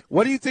finish.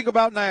 What do you think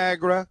about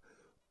Niagara?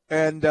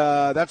 And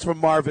that's from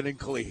Marvin and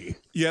Clee.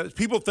 Yeah,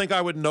 people think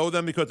I would know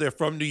them because they're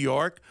from New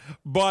York,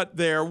 but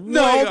they're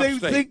way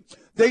upstate.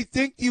 They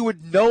think you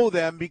would know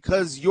them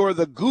because you're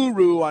the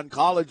guru on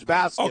college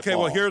basketball. Okay,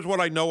 well, here's what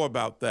I know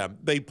about them.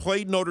 They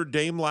played Notre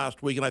Dame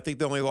last week, and I think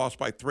they only lost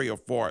by 3 or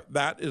 4.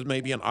 That is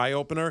maybe an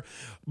eye-opener.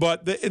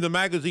 But in the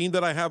magazine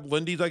that I have,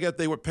 Lindy's, I guess,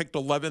 they were picked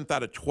 11th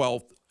out of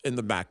 12th in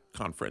the MAC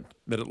conference,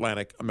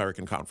 Mid-Atlantic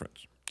American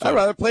Conference. So. I'd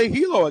rather play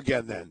Hilo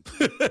again then.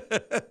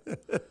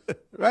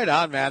 Right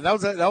on, man. That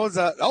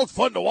was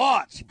fun to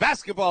watch.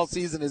 Basketball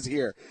season is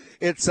here.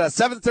 It's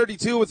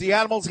 7:32 with the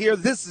Animals here.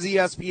 This is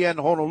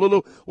ESPN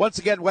Honolulu. Once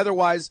again,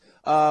 weather-wise,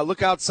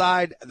 look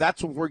outside.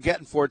 That's what we're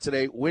getting for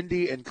today.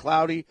 Windy and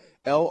cloudy.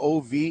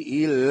 LOVE.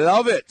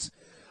 Love it.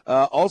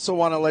 Also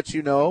want to let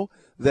you know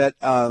that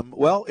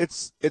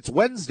it's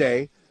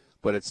Wednesday,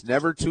 but it's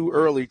never too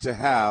early to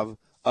have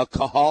a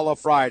Kahala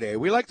Friday.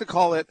 We like to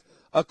call it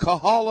a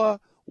Kahala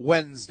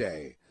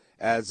Wednesday,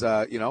 as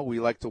we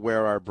like to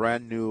wear our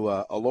brand new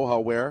Aloha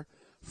wear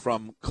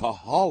from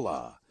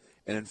Kahala.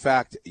 And in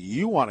fact,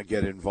 you want to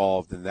get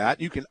involved in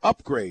that. You can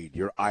upgrade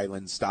your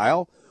island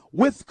style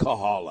with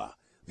Kahala,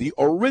 the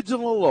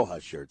original Aloha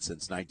shirt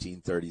since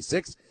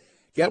 1936.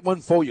 Get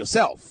one for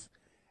yourself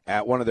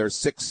at one of their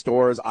 6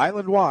 stores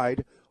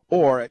island-wide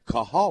or at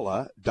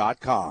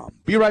kahala.com.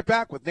 Be right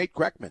back with Nate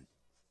Kreckman.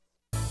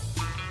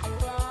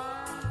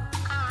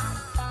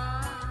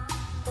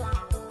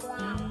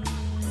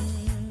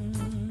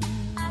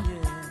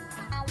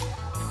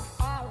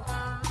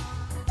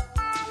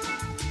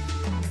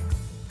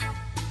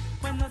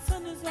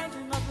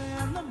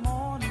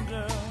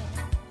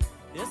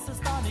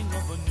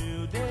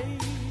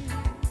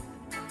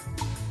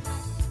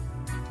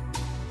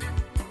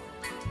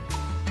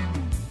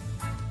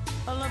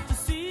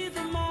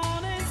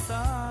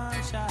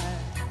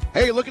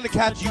 Hey, looking to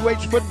catch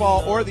UH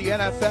football or the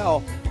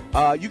NFL?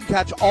 You can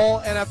catch all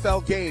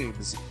NFL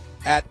games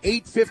at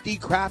 850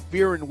 Craft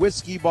Beer and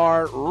Whiskey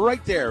Bar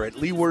right there at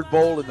Leeward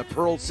Bowl in the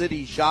Pearl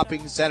City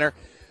Shopping Center.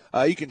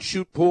 You can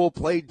shoot pool,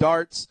 play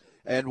darts,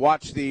 and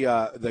watch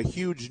the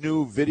huge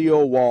new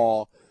video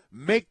wall.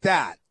 Make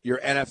that your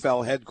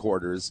NFL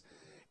headquarters.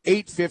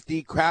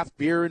 850 Craft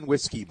Beer and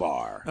Whiskey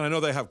Bar. And I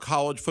know they have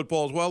college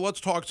football as well. Let's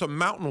talk some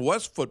Mountain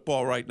West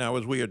football right now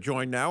as we are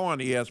joined now on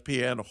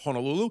ESPN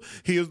Honolulu.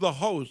 He is the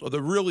host of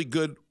the really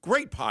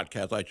great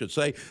podcast, I should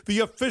say, the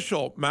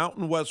official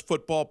Mountain West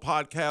football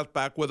podcast.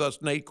 Back with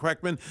us, Nate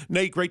Kreckman.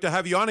 Nate, great to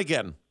have you on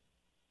again.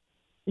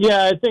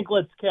 Yeah, I think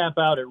let's cap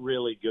out at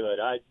really good.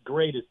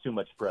 Great is too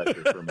much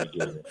pressure for me.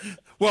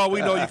 Well, we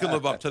know you can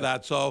live up to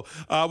that. So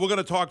we're going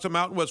to talk some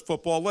Mountain West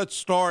football. Let's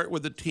start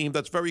with the team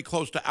that's very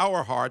close to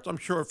our hearts, I'm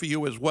sure for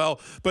you as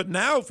well. But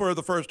now, for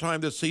the first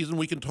time this season,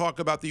 we can talk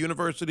about the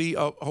University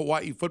of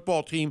Hawaii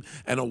football team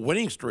and a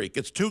winning streak.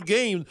 It's 2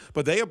 games,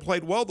 but they have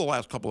played well the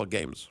last couple of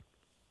games.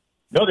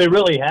 No, they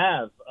really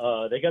have.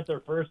 They got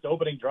their first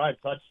opening drive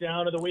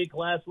touchdown of the week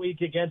last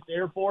week against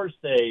Air Force.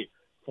 They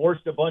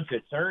forced a bunch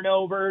of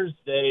turnovers.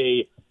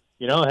 They,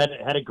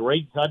 Had a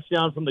great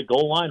touchdown from the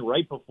goal line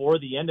right before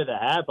the end of the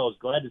half. I was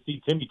glad to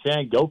see Timmy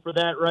Chang go for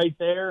that right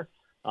there.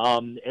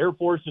 Air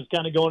Force is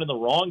kind of going in the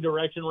wrong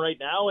direction right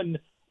now. And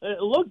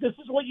look, this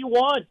is what you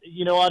want,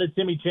 out of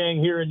Timmy Chang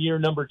here in year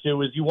number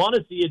 2 is you want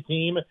to see a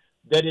team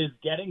that is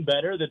getting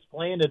better, that's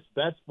playing its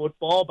best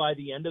football by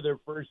the end of their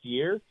first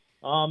year.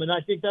 And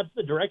I think that's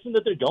the direction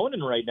that they're going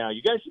in right now.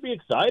 You guys should be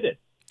excited.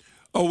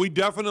 Oh, we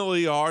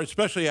definitely are,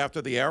 especially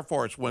after the Air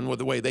Force win with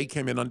the way they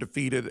came in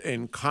undefeated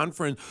in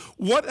conference.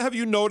 What have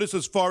you noticed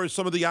as far as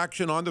some of the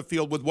action on the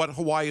field with what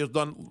Hawaii has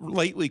done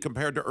lately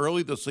compared to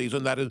early this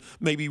season that is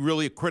maybe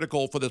really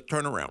critical for this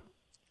turnaround?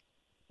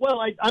 Well,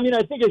 I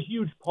think a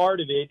huge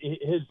part of it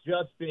has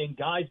just been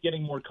guys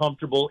getting more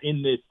comfortable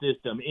in this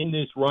system, in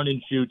this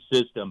run-and-shoot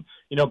system.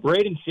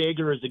 Braden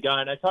Shager is a guy,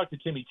 and I talked to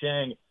Timmy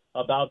Chang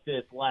about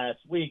this last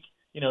week.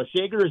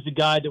 Shager is a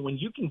guy that when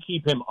you can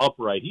keep him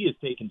upright, he has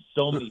taken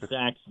so many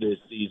sacks this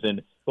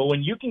season, but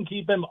when you can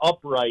keep him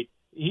upright,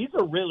 he's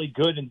a really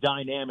good and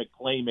dynamic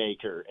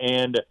playmaker.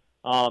 And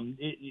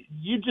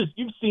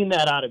you've seen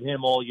that out of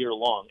him all year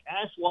long.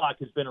 Ashlock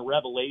has been a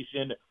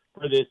revelation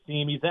for this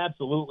team. He's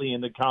absolutely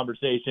in the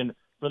conversation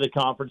for the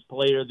conference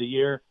player of the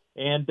year.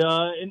 And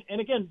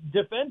again,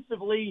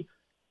 defensively,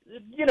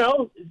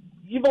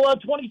 you've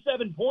allowed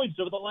 27 points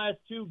over the last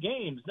 2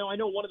 games. Now, I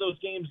know one of those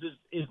games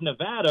is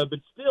Nevada, but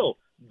still,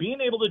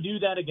 being able to do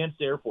that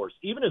against Air Force,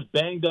 even as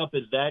banged up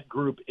as that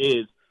group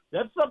is,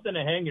 that's something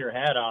to hang your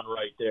hat on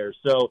right there.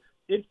 So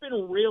it's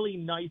been really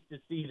nice to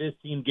see this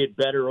team get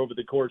better over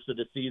the course of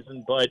the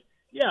season. But,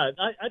 yeah,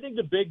 I think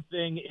the big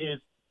thing is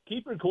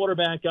keep your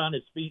quarterback on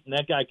his feet, and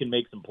that guy can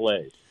make some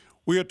plays.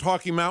 We are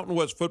talking Mountain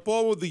West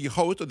football with the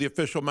host of the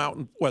official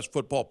Mountain West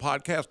football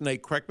podcast,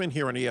 Nate Kreckman,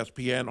 here on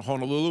ESPN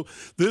Honolulu.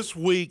 This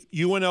week,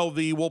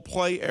 UNLV will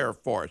play Air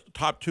Force. The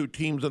top 2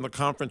 teams in the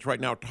conference right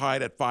now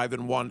tied at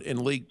 5-1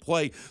 in league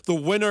play. The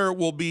winner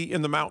will be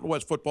in the Mountain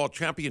West football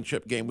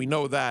championship game. We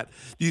know that.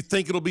 Do you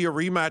think it'll be a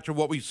rematch of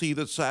what we see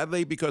this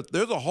Saturday? Because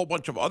there's a whole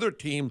bunch of other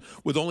teams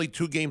with only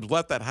 2 games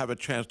left that have a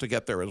chance to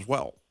get there as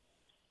well.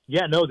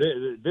 Yeah, no,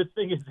 this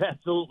thing is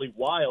absolutely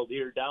wild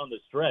here down the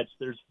stretch.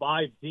 There's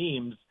 5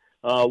 teams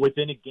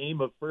within a game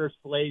of first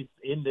place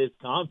in this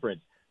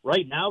conference.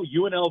 Right now,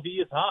 UNLV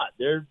is hot.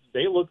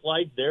 They look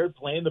like they're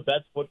playing the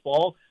best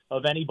football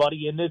of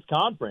anybody in this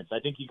conference.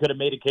 I think you could have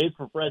made a case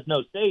for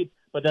Fresno State,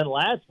 but then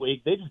last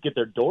week they just get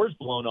their doors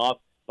blown off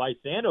by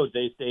San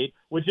Jose State,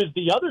 which is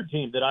the other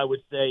team that I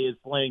would say is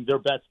playing their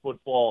best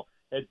football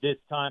at this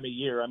time of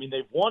year. I mean,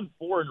 they've won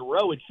 4 in a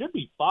row. It should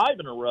be 5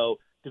 in a row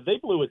because they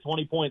blew a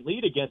 20-point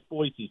lead against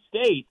Boise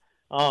State.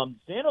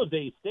 San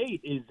Jose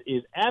State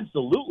is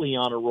absolutely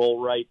on a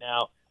roll right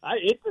now.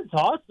 It's a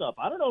toss-up.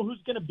 I don't know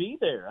who's going to be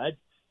there.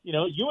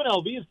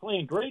 UNLV is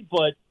playing great,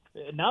 but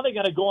now they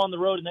got to go on the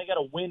road and they got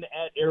to win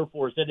at Air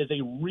Force. That is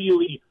a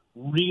really,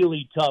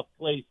 really tough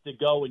place to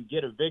go and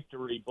get a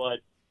victory. But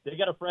they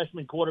got a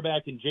freshman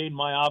quarterback in Jaden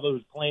Mayava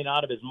who's playing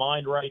out of his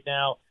mind right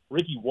now.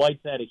 Ricky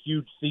White's had a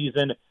huge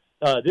season.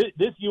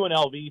 This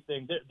UNLV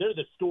thing, they're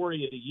the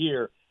story of the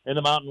year in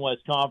the Mountain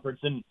West Conference.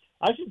 And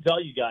I should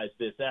tell you guys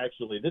this,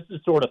 actually. This is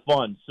sort of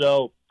fun.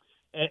 So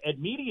at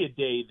Media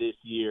Day this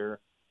year,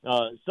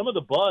 some of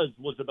the buzz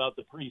was about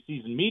the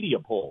preseason media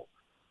poll.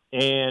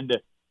 And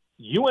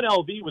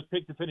UNLV was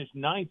picked to finish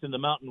 9th in the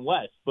Mountain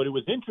West. But it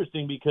was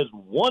interesting because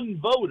one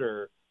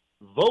voter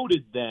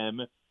voted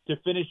them to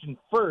finish in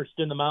 1st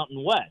in the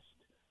Mountain West.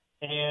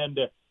 And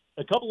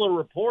a couple of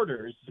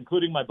reporters,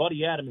 including my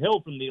buddy Adam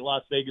Hill from the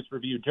Las Vegas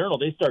Review-Journal,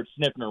 they start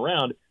sniffing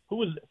around. Who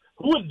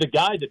was the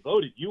guy that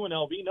voted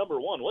UNLV number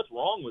 1? What's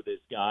wrong with this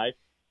guy?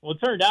 Well,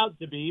 it turned out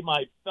to be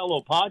my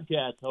fellow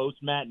podcast host,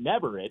 Matt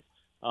Neverett,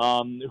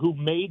 who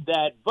made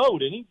that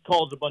vote. And he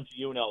calls a bunch of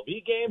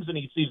UNLV games, and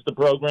he sees the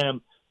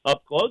program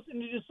up close,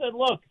 and he just said,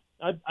 look,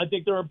 I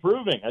think they're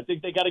improving. I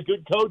think they got a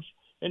good coach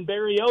in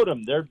Barry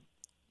Odom. They're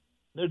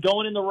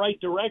going in the right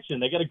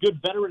direction. They got a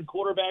good veteran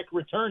quarterback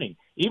returning.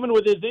 Even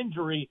with his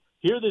injury,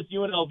 here this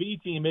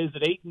UNLV team is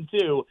at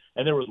 8-2,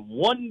 and there was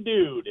one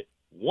dude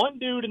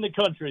in the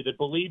country that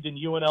believed in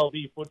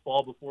UNLV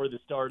football before the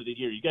start of the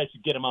year. You guys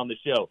should get him on the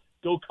show.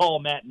 Go call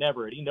Matt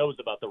Neverett. He knows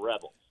about the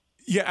Rebels.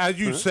 Yeah, as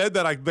you said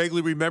that, I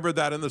vaguely remember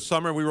that in the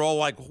summer. We were all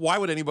like, why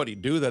would anybody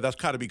do that? That's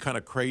got to be kind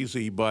of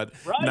crazy. But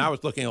now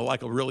it's looking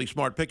like a really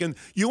smart pick. And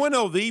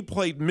UNLV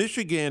played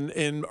Michigan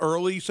in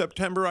early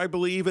September, I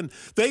believe. And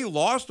they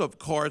lost, of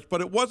course,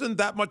 but it wasn't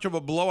that much of a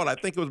blowout. I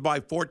think it was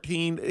by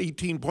 14,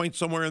 18 points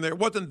somewhere in there. It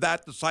wasn't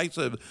that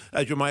decisive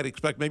as you might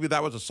expect. Maybe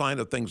that was a sign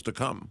of things to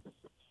come.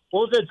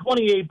 Well, it's a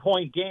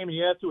 28-point game, and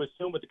you have to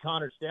assume with the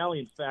Connor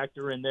Stallions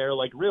factor in there,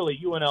 like really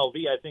UNLV,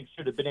 I think,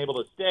 should have been able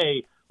to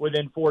stay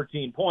within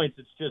 14 points.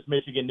 It's just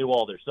Michigan knew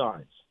all their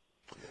signs.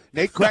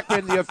 Nate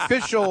Kreckman, the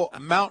official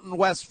Mountain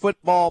West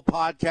football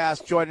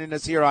podcast, joining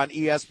us here on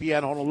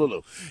ESPN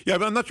Honolulu. Yeah,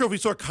 but I'm not sure if we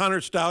saw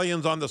Connor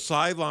Stallions on the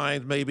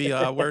sidelines, maybe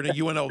wearing a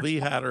UNLV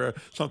hat or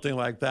something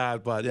like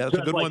that. But yeah, that's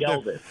a good like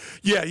one there.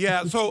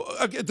 Yeah. So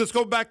let's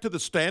go back to the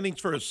standings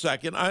for a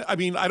second. I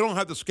mean, I don't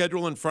have the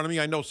schedule in front of me.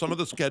 I know some of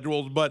the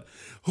schedules, but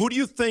who do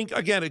you think?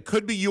 Again, it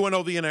could be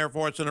UNLV and Air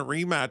Force in a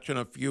rematch in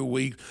a few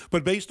weeks.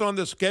 But based on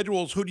the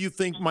schedules, who do you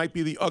think might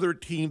be the other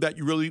team that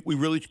we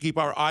really should keep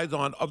our eyes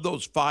on of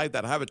those 5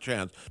 that have a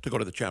chance to go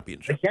to the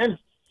championship? Again,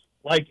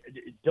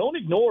 don't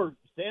ignore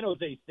San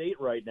Jose State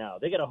right now.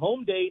 They got a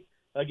home date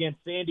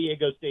against San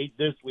Diego State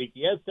this week.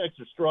 The Aztecs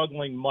are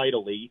struggling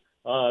mightily.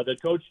 The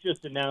coach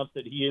just announced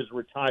that he is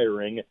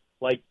retiring.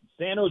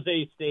 San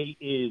Jose State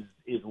is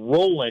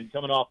rolling,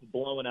 coming off of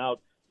blowing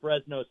out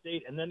Fresno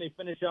State, and then they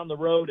finish on the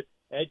road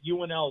at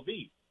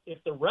UNLV.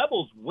 If the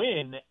Rebels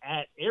win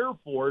at Air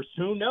Force,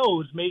 who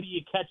knows? Maybe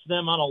you catch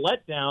them on a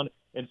letdown,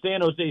 and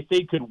San Jose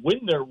State could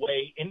win their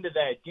way into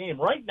that game.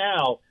 Right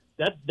now,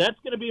 that's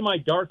going to be my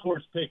dark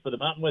horse pick for the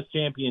Mountain West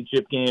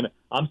Championship game.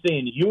 I'm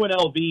saying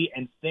UNLV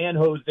and San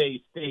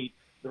Jose State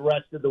the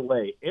rest of the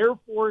way. Air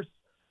Force,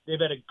 they've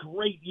had a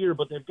great year,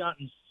 but they've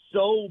gotten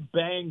so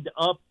banged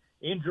up.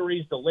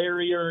 Injuries to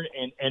Larry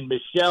and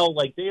Michelle,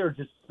 they are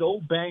just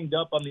so banged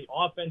up on the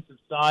offensive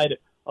side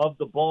of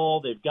the ball.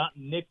 They've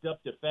gotten nicked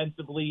up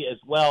defensively as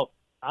well.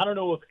 I don't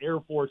know if Air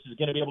Force is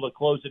going to be able to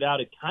close it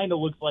out. It kind of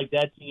looks like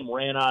that team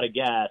ran out of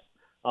gas.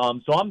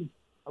 So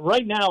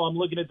right now I'm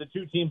looking at the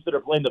 2 teams that are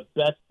playing the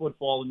best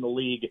football in the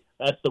league.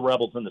 That's the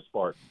Rebels and the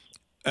Spartans.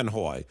 And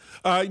Hawaii.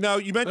 Now,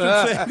 you mentioned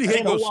San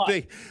Diego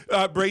State.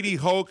 Brady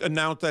Hoke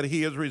announced that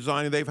he is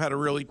resigning. They've had a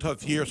really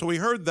tough year. So we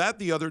heard that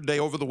the other day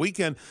over the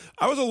weekend.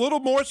 I was a little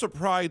more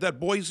surprised that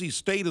Boise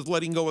State is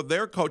letting go of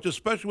their coach,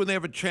 especially when they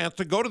have a chance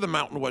to go to the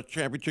Mountain West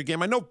Championship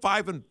game. I know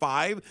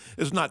 5-5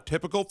 is not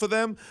typical for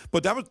them,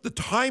 but the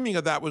timing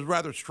of that was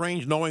rather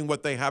strange knowing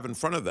what they have in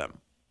front of them.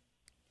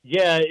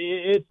 Yeah,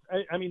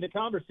 the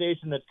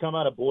conversation that's come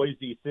out of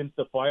Boise since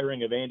the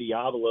firing of Andy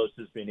Avalos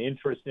has been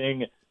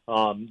interesting.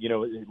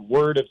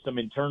 Word of some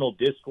internal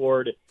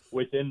discord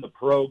within the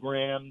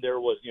program. There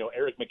was,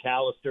 Eric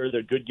McAllister,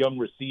 their good young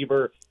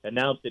receiver,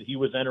 announced that he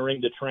was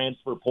entering the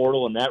transfer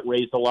portal, and that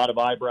raised a lot of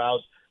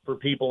eyebrows for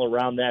people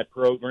around that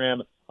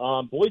program.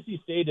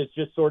 Boise State has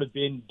just sort of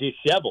been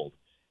disheveled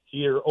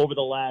here over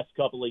the last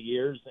couple of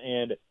years,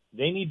 and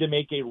they need to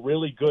make a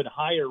really good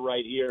hire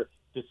right here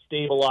to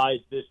stabilize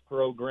this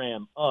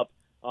program up.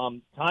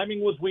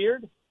 Timing was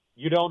weird.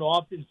 You don't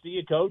often see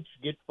a coach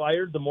get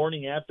fired the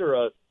morning after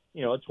a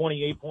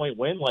 28-point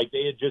win like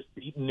they had just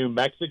beaten New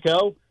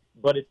Mexico.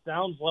 But it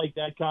sounds like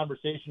that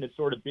conversation had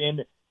sort of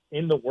been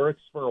in the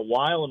works for a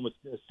while, and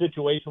the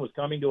situation was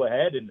coming to a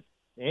head, and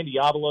Andy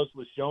Avalos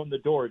was shown the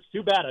door. It's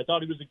too bad. I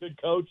thought he was a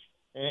good coach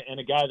and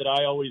a guy that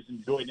I always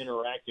enjoyed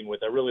interacting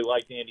with. I really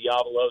liked Andy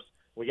Avalos.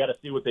 We got to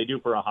see what they do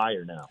for a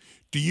hire now.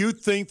 Do you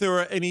think there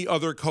are any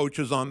other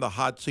coaches on the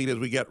hot seat as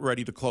we get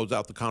ready to close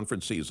out the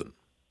conference season?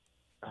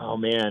 Oh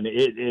man,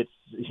 it's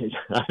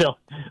I don't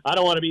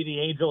want to be the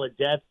angel of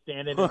death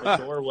standing in the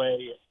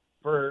doorway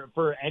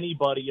for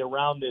anybody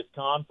around this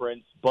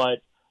conference,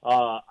 but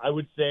I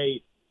would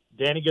say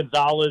Danny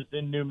Gonzalez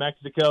in New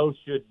Mexico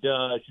should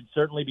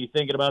certainly be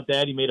thinking about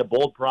that. He made a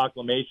bold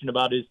proclamation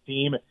about his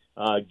team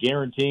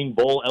guaranteeing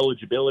bowl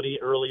eligibility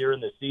earlier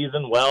in the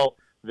season. Well,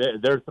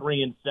 they're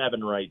 3-7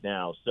 right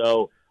now,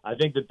 so I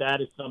think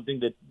that is something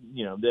that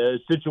the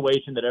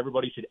situation that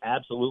everybody should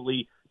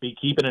absolutely be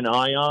keeping an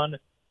eye on.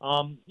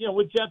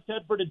 With Jeff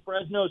Tedford at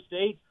Fresno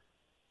State,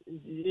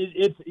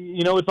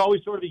 it's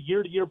always sort of a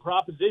year-to-year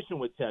proposition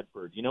with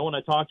Tedford. When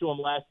I talked to him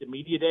last at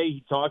Media Day,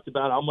 he talked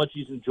about how much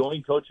he's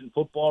enjoying coaching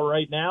football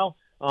right now,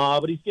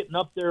 but he's getting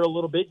up there a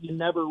little bit. You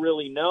never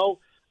really know.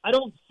 I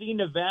don't see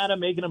Nevada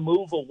making a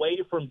move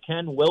away from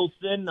Ken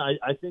Wilson.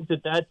 I think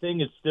that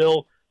thing is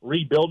still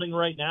rebuilding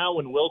right now,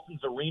 and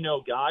Wilson's a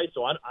Reno guy,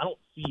 so I don't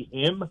see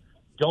him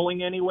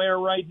going anywhere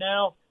right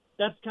now.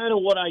 That's kind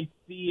of what I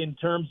see in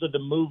terms of the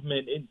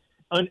movement.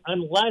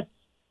 Unless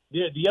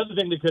the other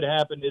thing that could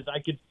happen is I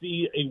could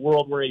see a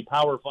world where a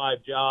Power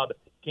 5 job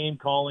came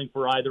calling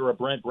for either a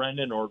Brent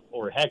Brennan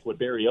or heck, what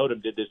Barry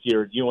Odom did this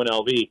year at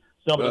UNLV.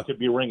 Somebody could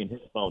be ringing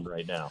his phone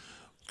right now.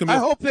 I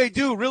hope they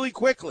do really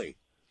quickly.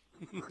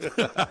 It's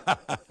going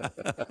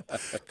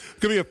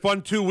to be a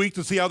fun 2 weeks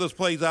to see how this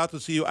plays out, to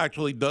see who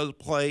actually does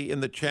play in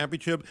the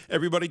championship.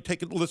 Everybody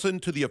take a listen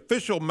to the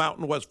official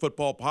Mountain West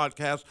Football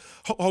Podcast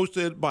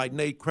hosted by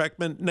Nate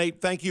Kreckman. Nate,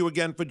 thank you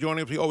again for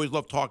joining us. We always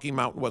love talking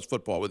Mountain West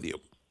football with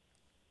you.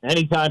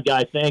 Anytime,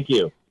 guys. Thank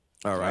you.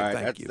 All right,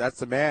 thank you. That's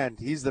the man.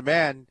 He's the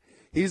man.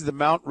 He's the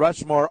Mount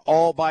Rushmore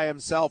all by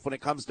himself when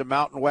it comes to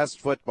Mountain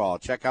West football.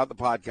 Check out the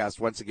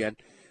podcast once again,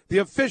 the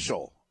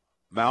official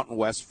Mountain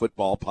West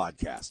Football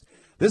Podcast.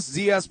 This is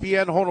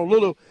ESPN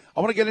Honolulu.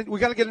 We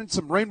got to get into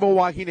some Rainbow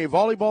Wahine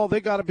volleyball.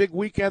 They got a big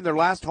weekend. Their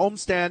last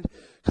homestand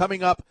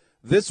coming up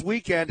this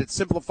weekend at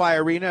Simplify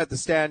Arena at the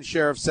Stan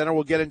Sheriff Center.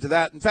 We'll get into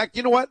that. In fact,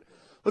 you know what?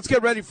 Let's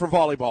get ready for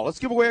volleyball. Let's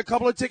give away a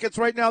couple of tickets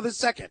right now this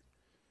second.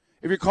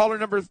 If you're caller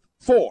number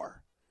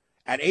 4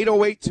 at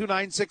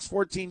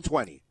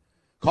 808-296-1420.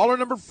 Caller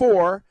number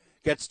 4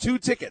 gets 2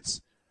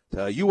 tickets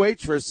to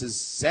UH versus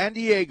San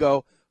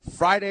Diego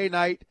Friday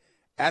night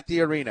at the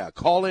arena.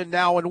 Call in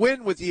now and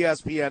win with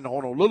ESPN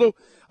Honolulu.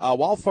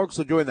 While folks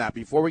are doing that,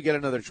 before we get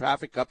another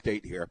traffic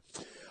update here,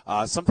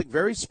 something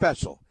very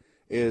special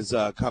is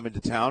coming to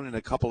town in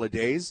a couple of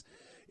days.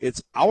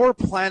 It's Our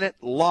Planet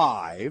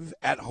Live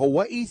at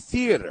Hawaii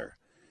Theater.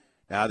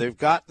 Now, they've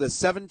got the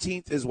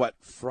 17th is what,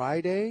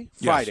 Friday?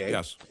 Friday.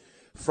 Yes.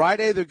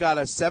 Friday, they've got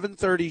a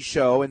 7:30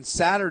 show, and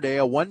Saturday,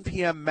 a 1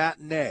 p.m.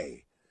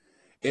 matinee.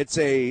 It's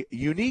a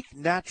unique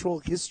natural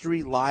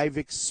history live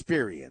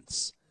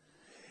experience.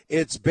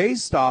 It's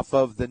based off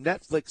of the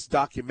Netflix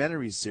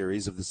documentary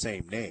series of the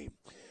same name.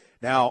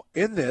 Now,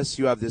 in this,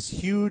 you have this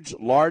huge,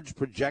 large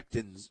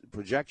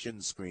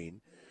projection screen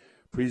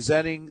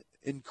presenting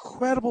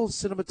incredible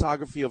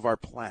cinematography of our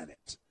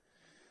planet.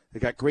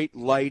 They got great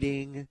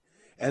lighting,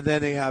 and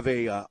then they have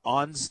a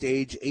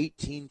on-stage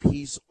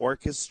 18-piece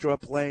orchestra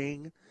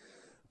playing,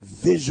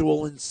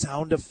 visual and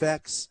sound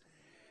effects,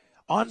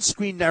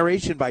 on-screen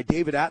narration by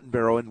David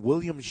Attenborough and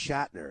William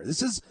Shatner.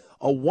 This is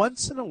a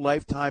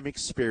once-in-a-lifetime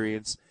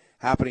experience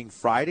happening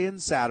Friday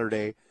and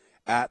Saturday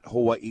at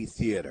Hawaii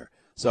Theater.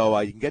 So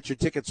you can get your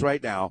tickets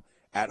right now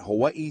at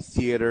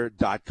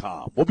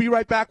hawaiitheater.com. We'll be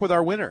right back with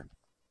our winner.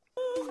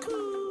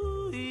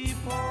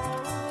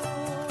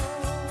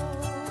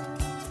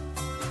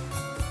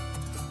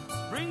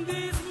 Bring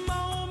these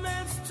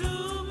moments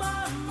to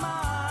my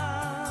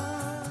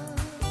mind.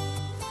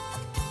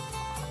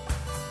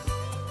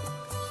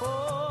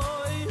 For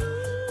you,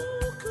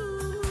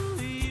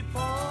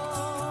 Kuipo,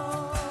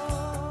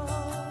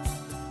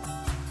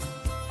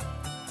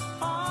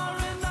 are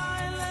an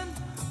island,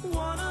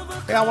 one of a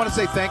Hey, I want to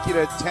say thank you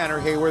to Tanner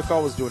Hayworth,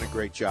 always doing a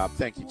great job.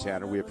 Thank you,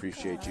 Tanner. We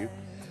appreciate you.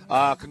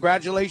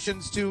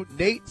 Congratulations to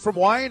Nate from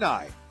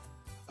Waianae.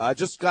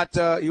 Just got,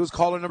 he was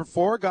caller number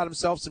 4, got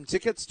himself some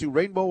tickets to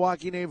Rainbow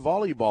Wakine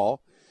Volleyball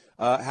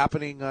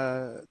happening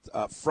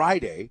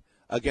Friday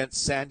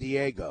against San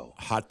Diego.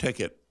 Hot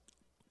ticket.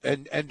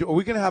 And are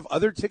we going to have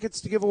other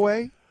tickets to give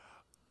away?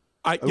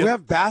 We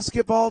have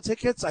basketball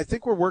tickets? I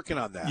think we're working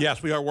on that.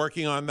 Yes, we are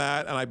working on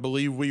that, and I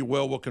believe we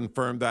will. We'll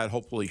confirm that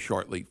hopefully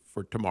shortly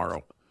for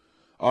tomorrow.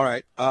 All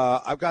right.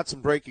 I've got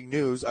some breaking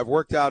news. I've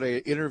worked out an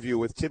interview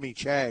with Timmy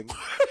Chang.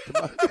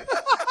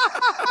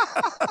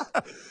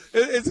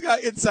 It's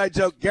got inside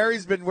joke.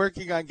 Gary's been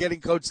working on getting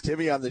Coach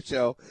Timmy on the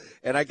show,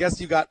 and I guess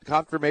you got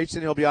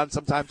confirmation he'll be on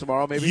sometime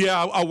tomorrow, maybe?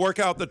 Yeah, I'll work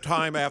out the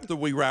time after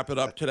we wrap it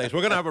up today. So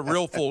we're going to have a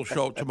real full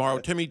show tomorrow.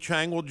 Timmy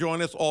Chang will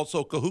join us.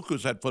 Also,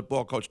 Kahuku's head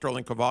football coach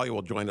Sterling Carvalho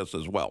will join us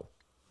as well.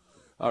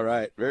 All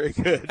right. Very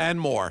good.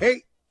 And more.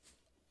 Hey,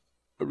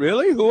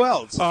 really? Who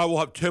else? We'll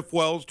have Tiff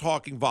Wells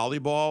talking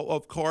volleyball,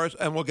 of course,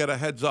 and we'll get a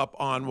heads up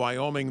on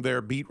Wyoming.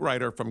 Their beat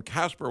writer from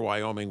Casper,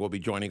 Wyoming, will be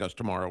joining us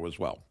tomorrow as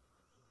well.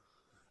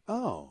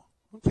 Oh,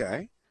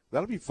 okay.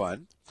 That'll be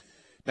fun.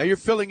 Now you're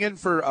filling in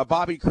for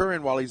Bobby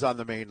Curran while he's on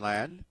the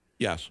mainland.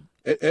 Yes.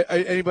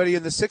 Anybody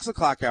in the 6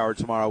 o'clock hour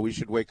tomorrow we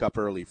should wake up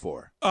early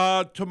for?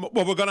 Well,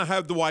 we're going to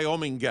have the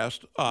Wyoming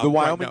guest. The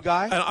Wyoming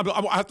guy? And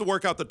I have to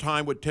work out the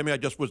time with Timmy. I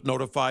just was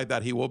notified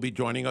that he will be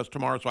joining us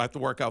tomorrow, so I have to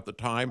work out the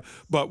time.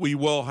 But we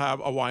will have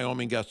a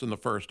Wyoming guest in the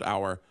first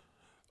hour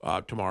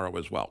tomorrow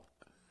as well.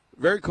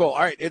 Very cool.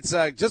 All right, it's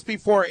just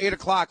before 8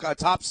 o'clock.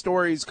 Top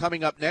stories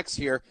coming up next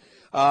here.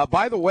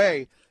 By the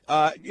way,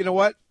 you know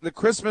what? The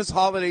Christmas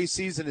holiday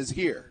season is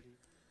here.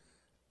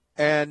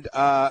 And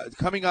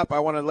coming up, I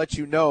want to let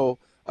you know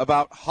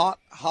about hot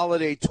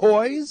holiday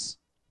toys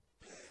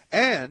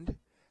and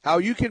how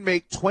you can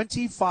make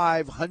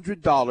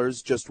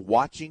 $2,500 just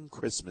watching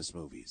Christmas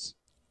movies.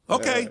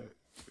 Okay.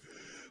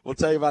 We'll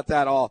tell you about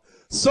that all.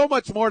 So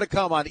much more to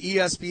come on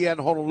ESPN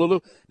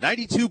Honolulu,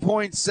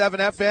 92.7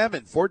 FM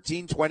and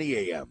 1420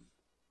 AM.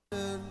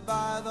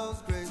 By those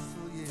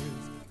graceful years,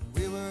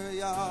 we were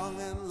young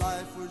and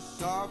life was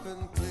sharp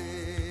and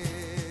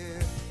clear.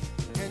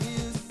 Can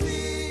you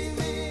see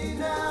me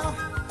now?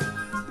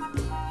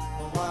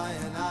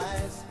 Hawaiian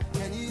eyes.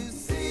 Can you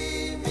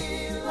see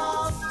me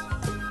lost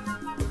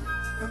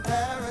in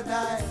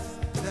paradise?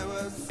 There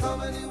were so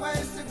many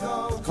ways to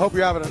go. Hope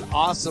you're having an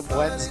awesome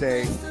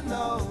Wednesday.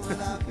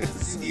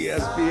 It's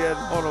ESPN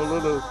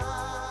Honolulu.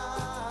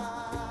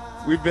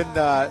 We've been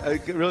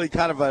really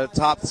kind of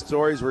top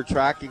stories we're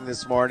tracking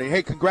this morning.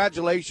 Hey,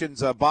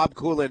 congratulations, Bob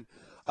Coolin.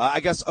 I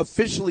guess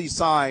officially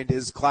signed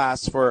his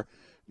class for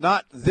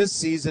not this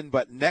season,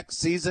 but next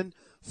season.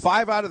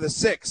 5 out of the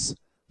 6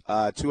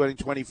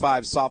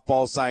 225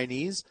 softball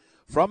signees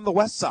from the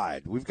West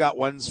Side. We've got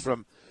ones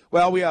from,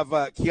 we have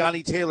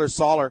Keani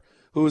Taylor-Soller,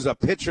 who's a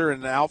pitcher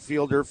and an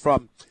outfielder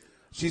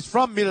she's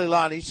from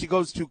Mililani. She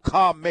goes to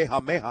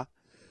Kamehameha.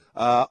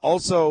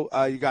 Also,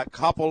 you got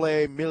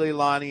Kapolei,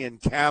 Mililani,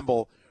 and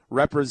Campbell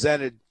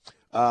represented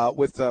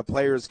with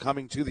players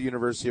coming to the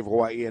University of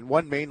Hawaii, and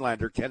one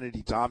mainlander,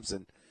 Kennedy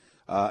Thompson,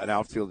 an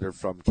outfielder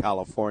from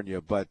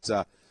California. But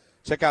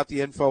check out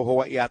the info,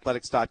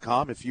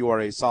 hawaiiathletics.com, if you are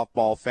a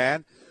softball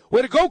fan.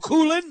 Way to go,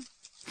 Coolin!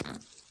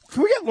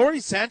 Can we get Lori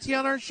Santi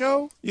on our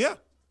show? Yeah.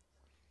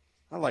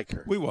 I like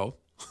her. We will.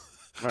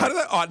 How did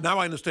that? Oh, now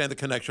I understand the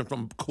connection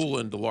from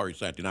Coolin to Laurie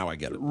Santi. Now I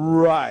get it.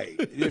 Right.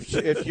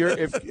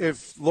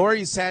 If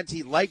Laurie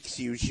Santi likes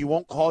you, she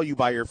won't call you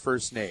by your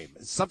first name.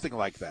 It's something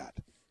like that.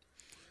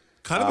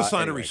 Kind of a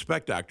sign of anyway.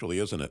 respect, actually,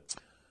 isn't it?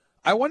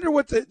 I wonder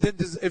what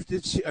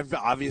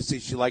obviously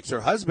she likes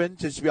her husband.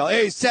 Does she be like,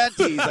 hey,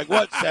 Santi? He's like,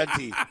 what,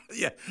 Santi?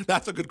 Yeah,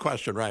 that's a good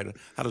question, right?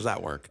 How does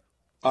that work?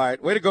 All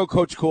right, way to go,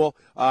 Coach Cool.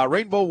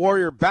 Rainbow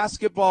Warrior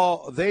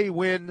basketball, they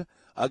win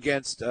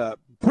against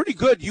pretty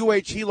good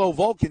UH-Hilo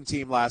Vulcan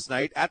team last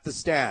night at the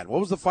Stand. What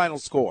was the final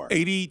score?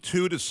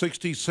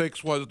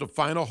 82-66 was the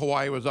final.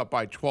 Hawaii was up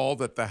by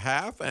 12 at the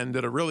half and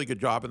did a really good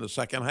job in the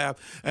second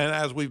half. And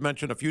as we've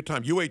mentioned a few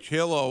times,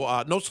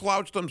 UH-Hilo, no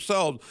slouch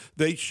themselves.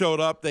 They showed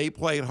up. They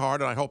played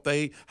hard, and I hope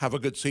they have a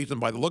good season.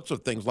 By the looks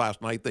of things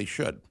last night, they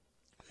should.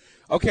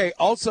 Okay,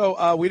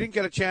 also, we didn't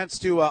get a chance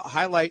to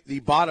highlight the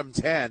bottom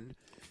 10.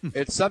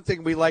 It's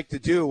something we like to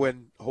do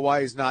when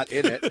Hawaii's not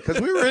in it,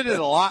 because we were in it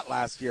a lot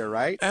last year,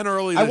 right? And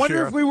early this year. I wonder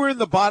year. if we were in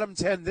the bottom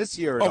 10 this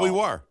year at all. We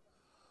were.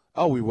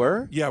 Oh, we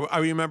were? Yeah, I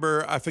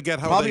remember. I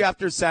forget how. Probably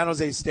after San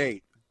Jose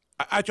State.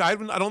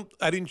 Actually,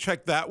 I didn't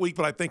check that week,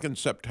 but I think in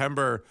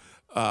September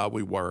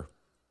we were.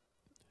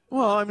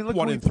 Well, I mean, look,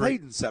 we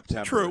played in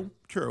September.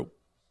 True.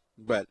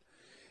 But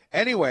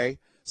anyway,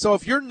 so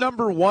if you're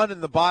number 1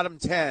 in the bottom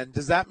 10,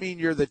 does that mean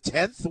you're the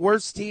 10th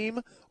worst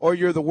team or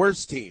you're the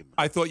worst team?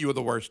 I thought you were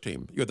the worst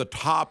team. You're the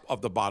top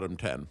of the bottom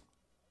 10.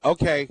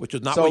 Okay. Which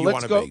is not what you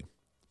want to be.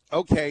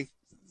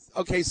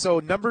 Okay, so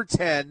number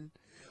 10.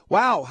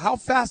 Wow, how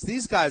fast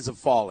these guys have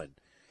fallen.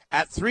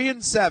 At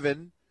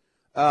 3-7,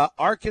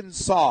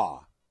 Arkansas.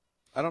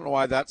 I don't know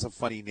why that's a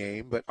funny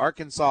name, but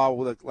Arkansas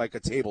with like a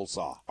table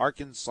saw.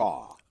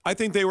 Arkansas. I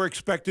think they were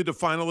expected to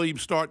finally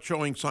start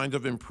showing signs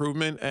of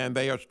improvement, and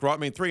they are. I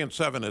mean,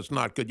 3-7 is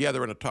not good. Yeah,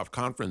 they're in a tough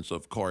conference,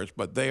 of course,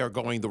 but they are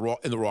going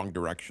in the wrong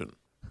direction.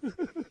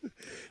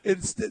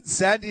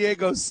 San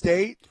Diego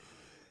State,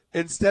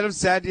 instead of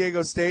San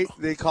Diego State,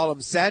 they call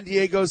them San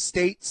Diego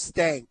State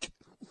Stank.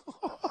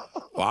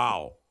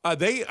 Wow.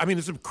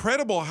 It's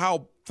incredible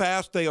how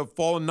fast they have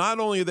fallen. Not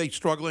only are they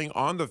struggling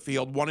on the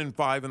field,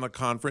 1-5 in the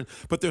conference,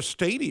 but their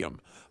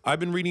stadium. I've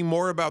been reading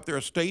more about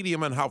their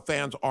stadium and how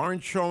fans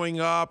aren't showing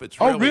up. It's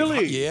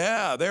really?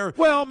 Yeah, they're.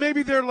 Well,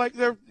 maybe they're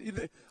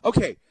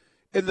okay.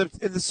 In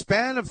the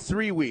span of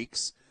 3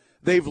 weeks,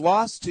 they've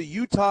lost to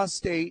Utah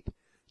State,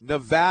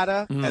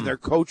 Nevada, and their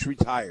coach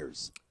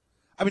retires.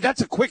 I mean,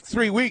 that's a quick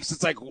 3 weeks.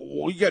 It's like,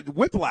 you get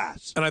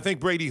whiplash. And I think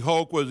Brady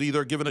Hoke was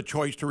either given a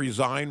choice to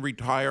resign,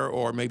 retire,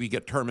 or maybe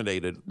get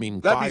terminated,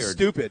 fired.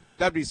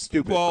 That'd be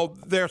stupid. Well,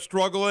 they're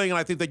struggling, and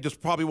I think they just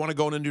probably want to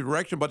go in a new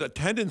direction. But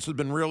attendance has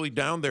been really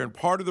down there, and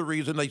part of the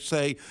reason they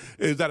say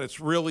is that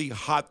it's really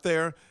hot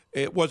there.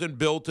 It wasn't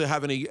built to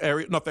have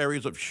enough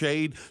areas of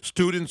shade.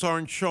 Students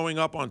aren't showing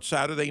up on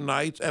Saturday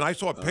nights. And I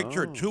saw a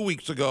picture 2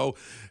 weeks ago.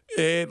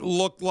 It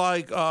looked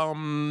like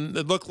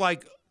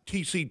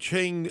TC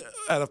Ching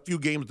at a few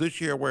games this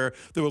year where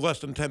there were less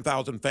than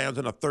 10,000 fans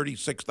in a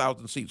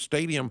 36,000-seat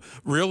stadium.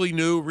 Really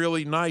new,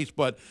 really nice,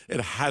 but it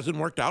hasn't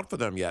worked out for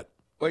them yet.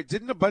 Wait,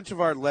 didn't a bunch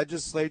of our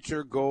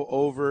legislature go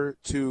over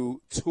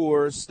to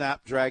tour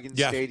Snapdragon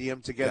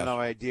Stadium to get an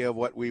idea of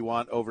what we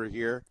want over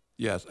here?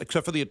 Yes,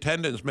 except for the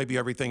attendance, maybe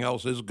everything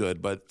else is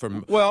good. But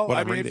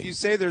if you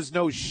say there's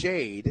no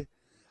shade,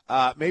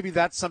 maybe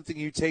that's something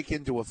you take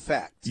into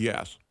effect.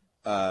 Yes.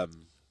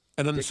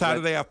 And then the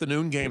Saturday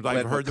afternoon games,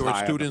 I've heard there were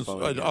students,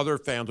 other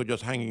fans are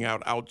just hanging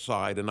out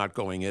outside and not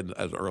going in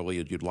as early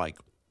as you'd like.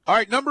 All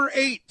right, number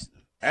 8,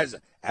 as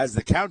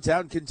the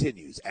countdown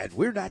continues, and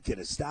we're not going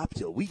to stop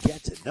till we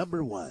get to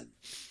number 1.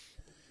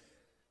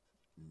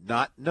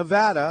 Not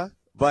Nevada,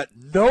 but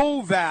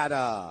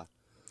Novada,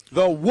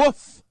 the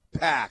Wolf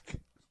Pack,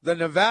 the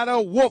Nevada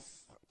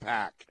Wolf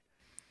Pack,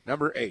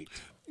 number 8.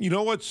 You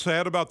know what's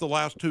sad about the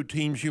last two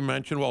teams you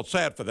mentioned? Well,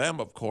 sad for them,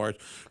 of course,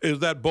 is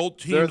that both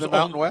teams. They're in the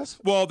Mountain West?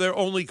 Well, their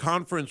only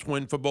conference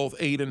win for both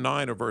 8 and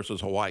 9 are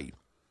versus Hawaii.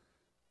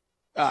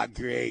 Ah,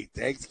 great.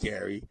 Thanks,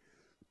 Gary.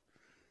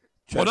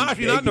 Well, not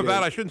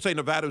Nevada. I shouldn't say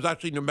Nevada. It was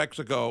actually New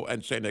Mexico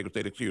and San Diego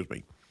State. Excuse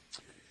me.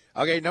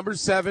 Okay, number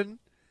 7.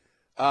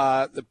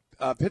 The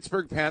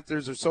Pittsburgh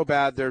Panthers are so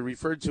bad they're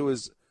referred to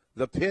as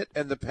the Pit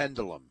and the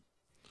Pendulum.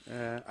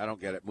 I don't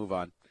get it. Move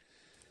on.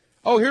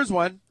 Oh, here's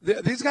one.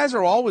 These guys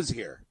are always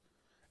here.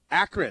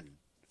 Akron.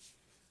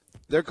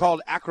 They're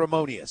called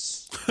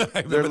Acrimonious.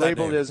 They're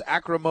labeled as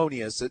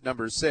Acrimonious at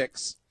number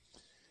 6.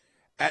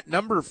 At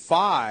number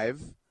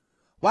 5,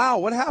 wow,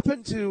 what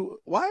happened to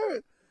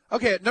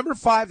at number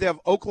 5 they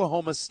have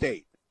Oklahoma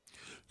State.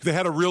 They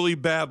had a really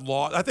bad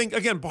loss. I think,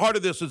 again, part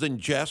of this is in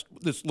jest,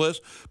 this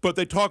list, but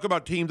they talk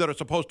about teams that are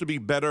supposed to be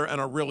better and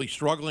are really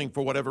struggling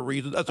for whatever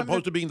reason, as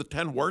opposed to being the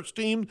 10 worst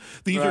teams.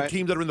 These are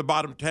teams that are in the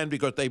bottom 10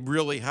 because they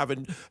really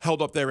haven't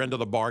held up their end of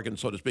the bargain,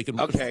 so to speak.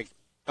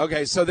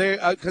 Okay, so they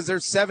because they're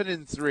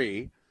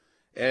 7-3.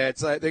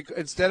 It's like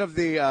instead of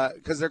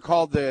because they're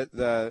called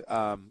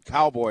the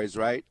Cowboys,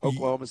 right?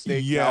 Oklahoma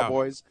State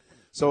Cowboys.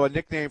 So a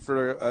nickname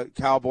for a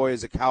cowboy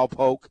is a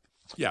cowpoke.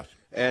 Yes.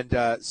 And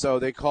so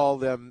they call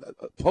them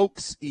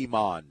Pokes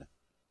Iman.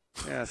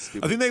 Yeah,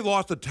 stupid. I think they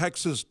lost to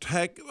Texas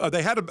Tech.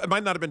 It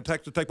might not have been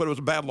Texas Tech, but it was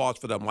a bad loss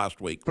for them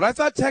last week. But I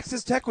thought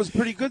Texas Tech was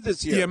pretty good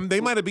this year. Yeah,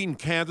 they might have beaten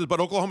Kansas, but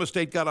Oklahoma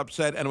State got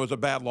upset, and it was a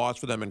bad loss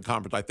for them in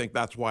conference. I think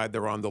that's why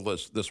they're on the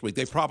list this week.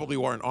 They probably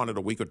weren't on it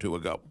a week or two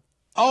ago.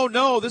 Oh,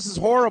 no, this is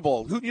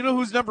horrible. You know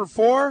who's number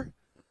 4?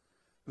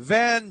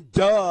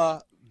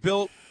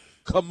 Vanderbilt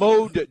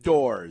Commode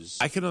Doors.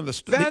 I can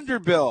understand.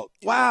 Vanderbilt.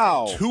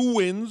 Wow. 2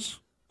 wins.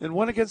 And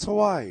 1 against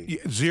Hawaii.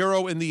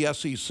 0 in the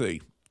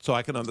SEC. So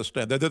I can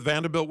understand. They're the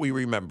Vanderbilt we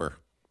remember.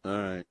 All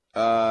right.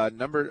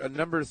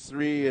 Number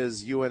 3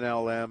 is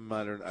UNLM.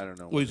 I don't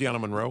know. Louisiana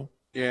Monroe.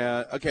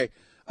 Yeah. Okay.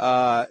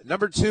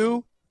 Number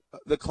 2,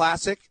 the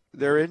Classic.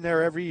 They're in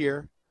there every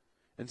year.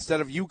 Instead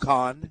of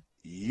UConn,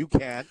 you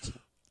can't.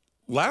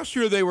 Last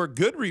year they were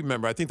good,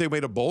 remember. I think they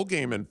made a bowl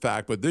game, in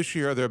fact. But this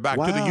year they're back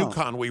to the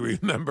UConn we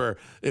remember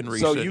in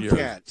recent years. So you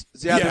can't.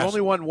 Yeah, yes. They've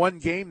only won 1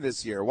 game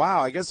this year.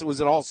 Wow. I guess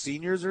was it all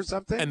seniors or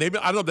something? And they've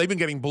been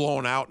getting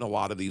blown out in a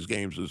lot of these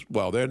games as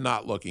well. They're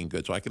not looking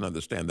good, so I can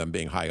understand them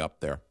being high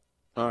up there.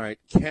 All right.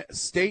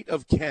 State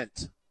of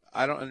Kent.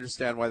 I don't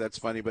understand why that's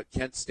funny, but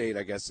Kent State,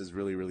 I guess, is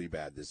really, really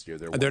bad this year.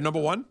 They're number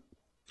 1?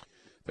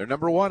 They're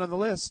number 1 on the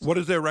list. What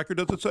is their record,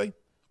 does it say?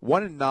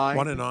 1-9.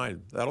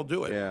 1-9. That'll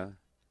do it. Yeah.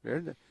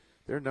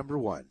 They're number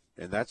 1,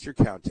 and that's your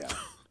countdown.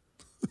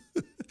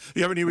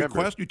 You have any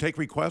requests? You take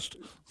requests?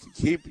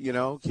 Hey, you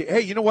know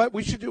what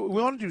we should do? We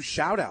want to do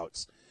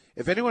shout-outs.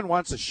 If anyone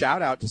wants a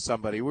shout-out to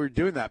somebody, we were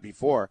doing that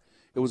before.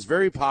 It was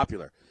very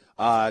popular.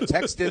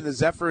 Text in the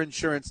Zephyr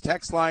Insurance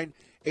text line,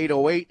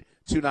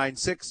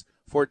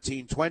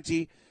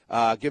 808-296-1420.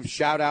 Give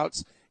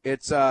shout-outs.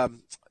 It's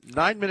 9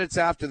 minutes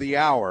after the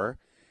hour,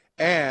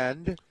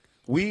 and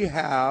we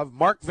have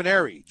Mark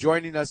Veneri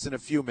joining us in a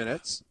few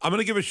minutes. I'm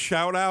going to give a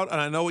shout-out, and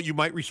I know what you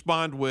might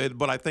respond with,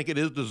 but I think it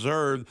is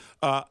deserved.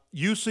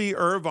 UC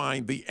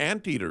Irvine, the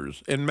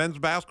Anteaters in men's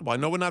basketball. I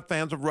know we're not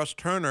fans of Russ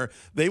Turner.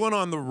 They went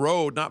on the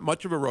road, not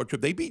much of a road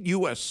trip. They beat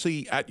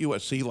USC at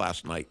USC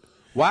last night.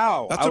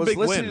 Wow. That's a big win. I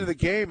was listening to the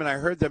game, and I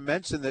heard them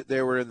mention that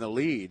they were in the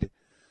lead.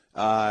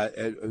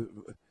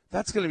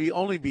 That's going to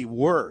only be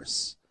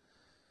worse.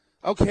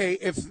 Okay,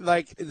 if,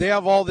 they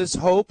have all this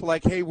hope,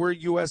 hey, we're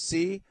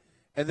USC,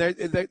 and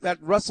that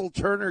Russell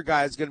Turner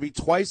guy is going to be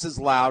twice as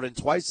loud and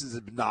twice as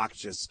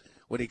obnoxious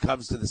when he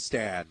comes to the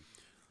stand.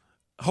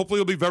 Hopefully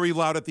he'll be very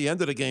loud at the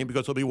end of the game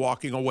because he'll be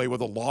walking away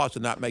with a loss,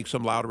 and that makes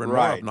him louder and more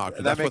obnoxious.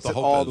 That That's makes what the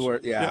it hope all is. the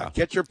word. Yeah.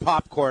 Get your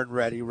popcorn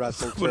ready,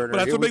 Russell Turner. But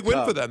that's Here a big we win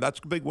come. for them. That's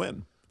a big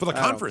win. For the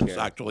conference,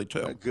 actually,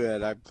 too.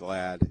 Good. I'm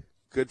glad.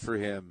 Good for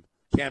him.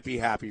 Can't be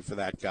happy for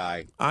that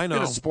guy. I know.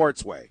 In a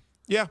sports way.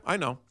 Yeah, I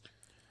know.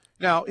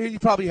 Now, he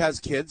probably has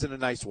kids and a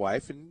nice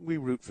wife, and we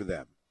root for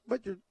them.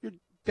 But your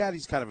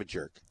daddy's kind of a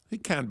jerk. He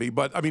can be,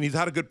 but, he's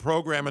had a good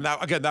program, and that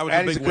was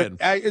a big win.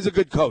 He's a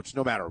good coach,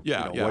 no matter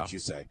what you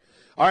say.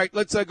 All right,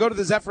 let's go to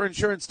the Zephyr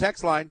Insurance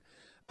text line.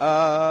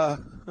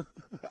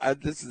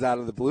 This is out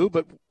of the blue,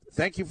 but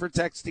thank you for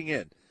texting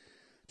in.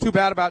 Too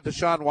bad about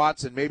Deshaun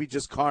Watson. Maybe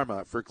just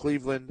karma for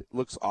Cleveland.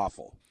 Looks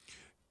awful.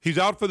 He's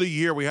out for the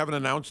year. We haven't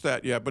announced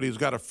that yet, but he's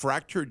got a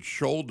fractured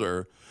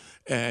shoulder,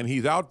 and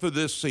he's out for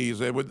this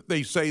season.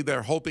 They say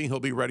they're hoping he'll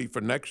be ready for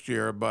next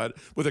year, but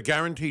with a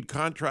guaranteed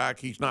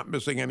contract, he's not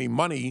missing any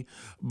money,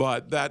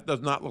 but that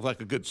does not look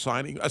like a good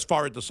signing as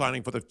far as the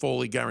signing for the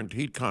fully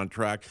guaranteed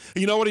contract.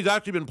 And you know what? He's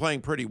actually been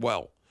playing pretty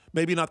well.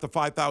 Maybe not the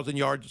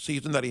 5,000-yard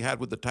season that he had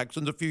with the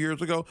Texans a few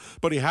years ago,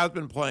 but he has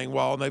been playing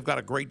well, and they've got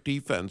a great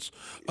defense.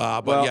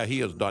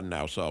 He is done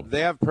now. So they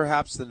have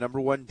perhaps the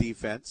number 1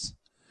 defense.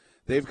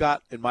 They've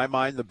got, in my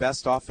mind, the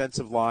best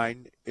offensive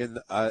line in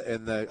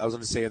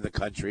the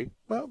country.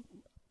 Well,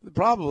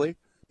 probably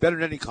better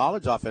than any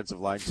college offensive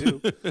line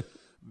too.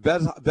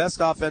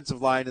 best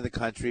offensive line in the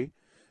country.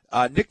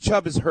 Nick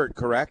Chubb is hurt,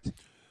 correct?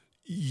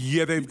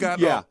 Yeah, they've got.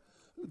 Yeah.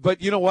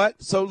 But you know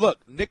what? So, look,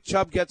 Nick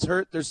Chubb gets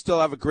hurt. They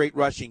still have a great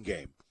rushing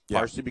game,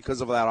 partially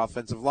because of that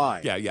offensive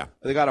line. Yeah.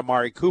 They got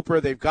Amari Cooper.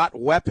 They've got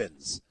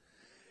weapons.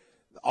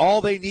 All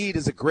they need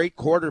is a great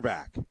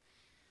quarterback.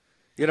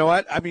 You know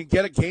what?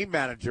 Get a game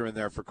manager in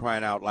there for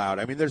crying out loud.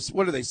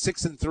 What are they,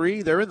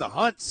 6-3? They're in the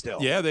hunt still.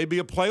 Yeah, they'd be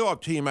a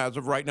playoff team as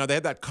of right now. They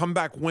had that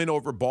comeback win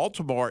over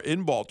Baltimore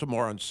in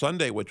Baltimore on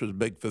Sunday, which was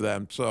big for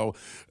them. So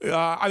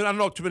I don't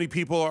know if too many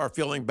people are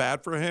feeling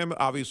bad for him,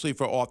 obviously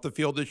for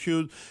off-the-field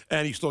issues,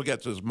 and he still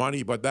gets his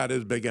money, but that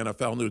is big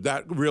NFL news.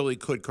 That really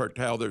could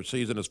curtail their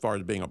season as far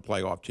as being a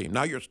playoff team.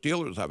 Now your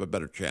Steelers have a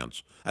better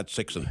chance at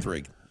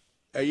 6-3.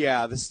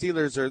 Yeah, the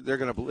Steelers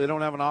they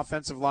don't have an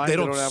offensive line. They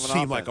don't have an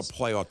seem offense. like a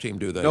playoff team,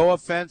 do they? No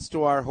offense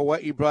to our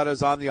Hawaii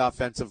brothers on the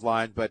offensive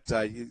line, but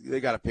they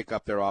got to pick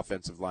up their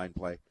offensive line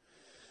play.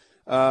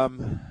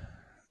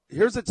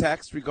 Here's a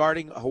text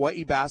regarding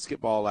Hawaii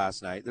basketball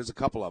last night. There's a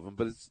couple of them,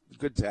 but it's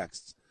good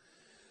texts.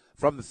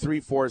 From the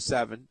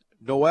 347,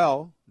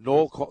 Noel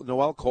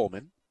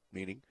Coleman,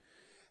 meaning,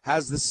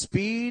 has the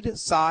speed,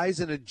 size,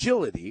 and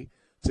agility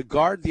to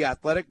guard the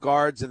athletic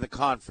guards in the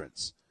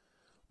conference.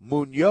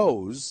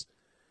 Munoz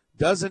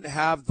doesn't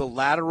have the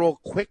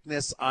lateral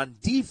quickness on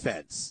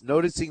defense,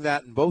 noticing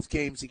that in both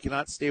games he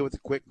cannot stay with the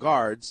quick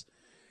guards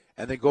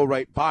and they go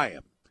right by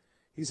him.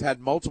 He's had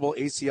multiple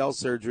ACL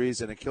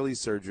surgeries and Achilles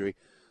surgery,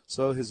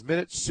 so his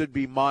minutes should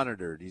be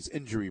monitored. He's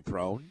injury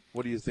prone.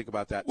 What do you think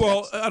about that?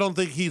 Well, Tex? I don't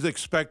think he's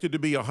expected to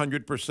be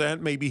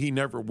 100%. Maybe he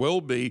never will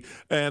be.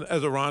 And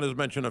as Iran has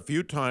mentioned a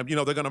few times,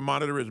 they're going to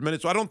monitor his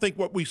minutes. So I don't think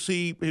what we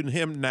see in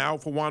him now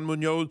for Juan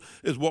Munoz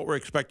is what we're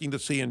expecting to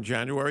see in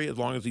January, as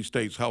long as he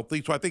stays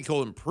healthy. So I think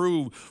he'll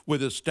improve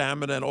with his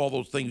stamina and all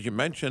those things you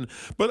mentioned.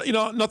 But,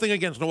 nothing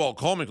against Noel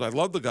Coleman, because I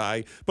love the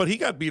guy, but he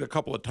got beat a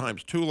couple of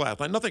times too last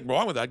night. Nothing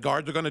wrong with that.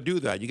 Guards are going to do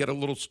that. You get a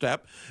little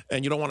step,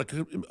 and you don't want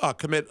to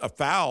commit a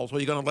foul, so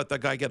you're going to let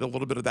that guy get a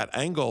little bit of that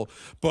angle.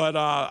 But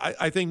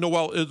I think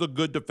Noel is a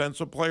good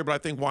defensive player, but I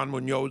think Juan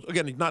Munoz,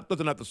 again,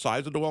 doesn't have the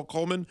size of Noel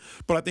Coleman,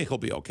 but I think he'll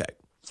be okay.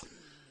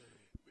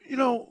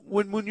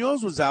 When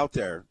Munoz was out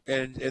there,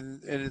 and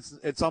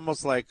it's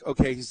almost like,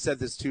 okay, he said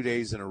this 2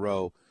 days in a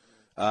row,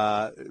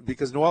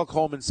 because Noel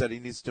Coleman said he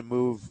needs to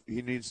move,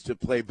 he needs to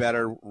play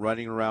better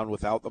running around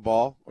without the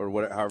ball, or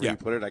however you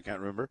put it, I can't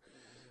remember.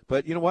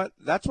 But you know what?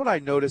 That's what I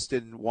noticed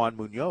in Juan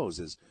Munoz,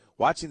 is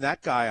watching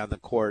that guy on the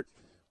court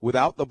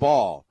without the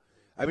ball.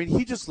 I mean,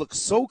 he just looks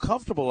so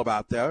comfortable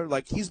about there,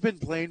 like he's been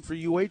playing for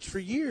UH for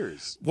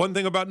years. One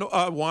thing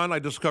about Juan I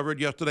discovered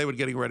yesterday when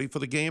getting ready for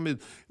the game is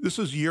this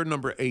is year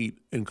number 8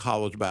 in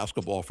college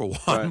basketball for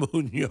Juan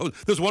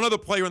Munoz. There's one other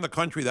player in the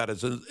country that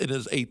is in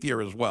his 8th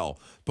year as well,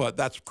 but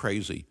that's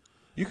crazy.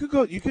 You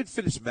could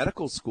finish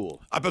medical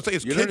school. I would say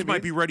his kids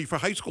might be ready for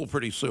high school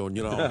pretty soon,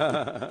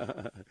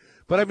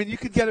 But I mean, you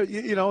could get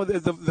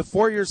the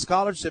 4-year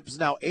scholarship is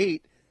now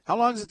 8. How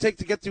long does it take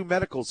to get through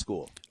medical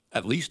school?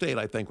 At least 8,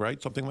 I think,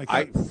 right? Something like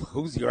that.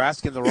 You're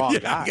asking the wrong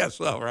guy. I guess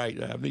so, right?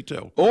 Yeah, me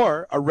too.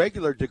 Or a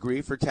regular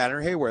degree for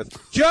Tanner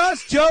Hayworth.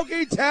 Just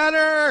joking,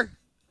 Tanner!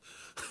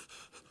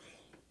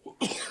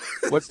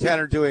 What's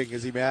Tanner doing?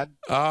 Is he mad?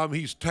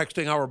 He's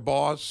texting our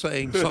boss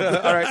saying something.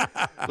 All right,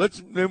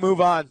 let's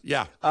move on.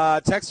 Yeah.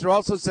 Texter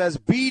also says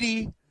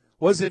Beatty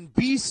was in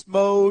beast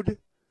mode.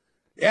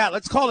 Yeah,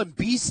 let's call him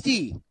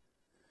Beastie.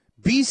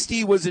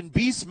 Beastie was in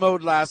beast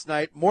mode last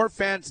night. More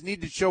fans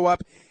need to show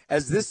up,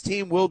 as this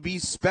team will be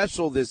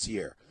special this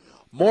year.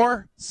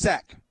 More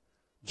Sec.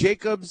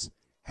 Jacobs,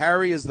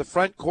 Harry is the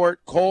front court,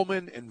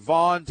 Coleman and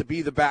Vaughn to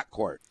be the back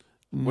court.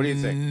 What do you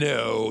think?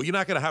 No, you're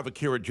not going to have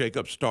Akira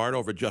Jacobs start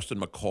over Justin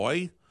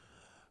McCoy.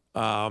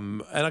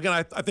 And again,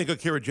 I think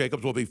Akira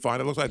Jacobs will be fine.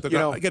 It looks like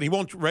again, he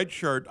won't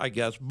redshirt, I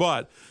guess,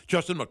 but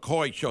Justin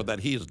McCoy showed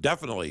that he is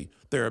definitely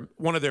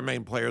one of their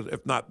main players,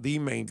 if not the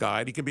main guy.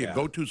 And he can be a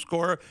go-to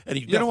scorer, and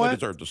he definitely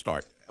deserves to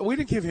start. We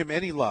didn't give him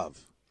any love.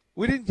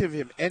 We didn't give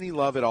him any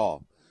love at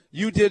all.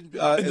 You did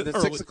in the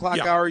 6 o'clock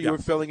hour. You were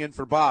filling in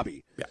for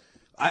Bobby. Yeah,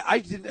 I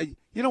didn't.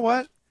 You know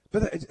what?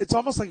 But it's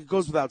almost like it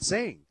goes without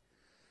saying.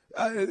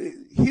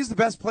 He's the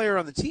best player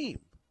on the team.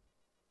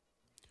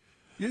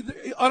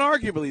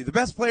 Unarguably, the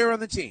best player on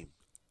the team.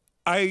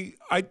 I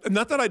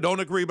not that I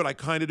don't agree, but I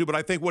kind of do. But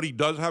I think what he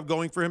does have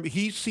going for him,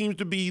 he seems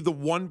to be the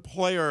one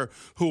player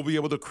who will be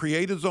able to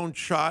create his own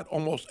shot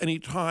almost any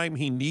time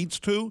he needs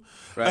to.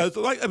 Right.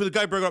 The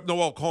guy brought up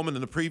Noel Coleman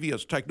in the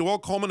previous tech. Noel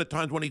Coleman at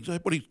times when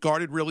he's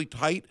guarded really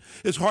tight,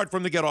 it's hard for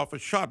him to get off a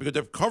shot because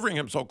they're covering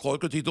him so close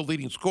because he's the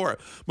leading scorer.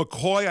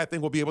 McCoy, I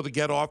think, will be able to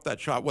get off that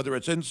shot, whether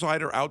it's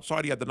inside or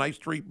outside. He had the nice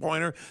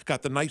three-pointer,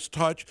 got the nice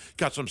touch,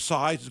 got some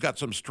size, he's got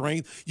some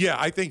strength. Yeah,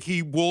 I think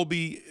he will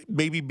be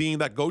maybe being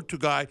that go-to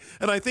guy.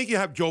 And I think you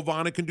have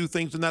Giovanni can do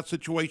things in that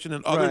situation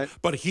and others,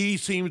 but he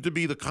seems to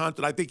be the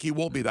constant. I think he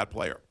will be that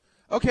player.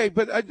 Okay,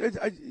 but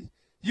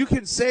you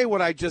can say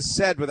what I just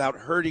said without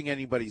hurting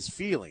anybody's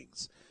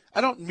feelings.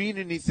 I don't mean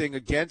anything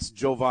against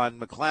Jovan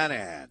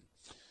McClanahan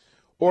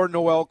or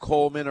Noel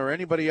Coleman or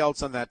anybody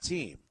else on that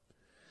team.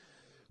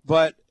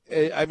 But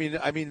I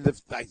think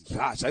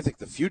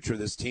the future of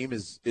this team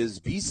is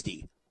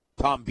Beastie,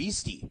 Tom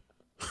Beastie,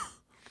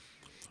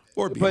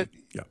 or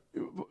Beastie. Yeah.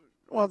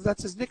 Well,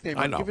 that's his nickname.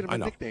 I'm giving him a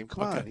nickname.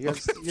 Come on. He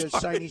has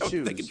shiny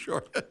shoes. Making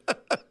sure.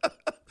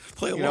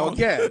 Play along. You know,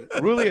 again,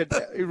 really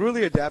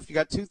adept. You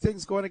got 2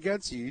 things going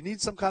against you. You need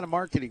some kind of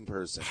marketing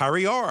person.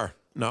 Harry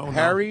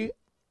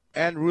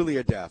and really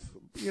adept.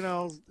 You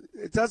know,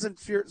 it doesn't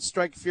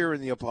strike fear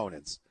in the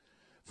opponents.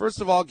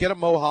 First of all, get a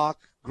mohawk,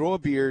 grow a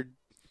beard,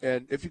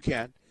 and if you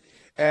can.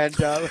 And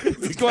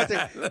let's go out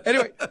there.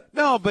 Anyway,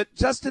 no, but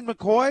Justin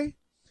McCoy,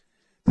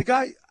 the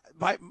guy –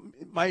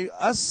 by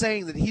us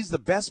saying that he's the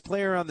best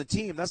player on the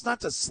team, that's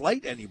not to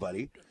slight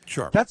anybody.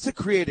 Sure. That's to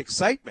create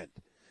excitement.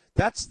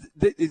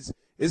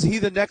 Is he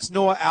the next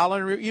Noah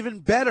Allen or even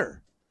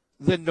better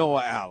than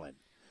Noah Allen?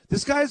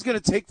 This guy's going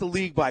to take the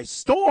league by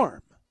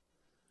storm.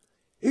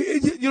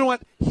 You know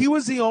what? He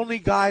was the only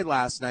guy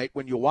last night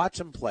when you watch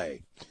him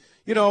play.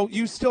 You know,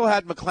 you still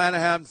had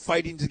McClanahan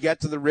fighting to get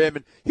to the rim,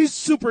 and he's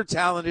super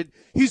talented.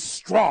 He's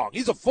strong.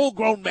 He's a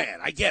full-grown man.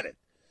 I get it.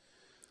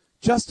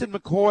 Justin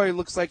McCoy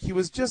looks like he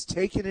was just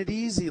taking it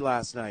easy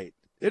last night.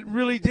 It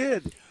really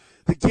did.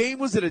 The game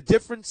was at a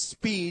different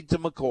speed to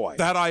McCoy.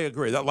 That I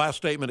agree. That last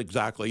statement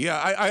exactly. Yeah,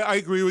 I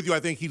agree with you. I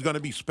think he's going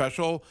to be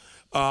special.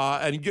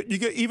 And you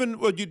get even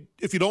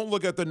if you don't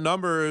look at the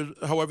numbers,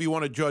 however you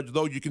want to judge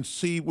those, you can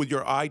see with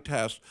your eye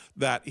test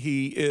that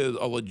he is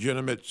a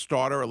legitimate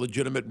starter, a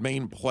legitimate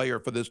main player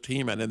for this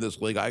team and in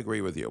this league. I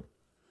agree with you.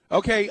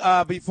 Okay,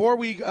 before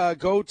we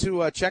go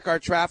to check our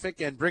traffic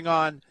and bring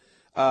on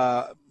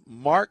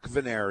Mark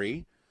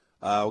Veneri,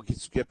 we'll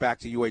get back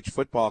to UH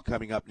football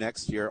coming up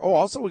next year. Oh,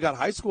 also we got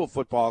high school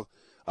football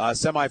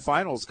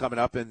semifinals coming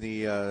up in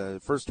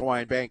the First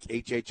Hawaiian Bank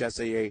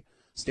HHSAA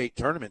state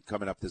tournament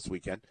coming up this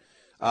weekend.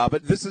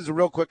 But this is a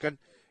real quick one.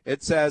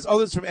 It says,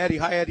 this is from Eddie.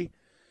 Hi, Eddie.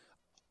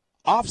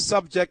 Off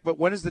subject, but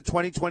when is the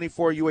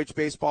 2024 UH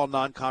baseball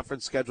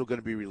non-conference schedule going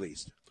to be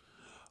released?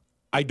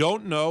 I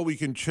don't know. We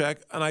can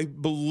check. And I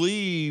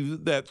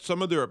believe that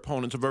some of their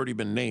opponents have already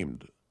been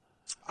named.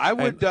 I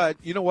would,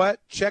 you know what?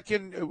 Check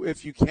in,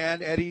 if you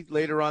can, Eddie,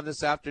 later on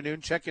this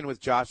afternoon. Check in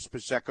with Josh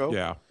Pacheco.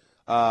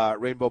 Yeah.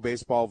 Rainbow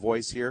Baseball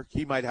voice here.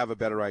 He might have a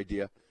better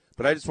idea.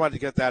 But I just wanted to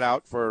get that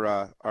out for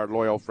our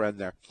loyal friend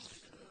there.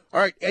 All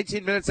right,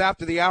 18 minutes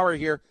after the hour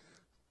here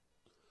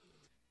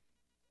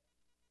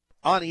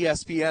on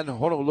ESPN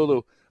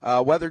Honolulu.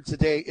 Weather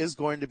today is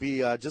going to be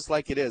just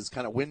like it is,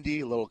 kind of windy,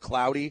 a little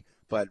cloudy,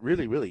 but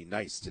really, really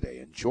nice today.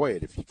 Enjoy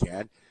it if you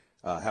can.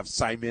 Have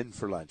Simon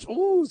for lunch.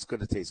 Ooh, it's going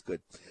to taste good.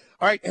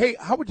 All right, hey,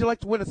 how would you like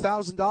to win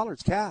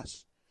 $1,000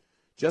 cash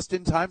just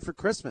in time for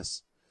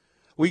Christmas?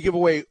 We give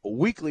away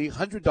weekly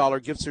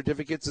 $100 gift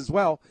certificates as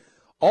well.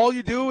 All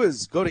you do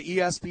is go to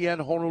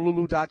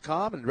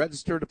espnhonolulu.com and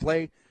register to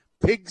play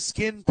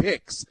Pigskin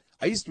Picks.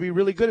 I used to be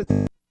really good at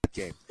that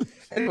game.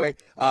 Anyway,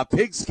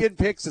 Pigskin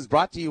Picks is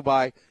brought to you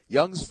by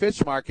Young's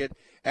Fish Market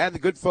and the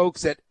good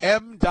folks at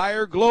M.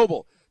 Dyer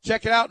Global.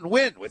 Check it out and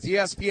win with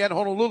ESPN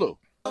Honolulu.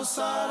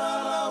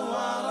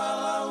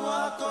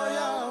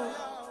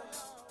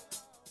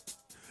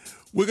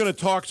 We're going to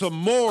talk some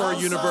more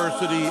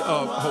University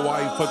of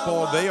Hawaii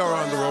football. They are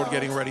on the road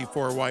getting ready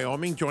for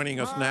Wyoming.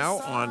 Joining us now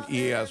on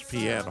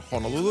ESPN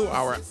Honolulu,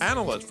 our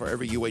analyst for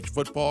every UH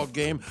football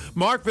game,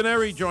 Mark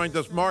Veneri joins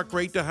us. Mark,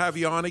 great to have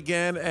you on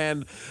again.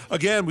 And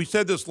again, we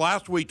said this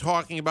last week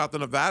talking about the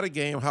Nevada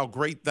game, how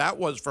great that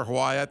was for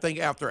Hawaii. I think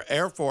after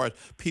Air Force,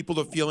 people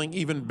are feeling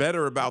even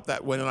better about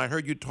that win. And I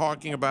heard you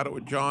talking about it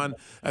with John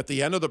at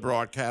the end of the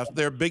broadcast,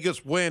 their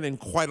biggest win in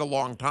quite a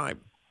long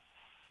time.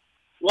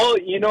 Well,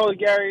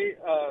 Gary,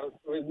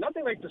 there's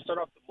nothing like to start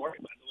off the morning,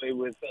 by the way,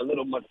 with a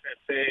little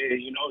matete,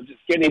 just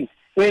getting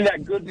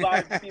that good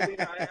vibe feeling.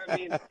 I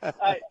mean,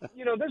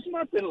 there's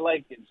nothing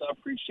like it. So I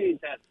appreciate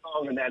that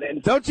song and that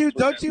end. Don't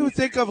you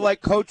think of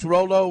like Coach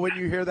Rolo when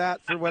you hear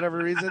that for whatever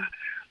reason?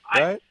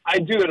 Right? I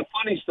do. And a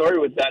funny story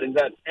with that is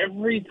that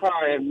every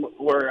time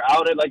we're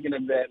out at like an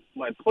event,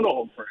 my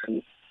Punahou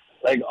friends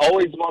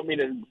always want me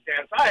to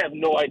dance. I have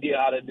no idea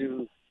how to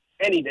do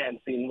any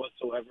dancing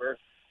whatsoever.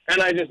 And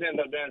I just end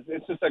up dancing.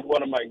 It's just like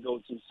one of my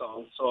go-to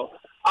songs. So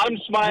I'm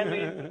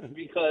smiling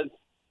because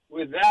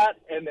with that,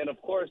 and then, of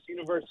course,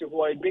 University of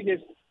Hawaii,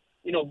 biggest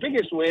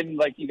win,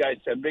 like you guys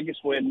said,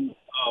 biggest win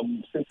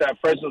since that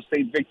Fresno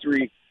State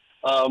victory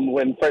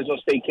when Fresno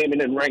State came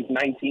in and ranked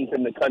 19th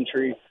in the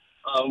country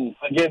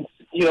against,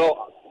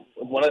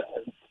 one of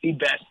the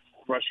best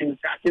rushing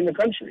attack in the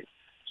country.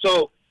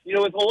 So,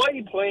 with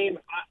Hawaii playing,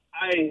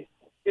 if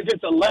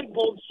it's a light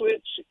bulb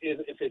switch,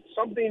 if it's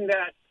something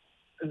that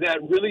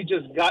really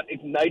just got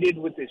ignited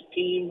with this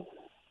team.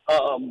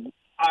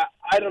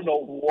 I don't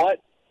know what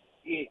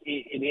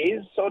it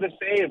is, so to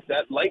say, if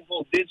that light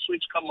bulb did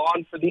switch come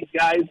on for these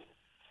guys.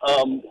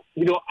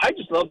 I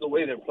just love the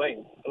way they're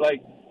playing.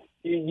 Like,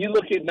 you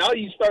look at, now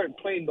you start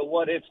playing the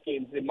what-if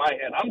games in my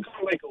head. I'm kind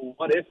of like a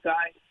what-if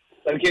guy.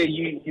 Okay,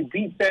 you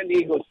beat San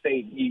Diego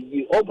State.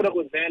 You open up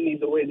with Vandy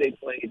the way they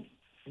played.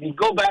 You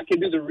go back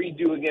and do the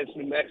redo against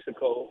New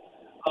Mexico.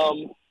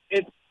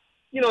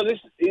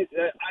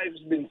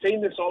 I've been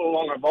saying this all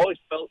along. I've always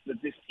felt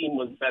that this team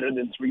was better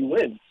than 3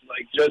 wins.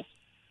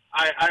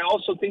 I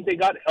also think they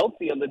got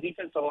healthy on the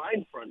defensive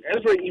line front.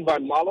 Ezra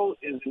Ivan-Malo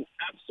is an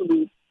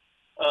absolute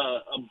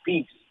a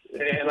beast,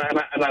 and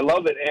I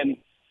love it. And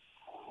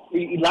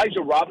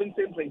Elijah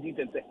Robinson playing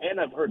defensive end.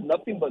 I've heard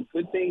nothing but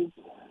good things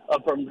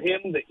from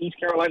him. The East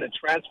Carolina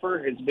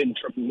transfer has been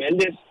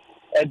tremendous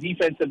at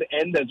defensive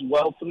end as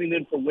well, filling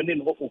in for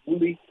Wyndon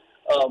Ho'ohuli.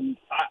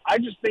 I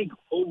just think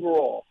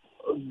overall,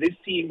 this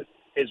team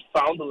has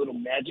found a little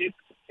magic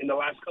in the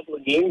last couple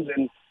of games,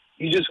 and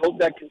you just hope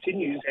that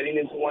continues heading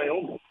into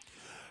Wyoming.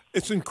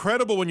 It's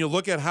incredible when you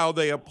look at how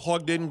they have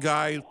plugged in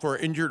guys for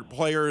injured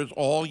players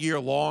all year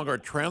long or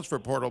transfer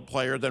portal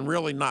players and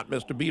really not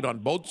missed a beat on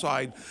both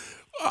sides.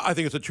 I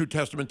think it's a true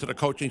testament to the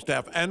coaching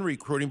staff and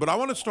recruiting. But I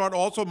want to start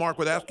also, Mark,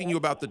 with asking you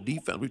about the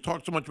defense. We've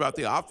talked so much about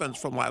the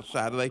offense from last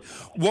Saturday.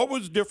 What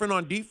was different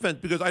on defense?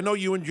 Because I know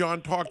you and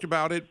John talked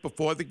about it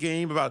before the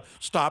game, about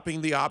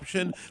stopping the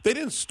option. They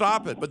didn't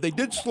stop it, but they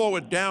did slow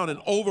it down. And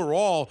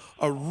overall,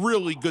 a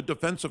really good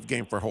defensive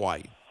game for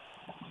Hawaii.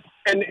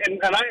 And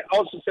I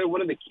also said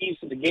one of the keys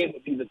to the game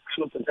would be the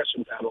time of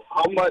possession battle.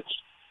 How much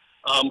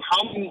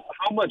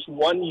how much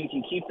you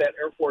can keep that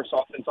Air Force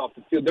offense off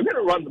the field. They're going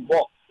to run the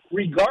ball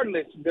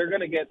regardless. They're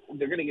going to get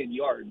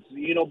yards,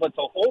 But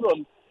to hold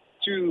them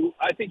to,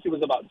 I think it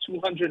was about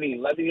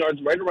 211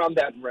 yards, right around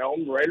that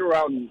realm, right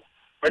around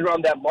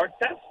that mark.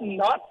 That's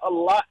not a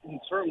lot in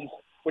terms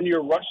when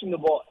you're rushing the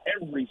ball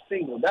every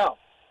single down.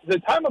 The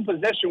time of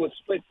possession was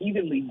split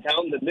evenly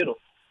down the middle.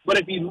 But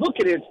if you look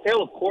at it, it's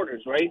tale of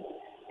quarters, right?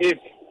 If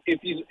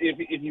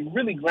you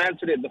really glance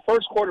at it, the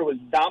first quarter was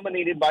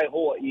dominated by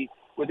Hawaii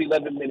with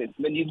 11 minutes.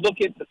 And then you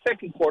look at the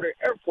second quarter,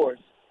 Air Force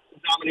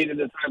dominated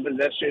the time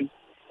possession.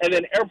 And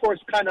then Air Force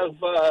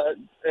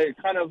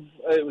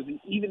it was an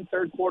even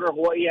third quarter.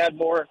 Hawaii had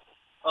more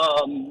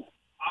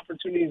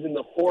opportunities in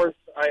the fourth,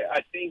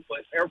 I think, but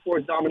Air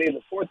Force dominated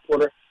the fourth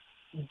quarter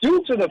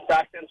due to the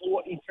fact that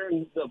Hawaii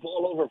turned the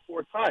ball over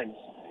 4 times.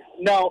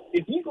 Now,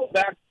 if you go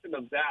back to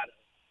Nevada,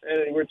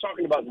 and we're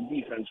talking about the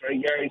defense,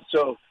 right, Gary?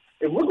 So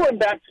if we're going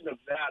back to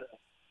Nevada,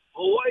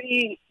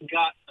 Hawaii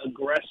got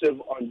aggressive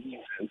on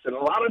defense, and a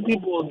lot of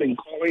people have been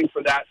calling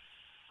for that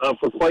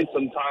for quite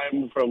some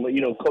time from,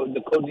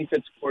 the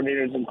co-defense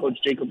coordinators and Coach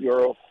Jacob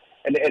Euro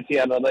and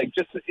Etienne,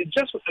 just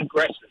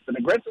aggressive, an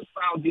aggressive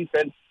style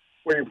defense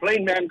where you're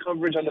playing man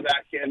coverage on the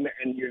back end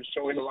and you're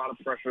showing a lot of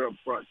pressure up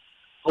front.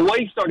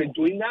 Hawaii started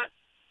doing that,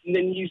 and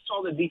then you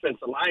saw the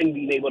defensive line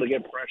being able to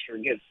get pressure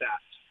and get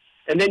sacks.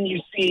 And then you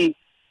see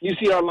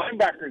our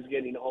linebackers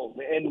getting home.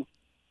 And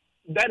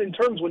that in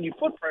terms, when you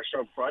put pressure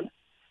up front,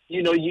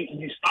 you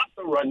stop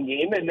the run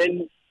game, and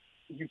then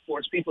you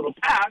force people to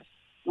pass,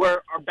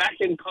 where our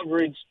back-end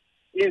coverage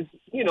is,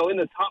 in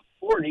the top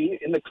 40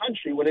 in the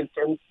country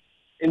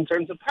in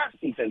terms of pass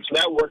defense. So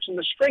that works in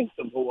the strength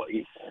of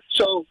Hawaii.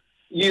 So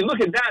you look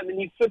at that, and then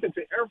you flip it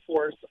to Air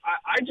Force.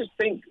 I just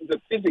think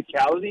the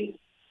physicality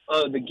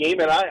of the game,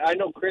 and I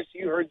know, Chris,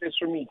 you heard this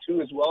from me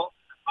too as well.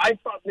 I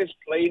thought this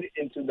played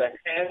into the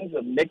hands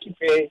of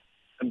Mekipe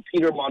and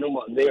Peter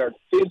Manuma. They are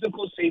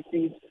physical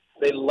safeties.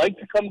 They like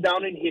to come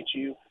down and hit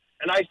you.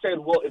 And I said,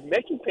 well, if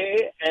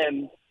Mekipe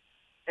and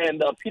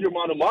Peter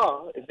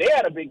Manuma, if they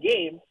had a big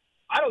game,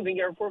 I don't think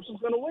Air Force was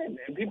going to win.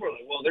 And people are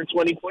like, well, they're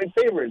 20-point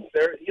favorites.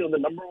 They're, the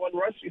number one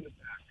rushing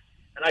attack.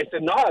 And I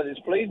said, nah, this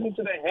plays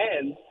into the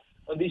hands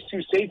of these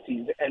two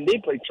safeties, and they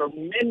play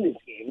tremendous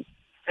games.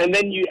 And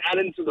then you add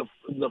into the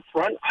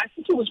front. I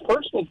think it was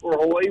personal for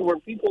Hawaii, where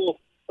people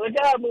were like,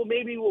 well,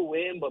 maybe we'll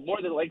win, but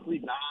more than likely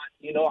not.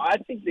 I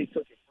think they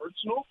took it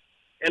personal.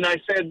 And I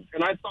said,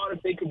 and I thought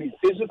if they could be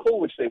physical,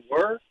 which they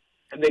were,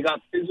 and they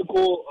got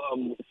physical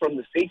from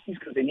the safeties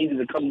because they needed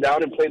to come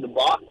down and play the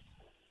box.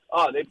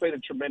 They played a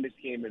tremendous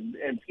game.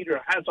 And Peter,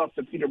 hats off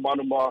to Peter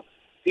Manuma,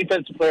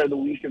 Defensive Player of the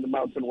Week in the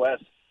Mountain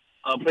West,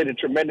 played a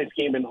tremendous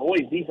game. And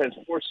Hawaii's defense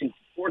forcing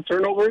 4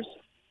 turnovers.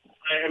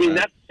 I mean,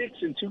 that's 6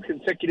 in 2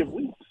 consecutive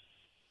weeks.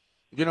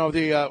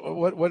 The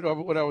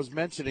what I was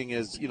mentioning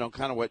is,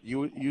 kind of what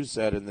you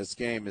said in this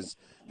game is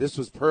this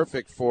was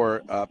perfect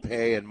for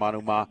Pei and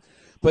Manuma.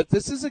 But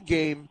this is a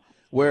game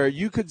where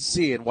you could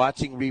see in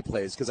watching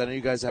replays, because I know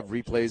you guys have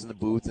replays in the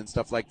booth and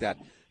stuff like that,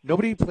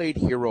 nobody played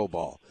hero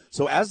ball.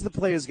 So as the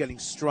play is getting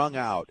strung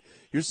out,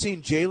 you're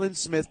seeing Jalen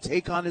Smith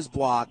take on his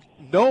block,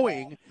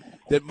 knowing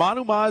that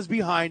Manuma is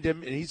behind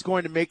him and he's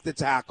going to make the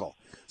tackle.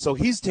 So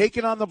he's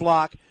taking on the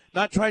block,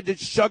 not trying to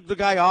shug the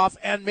guy off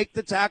and make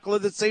the tackle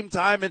at the same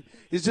time. And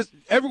it's just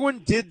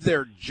everyone did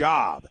their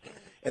job.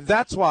 And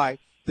that's why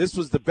this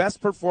was the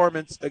best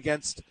performance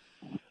against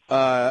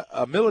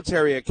a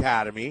military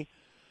academy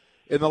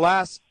in the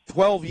last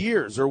 12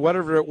 years or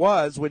whatever it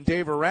was when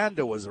Dave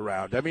Aranda was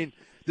around. I mean,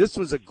 this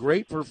was a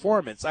great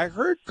performance. I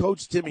heard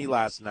Coach Timmy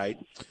last night.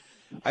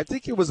 I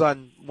think it was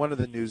on one of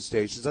the news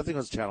stations. I think it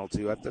was Channel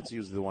 2. That's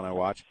usually the one I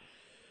watch.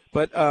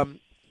 But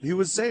he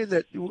was saying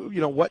that,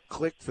 what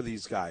clicked for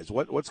these guys?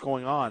 What's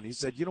going on? He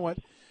said, you know what?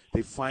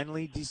 They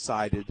finally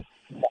decided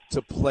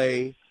to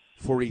play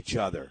for each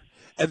other.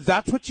 And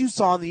that's what you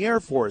saw in the Air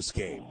Force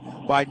game.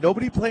 By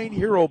nobody playing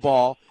hero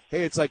ball,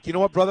 hey, it's like, you know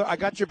what, brother? I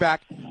got your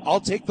back. I'll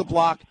take the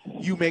block.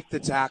 You make the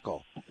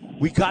tackle.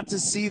 We got to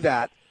see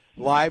that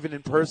live and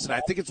in person.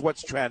 I think it's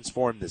what's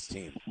transformed this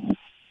team.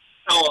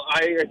 Oh,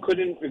 I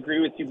couldn't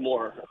agree with you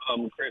more,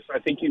 Chris. I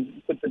think you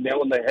put the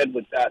nail on the head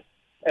with that.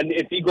 And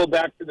if you go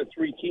back to the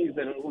 3 keys,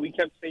 and we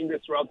kept saying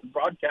this throughout the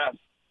broadcast,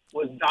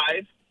 was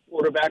dive,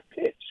 quarterback,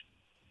 pitch.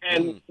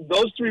 And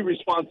those 3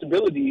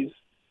 responsibilities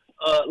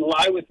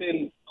lie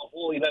within a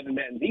whole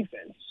 11-man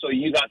defense. So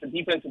you got the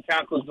defensive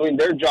tackles doing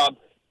their job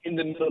in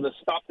the middle to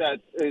stop that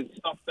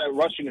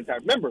rushing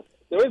attack. Remember,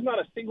 there was not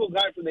a single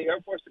guy from the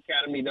Air Force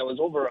Academy that was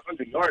over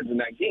 100 yards in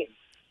that game.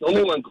 The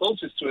only one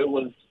closest to it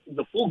was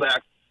the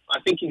fullback. I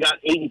think he got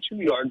 82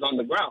 yards on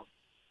the ground.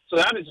 So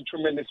that is a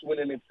tremendous win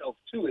in itself,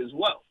 too, as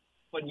well.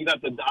 But you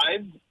got the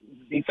dive,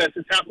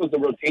 defensive tackles, the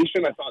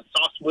rotation. I thought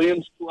Sauce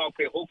Williams, Kuau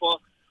Pehopa,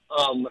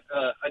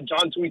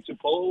 John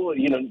Tuitupo,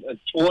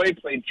 Choi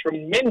played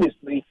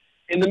tremendously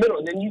in the middle.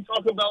 And then you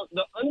talk about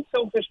the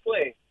unselfish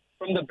play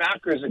from the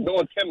backers of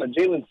Noah Kemba,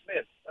 Jalen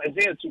Smith,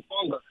 Isaiah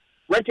Tufonga,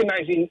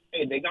 recognizing,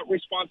 hey, they got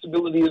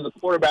responsibility as the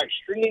quarterback,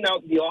 stringing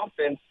out the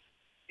offense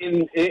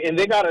and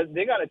they gotta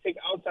take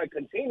outside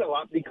contain a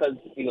lot because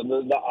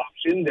the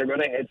option they're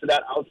gonna head to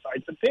that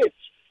outside to pitch,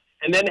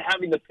 and then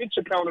having the pitch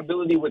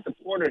accountability with the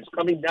corners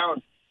coming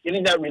down,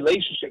 getting that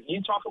relationship.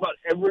 You talk about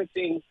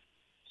everything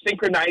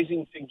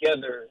synchronizing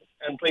together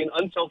and playing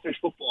unselfish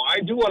football.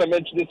 I do want to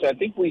mention this. I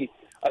think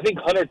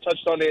Hunter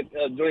touched on it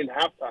during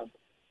halftime.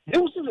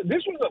 This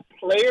was a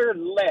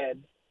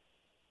player-led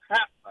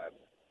halftime.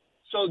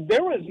 So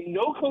there was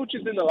no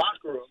coaches in the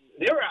locker room.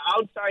 They were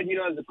outside,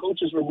 as the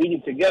coaches were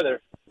meeting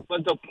together.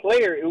 But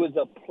it was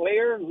a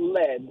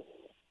player-led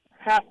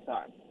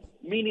halftime,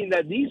 meaning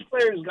that these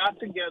players got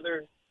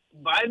together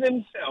by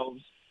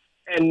themselves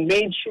and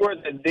made sure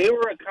that they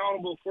were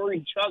accountable for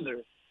each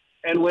other.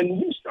 And when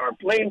you start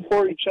playing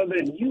for each other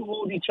and you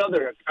hold each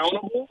other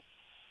accountable,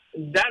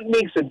 that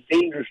makes a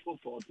dangerous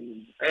football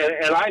team.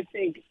 And I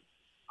think,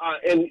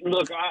 and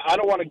look, I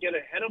don't want to get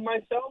ahead of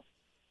myself,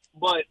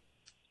 but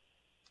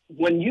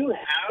when you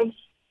have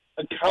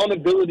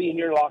accountability in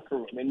your locker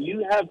room and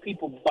you have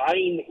people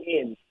buying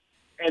in,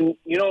 and,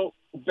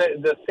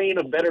 the saying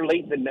of better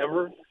late than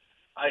never,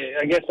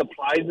 I guess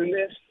applies in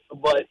this,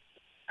 but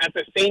at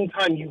the same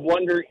time, you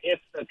wonder if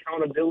the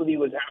accountability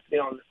was happening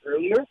on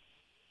earlier.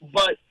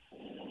 But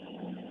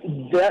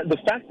the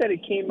fact that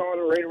it came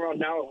on right around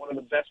now, one of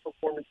the best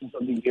performances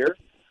of the year,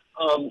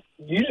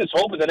 you just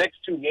hope in the next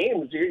two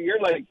games,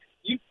 you're like,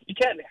 you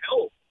can't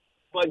help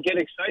but get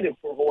excited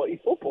for Hawaii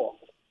football.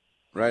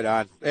 Right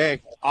on.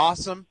 Hey,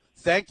 awesome.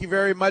 Thank you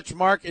very much,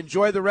 Mark.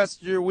 Enjoy the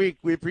rest of your week.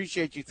 We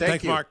appreciate you.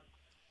 Thanks, Mark.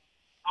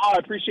 Oh, I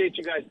appreciate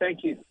you guys.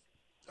 Thank you.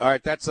 All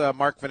right, that's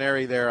Mark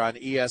Veneri there on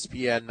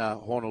ESPN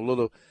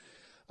Honolulu.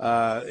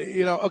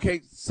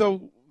 Okay,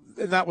 so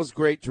and that was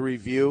great to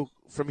review.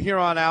 From here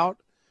on out,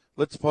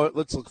 let's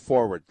look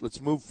forward.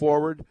 Let's move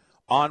forward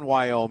on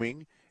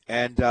Wyoming,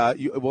 and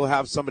we'll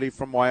have somebody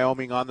from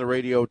Wyoming on the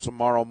radio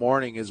tomorrow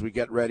morning as we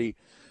get ready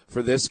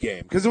for this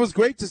game. Because it was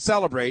great to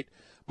celebrate,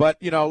 but,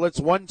 let's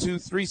 1, 2,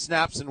 3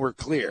 snaps and we're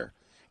clear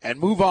and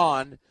move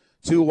on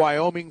to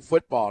Wyoming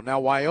football. Now,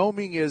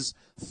 Wyoming is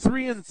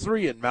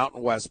 3-3 in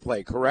Mountain West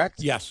play, correct?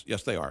 Yes,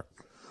 they are.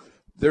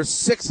 They're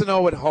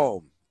 6-0 at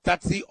home.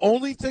 That's the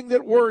only thing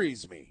that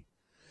worries me.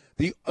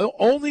 The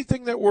only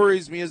thing that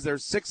worries me is they're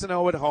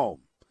 6-0 at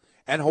home,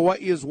 and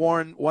Hawaii is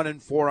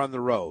 1-4 on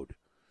the road.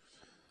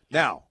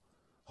 Now,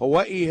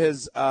 Hawaii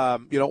has,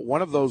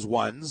 one of those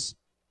ones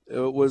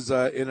was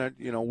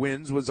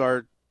wins was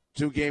our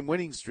 2-game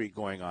winning streak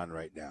going on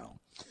right now.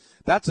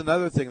 That's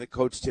another thing that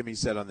Coach Timmy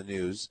said on the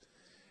news,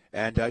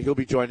 and he'll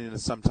be joining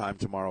us sometime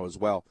tomorrow as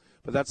well.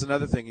 But that's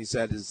another thing he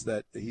said is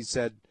that he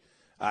said,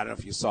 I don't know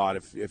if you saw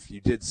it. If you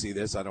did see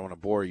this, I don't want to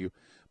bore you.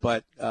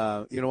 But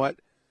you know what?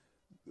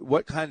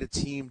 What kind of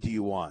team do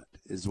you want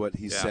is what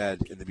he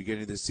said in the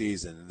beginning of the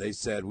season. And they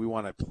said, we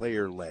want a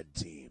player-led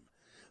team.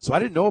 So I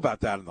didn't know about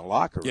that in the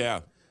locker room.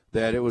 Yeah.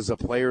 That it was a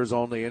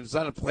players-only. And it's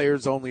not a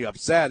players-only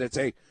upset. It's,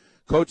 hey,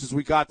 coaches,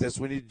 we got this.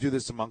 We need to do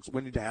this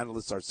we need to handle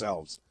this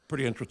ourselves.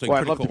 Pretty interesting. Boy,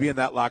 I'd love to be in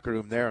that locker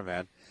room there,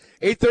 man.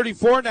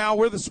 8:34 now.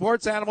 We're the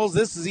Sports Animals.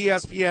 This is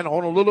ESPN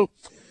Honolulu.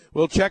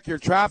 We'll check your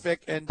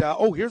traffic. And,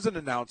 here's an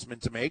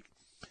announcement to make.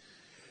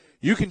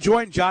 You can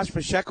join Josh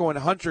Pacheco and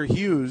Hunter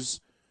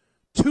Hughes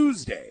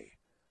Tuesday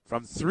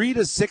from 3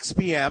 to 6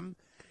 p.m.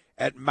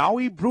 at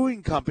Maui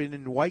Brewing Company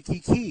in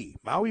Waikiki.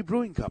 Maui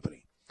Brewing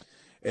Company.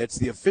 It's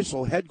the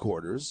official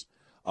headquarters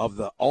of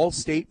the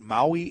All-State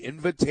Maui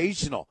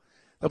Invitational.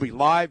 There'll be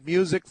live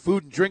music,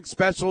 food and drink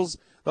specials.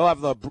 They'll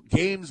have the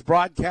games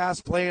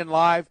broadcast playing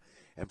live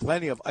and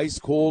plenty of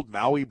ice-cold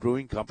Maui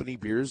Brewing Company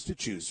beers to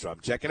choose from.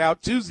 Check it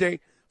out Tuesday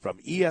from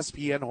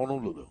ESPN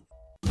Honolulu.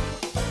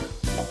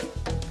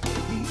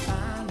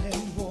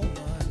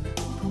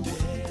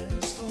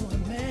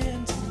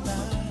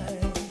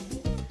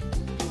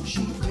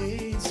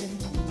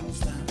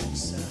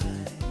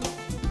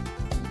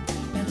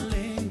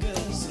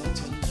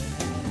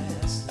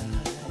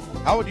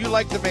 How would you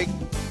like to make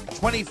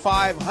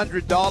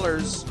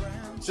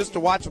 $2,500 just to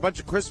watch a bunch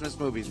of Christmas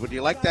movies? Would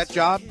you like that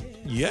job?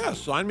 Yeah,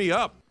 sign me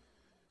up.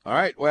 All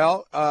right,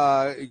 well,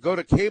 go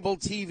to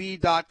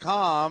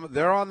cabletv.com.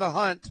 They're on the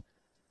hunt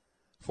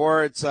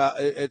for it's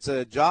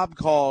a job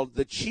called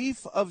the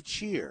Chief of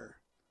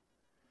Cheer.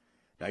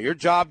 Now, your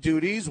job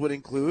duties would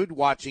include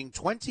watching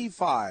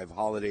 25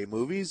 holiday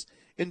movies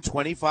in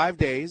 25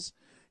 days.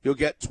 You'll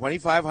get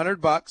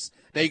 $2,500.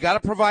 Now, you got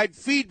to provide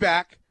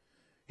feedback.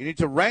 You need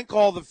to rank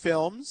all the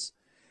films,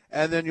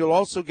 and then you'll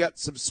also get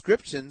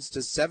subscriptions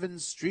to 7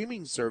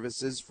 streaming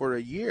services for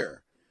a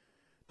year.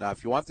 Now,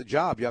 if you want the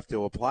job, you have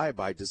to apply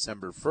by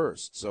December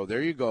 1st. So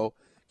there you go,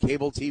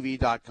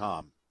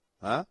 cabletv.com.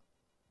 Huh?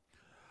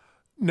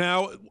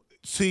 Now,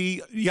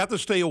 see, you have to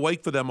stay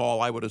awake for them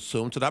all, I would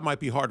assume, so that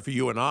might be hard for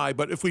you and I.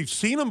 But if we've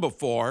seen them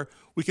before,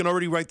 we can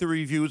already write the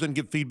reviews and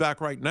give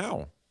feedback right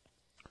now.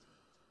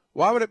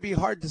 Why would it be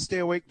hard to stay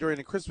awake during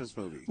a Christmas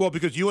movie? Well,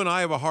 because you and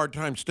I have a hard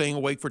time staying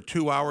awake for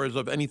 2 hours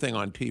of anything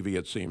on TV,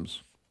 it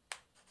seems.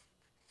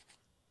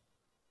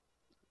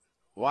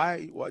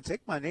 Why? Well,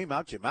 take my name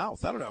out your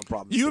mouth. I don't have a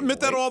problem. You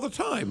admit that all the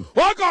time.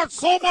 I got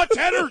so much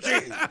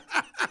energy.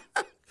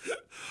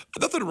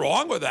 Nothing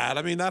wrong with that.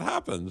 I mean, that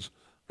happens.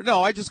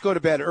 No, I just go to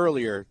bed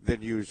earlier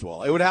than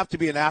usual. It would have to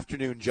be an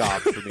afternoon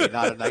job for me,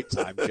 not a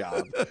nighttime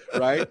job,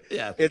 right?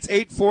 Yeah. It's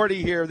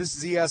 8:40 here. This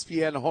is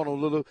ESPN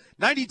Honolulu,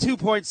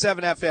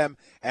 92.7 FM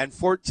and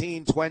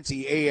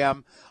 1420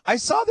 AM. I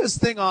saw this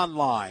thing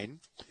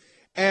online,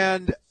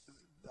 and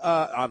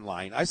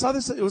I saw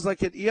this. It was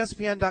like at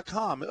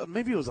ESPN.com.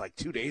 Maybe it was like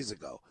 2 days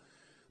ago.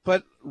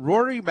 But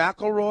Rory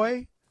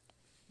McIlroy,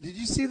 did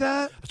you see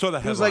that? I saw the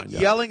headline. He was like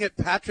yelling at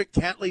Patrick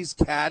Cantley's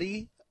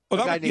caddy, a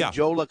guy named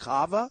Joe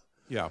LaCava.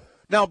 Yeah.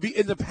 Now,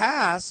 in the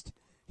past,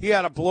 he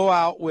had a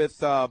blowout with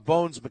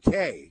Bones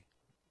McKay,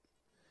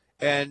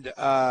 and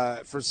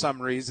for some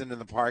reason in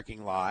the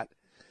parking lot.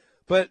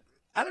 But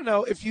I don't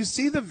know if you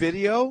see the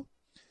video.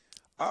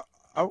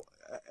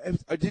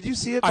 Did you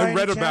see it? I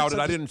read about it.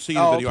 I didn't see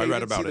the video. Okay, I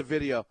read about the it.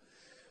 video.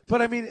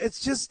 But I mean, it's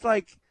just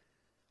like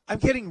I'm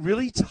getting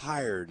really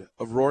tired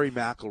of Rory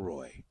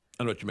McIlroy.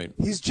 I know what you mean.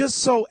 He's just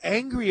so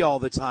angry all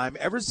the time.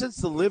 Ever since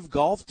the Live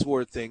Golf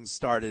Tour thing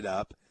started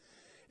up,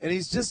 and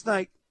he's just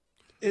like.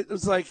 It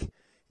was like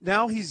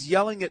now he's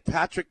yelling at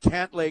Patrick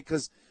Cantlay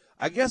because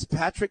I guess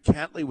Patrick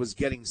Cantlay was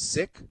getting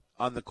sick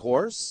on the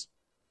course,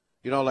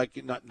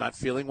 like not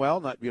feeling well,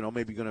 not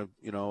maybe gonna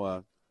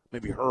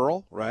maybe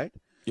hurl, right?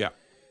 Yeah.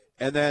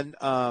 And then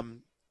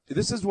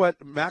this is what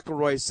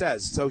McIlroy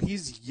says. So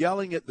he's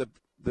yelling at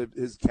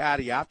his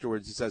caddy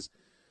afterwards. He says,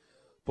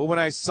 "But when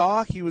I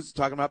saw," he was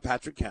talking about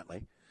Patrick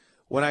Cantlay,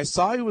 "when I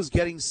saw he was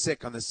getting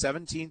sick on the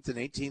 17th and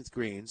 18th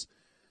greens,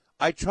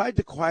 I tried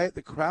to quiet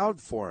the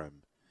crowd for him.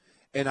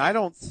 And I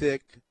don't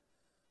think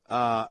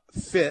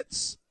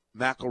Fitz,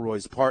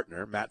 McIlroy's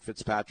partner, Matt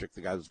Fitzpatrick,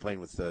 the guy who was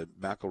playing with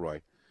McIlroy,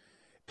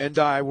 and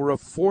I were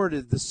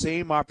afforded the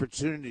same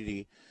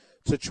opportunity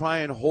to try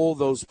and hold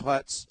those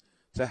putts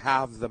to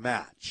have the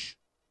match.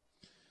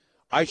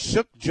 I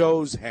shook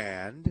Joe's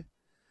hand,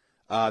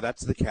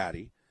 that's the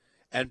caddy,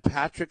 and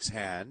Patrick's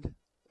hand,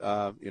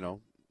 the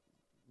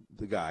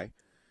guy.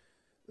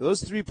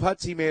 Those 3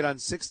 putts he made on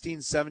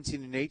 16,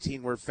 17, and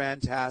 18 were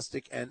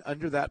fantastic, and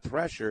under that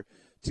pressure –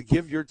 to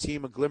give your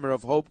team a glimmer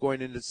of hope going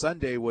into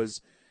Sunday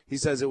he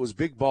says it was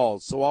big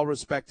balls, so all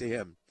respect to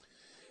him."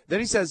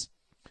 Then he says,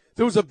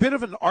 there was a bit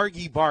of an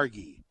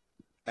argy-bargy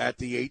at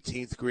the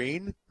 18th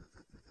green.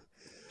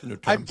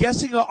 I'm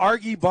guessing an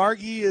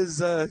argy-bargy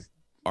is a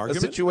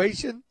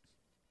situation.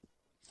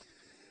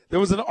 There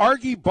was an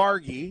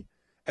argy-bargy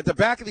at the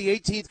back of the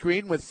 18th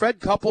green with Fred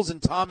Couples and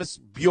Thomas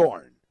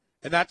Bjorn,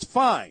 and that's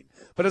fine.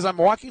 But as I'm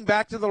walking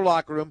back to the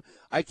locker room,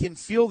 I can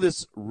feel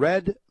this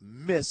red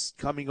mist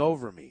coming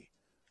over me.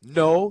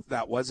 No,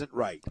 that wasn't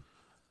right.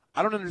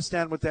 I don't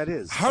understand what that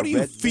is. How do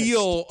you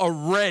feel a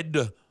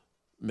red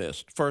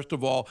mist, first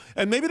of all?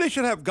 And maybe they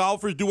should have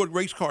golfers do what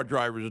race car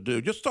drivers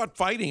do. Just start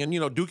fighting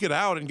and, duke it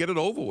out and get it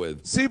over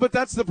with. See, but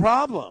that's the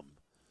problem.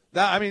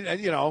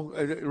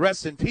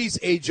 Rest in peace,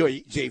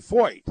 A.J.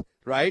 Foyt,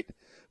 right?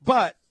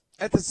 But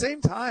at the same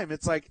time,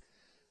 it's like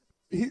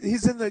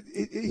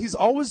he's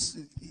always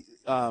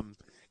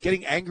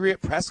getting angry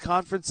at press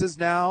conferences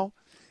now.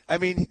 I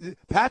mean,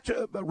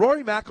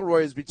 Rory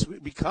McIlroy has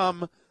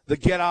become the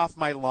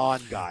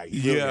get-off-my-lawn guy.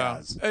 He really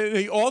has. And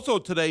he also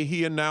today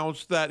he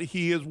announced that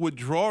he is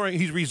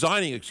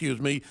resigning,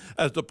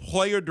 as the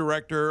player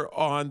director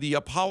on the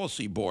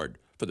policy board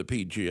for the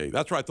PGA.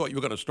 That's where I thought you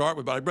were going to start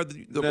with, but I read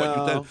what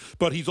you said.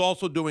 But he's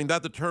also doing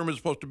that. The term is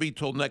supposed to be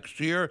till next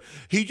year.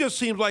 He just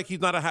seems like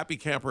he's not a happy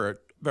camper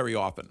very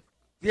often.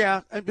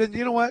 Yeah, and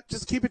you know what?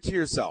 Just keep it to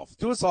yourself.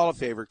 Do us all a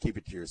favor. Keep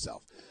it to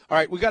yourself. All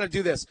right, we got to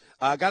do this.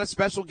 Got a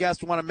special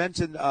guest. Want to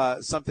mention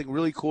something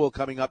really cool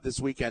coming up this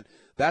weekend.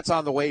 That's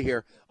on the way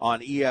here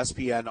on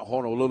ESPN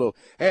Honolulu.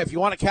 Hey, if you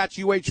want to catch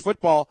UH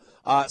football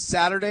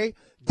Saturday,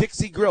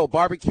 Dixie Grill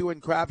Barbecue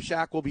and Crab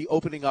Shack will be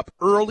opening up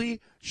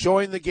early,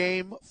 showing the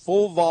game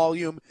full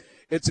volume.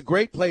 It's a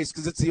great place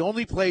because it's the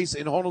only place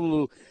in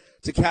Honolulu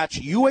to catch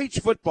UH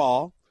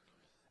football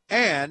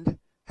and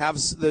have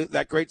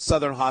that great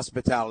Southern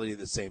hospitality at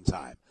the same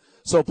time.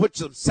 So put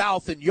some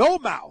South in your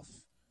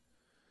mouth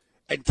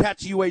and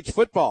catch UH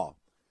football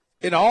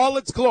in all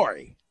its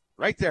glory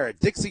right there at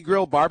Dixie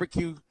Grill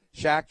Barbecue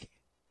Shack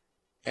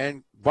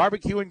and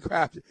Barbecue and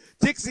Crab.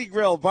 Dixie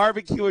Grill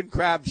Barbecue and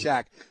Crab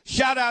Shack.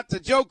 Shout out to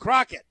Joe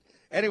Crockett.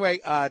 Anyway,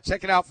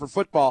 check it out for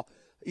football,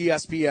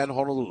 ESPN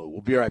Honolulu.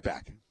 We'll be right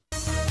back.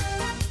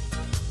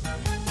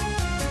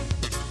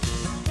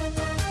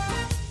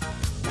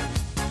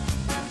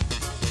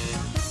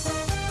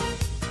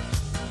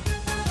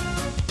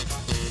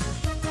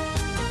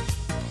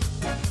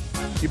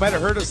 You might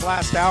have heard us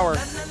last hour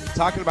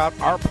talking about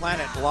Our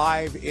Planet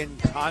Live in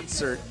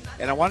concert,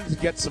 and I wanted to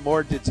get some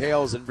more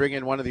details and bring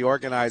in one of the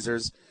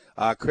organizers.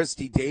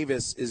 Christy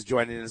Davis is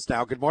joining us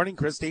now. Good morning,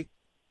 Christy.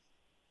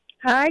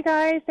 Hi,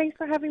 guys. Thanks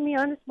for having me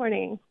on this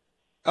morning.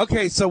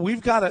 Okay, so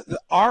we've got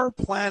Our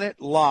Planet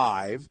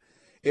Live.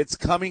 It's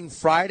coming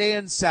Friday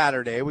and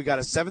Saturday. We got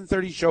a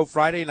 7:30 show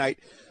Friday night,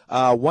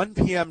 1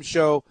 p.m.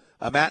 show,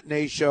 a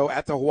matinee show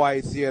at the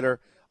Hawaii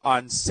Theater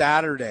on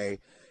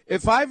Saturday.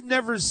 if I've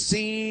never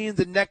seen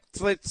the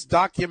Netflix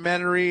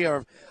documentary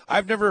or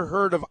I've never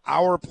heard of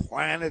Our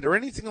Planet or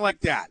anything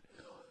like that,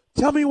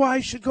 tell me why I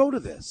should go to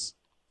this.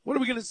 What are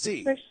we going to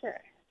see? For sure.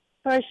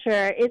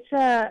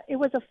 It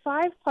was a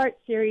 5-part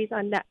series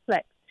on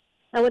Netflix.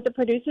 And what the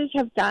producers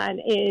have done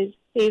is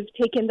they've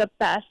taken the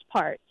best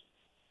parts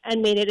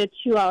and made it a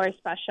 2-hour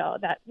special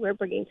that we're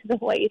bringing to the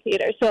Hawaii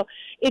Theater. So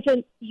it's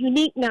a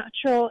unique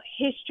natural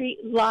history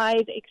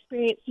live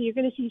experience. So you're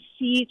going to see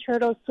sea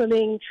turtles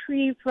swimming,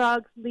 tree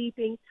frogs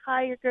leaping,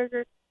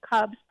 tiger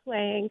cubs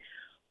playing,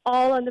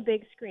 all on the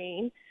big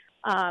screen.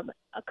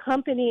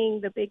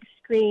 Accompanying the big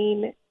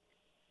screen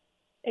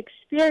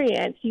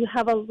experience, you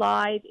have a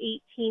live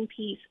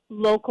 18-piece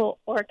local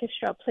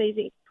orchestra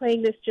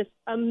playing this just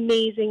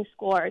amazing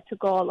score to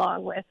go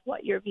along with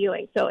what you're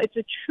viewing. So it's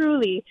a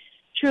truly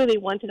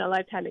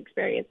once-in-a-lifetime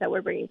experience that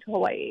we're bringing to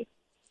Hawaii.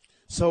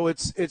 So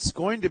it's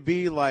going to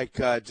be like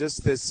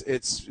just this.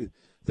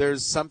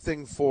 There's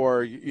something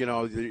for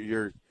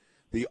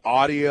the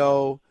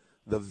audio,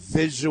 the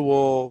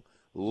visual,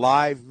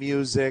 live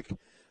music.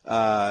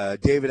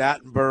 David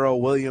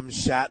Attenborough, William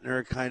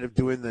Shatner, kind of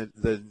doing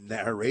the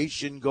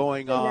narration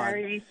going on.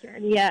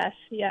 Narration, yes.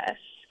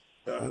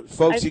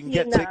 Folks, you can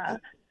get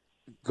tickets.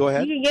 Go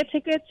ahead. You can get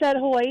tickets at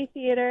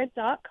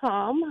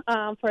hawaiitheater.com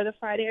for the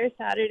Friday or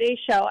Saturday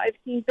show. I've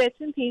seen bits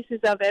and pieces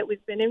of it.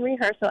 We've been in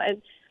rehearsal,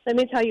 and let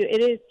me tell you,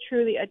 it is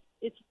truly it's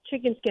a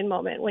chicken skin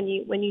moment when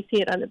you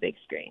see it on the big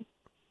screen.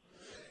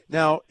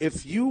 Now,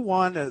 if you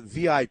want a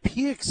VIP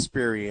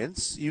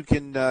experience, you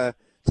can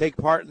take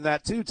part in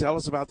that too. Tell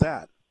us about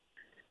that.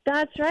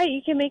 That's right.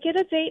 You can make it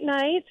a date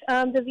night.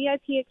 The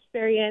VIP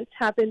experience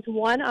happens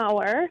 1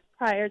 hour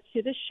prior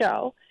to the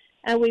show.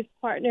 And we've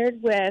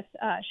partnered with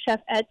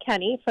Chef Ed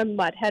Kenny from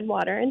Mudhead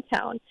Water in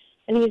town,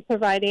 and he's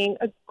providing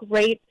a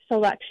great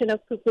selection of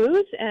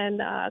pupus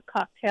and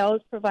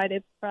cocktails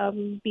provided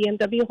from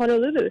BMW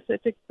Honolulu. So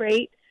it's a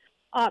great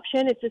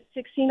option. It's a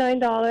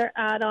 $69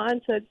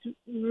 add-on, so it's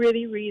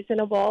really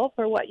reasonable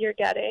for what you're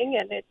getting,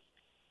 and it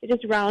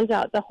just rounds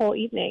out the whole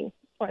evening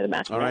for the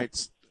matinee. All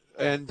right.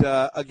 And,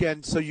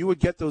 again, so you would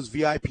get those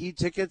VIP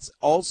tickets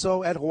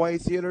also at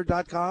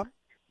hawaiitheater.com?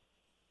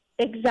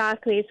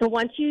 Exactly. So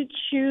once you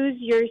choose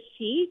your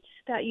seat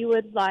that you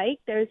would like,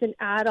 there's an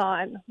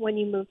add-on when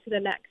you move to the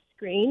next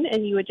screen,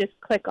 and you would just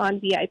click on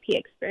VIP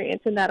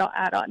experience, and that'll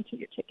add on to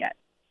your ticket.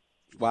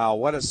 Wow,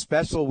 what a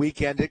special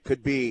weekend it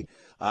could be.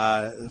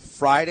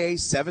 Friday,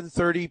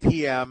 7:30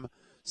 p.m.,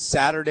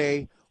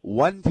 Saturday,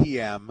 1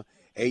 p.m.,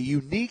 a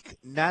unique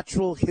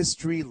natural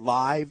history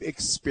live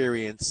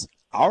experience,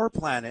 Our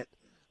Planet,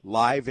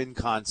 live in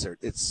concert.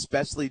 It's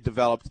specially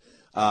developed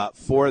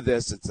for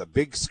this. It's a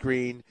big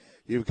screen.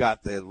 You've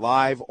got the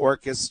live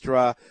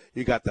orchestra.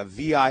 You've got the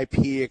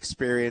VIP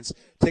experience.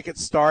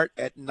 Tickets start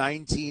at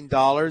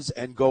 $19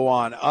 and go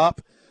on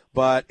up.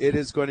 But it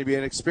is going to be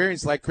an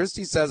experience, like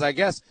Christy says, I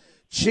guess,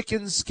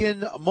 chicken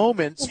skin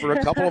moments for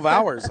a couple of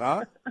hours,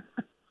 huh?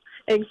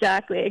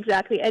 Exactly.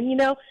 And,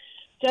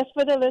 just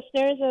for the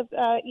listeners of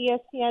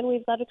ESPN,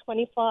 we've got a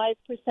 25%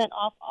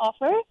 off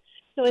offer.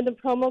 So in the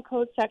promo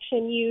code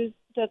section, use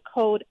the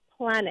code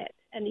PLANET,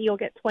 and you'll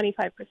get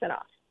 25%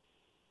 off.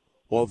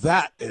 Well,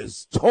 that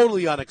is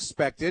totally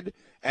unexpected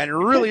and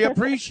really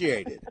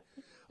appreciated.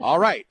 All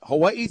right,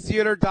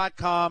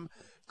 hawaiitheater.com.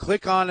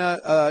 Click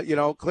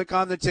on click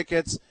on the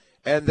tickets,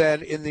 and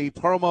then in the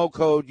promo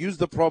code, use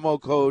the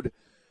promo code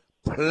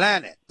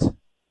PLANET,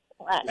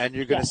 and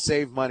you're going to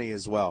save money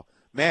as well.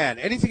 Man,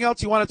 anything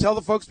else you want to tell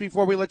the folks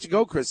before we let you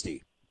go,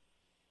 Christy?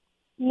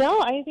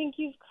 No, I think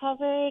you've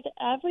covered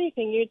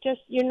everything.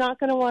 You're not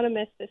going to want to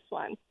miss this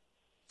one.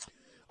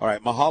 All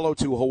right, mahalo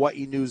to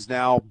Hawaii News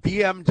Now,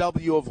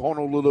 BMW of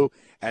Honolulu,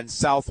 and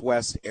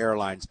Southwest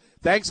Airlines.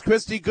 Thanks,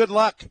 Christy. Good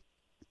luck.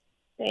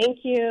 Thank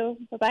you.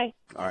 Bye-bye.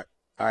 All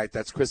right.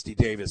 That's Christy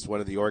Davis, one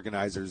of the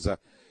organizers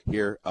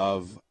here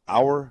of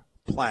Our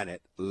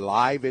Planet,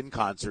 live in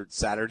concert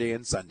Saturday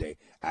and Sunday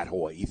at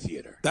Hawaii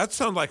Theater. That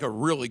sounds like a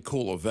really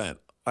cool event.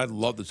 I'd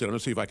love to see it. I'm going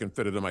to see if I can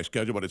fit it in my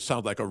schedule, but it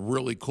sounds like a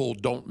really cool,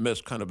 don't miss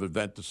kind of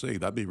event to see.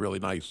 That'd be really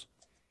nice.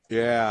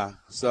 Yeah.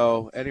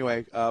 So,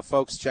 anyway,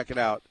 folks, check it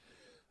out.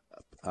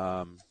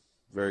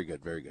 Very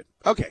good.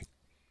 Okay.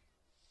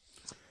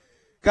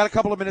 Got a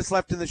couple of minutes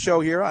left in the show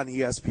here on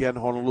ESPN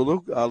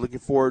Honolulu. Looking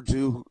forward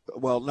to,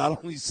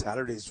 not only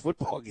Saturday's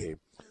football game,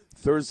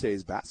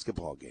 Thursday's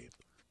basketball game.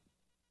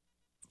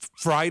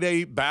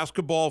 Friday,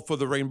 basketball for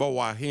the Rainbow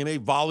Wahine.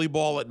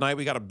 Volleyball at night.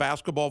 We got a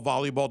basketball,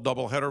 volleyball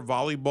doubleheader.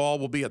 Volleyball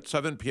will be at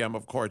 7 p.m.,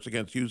 of course,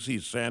 against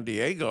UC San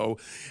Diego.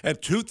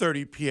 At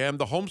 2:30 p.m.,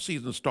 the home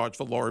season starts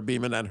for Laura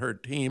Beeman and her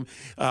team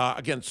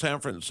against San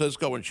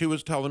Francisco. And she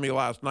was telling me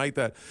last night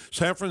that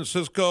San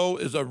Francisco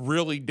is a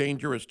really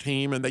dangerous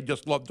team, and they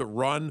just love to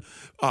run,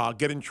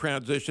 get in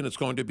transition. It's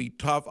going to be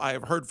tough. I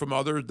have heard from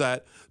others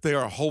that they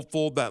are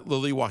hopeful that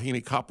Lili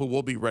Wahine Kapu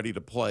will be ready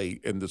to play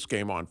in this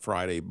game on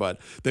Friday, but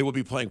they will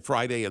be playing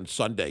Friday and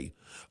Sunday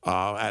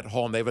at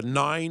home. They have a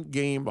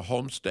 9-game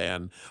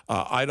homestand.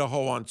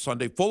 Idaho on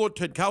Sunday.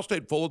 Cal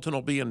State Fullerton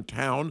will be in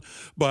town,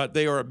 but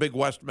they are a Big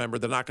West member.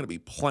 They're not going to be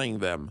playing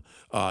them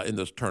in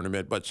this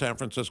tournament. But San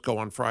Francisco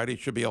on Friday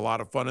should be a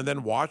lot of fun. And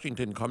then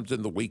Washington comes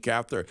in the week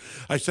after.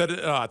 I said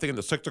it, I think in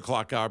the 6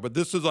 o'clock hour, but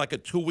this is like a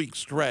 2-week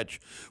stretch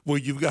where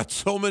you've got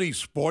so many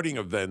sporting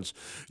events.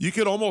 You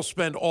could almost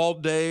spend all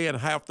day and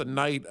half the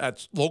night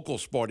at local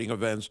sporting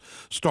events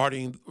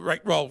starting,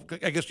 right? Well,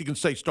 I guess you can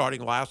say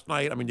starting last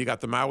night. I mean, you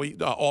got the Maui,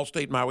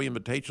 All-State Maui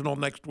Invitational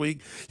next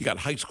week. You got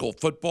high school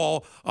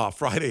football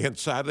Friday and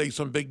Saturday,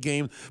 some big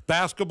games.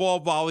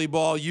 Basketball,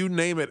 volleyball, you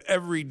name it.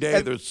 Every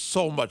day there's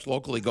so much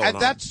locally going on.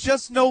 And that's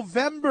just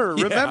November.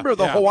 Yeah, Remember,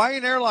 the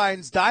Hawaiian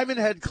Airlines Diamond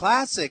Head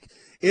Classic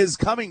is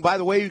coming. By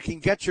the way, you can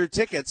get your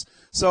tickets.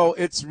 So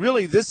it's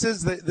really,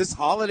 this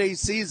holiday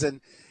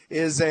season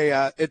is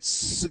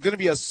it's going to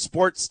be a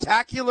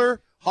sports-tacular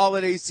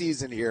holiday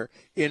season here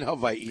in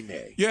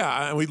Hawaii.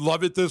 Yeah, and we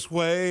love it this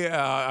way.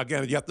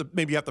 Again, you have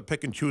to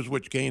pick and choose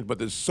which games, but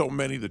there's so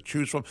many to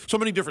choose from, so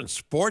many different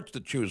sports to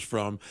choose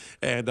from,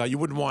 and you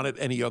wouldn't want it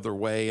any other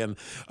way. And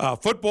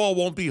football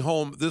won't be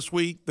home this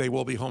week. They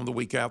will be home the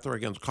week after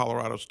against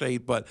Colorado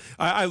State, but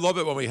I love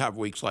it when we have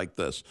weeks like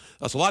this.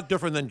 It's a lot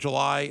different than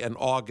July and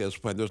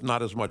August when there's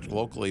not as much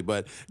locally,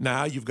 but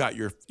now you've got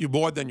you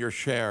more than your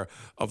share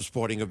of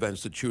sporting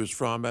events to choose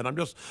from, and I'm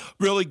just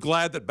really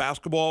glad that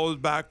basketball is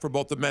back for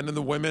both the men and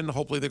the women.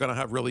 Hopefully they're going to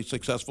have really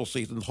successful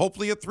seasons.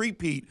 Hopefully a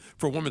three-peat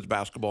for women's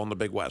basketball in the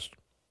Big West.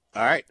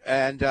 All right,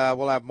 and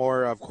we'll have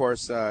more, of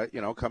course,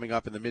 coming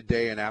up in the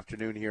midday and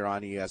afternoon here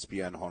on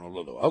ESPN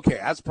Honolulu. Okay,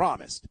 as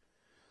promised,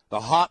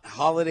 the hot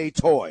holiday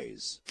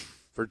toys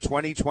for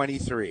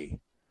 2023.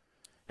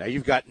 Now,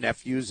 you've got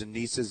nephews and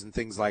nieces and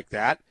things like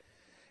that,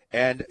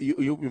 and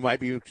you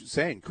might be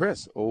saying,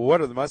 Chris, what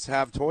are the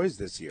must-have toys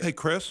this year? Hey,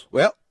 Chris.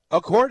 Well,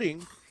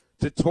 according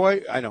to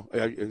Toy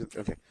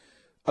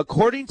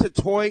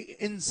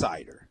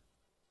Insider,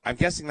 I'm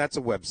guessing that's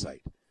a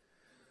website.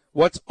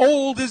 What's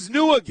old is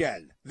new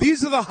again.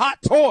 These are the hot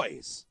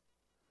toys.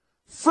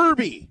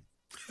 Furby.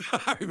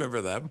 I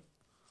remember them.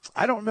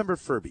 I don't remember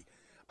Furby.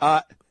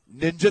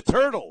 Ninja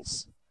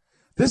Turtles.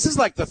 This is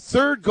like the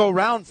third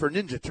go-round for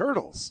Ninja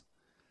Turtles.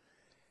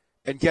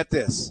 And get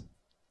this.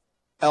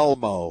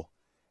 Elmo.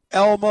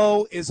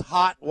 Elmo is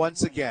hot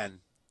once again.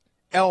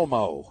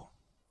 Elmo.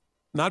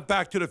 Not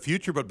Back to the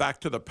Future, but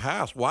Back to the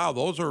Past. Wow,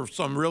 those are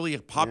some really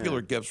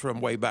popular gifts from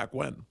way back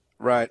when.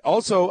 Right.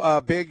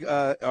 Also, big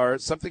are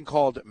something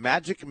called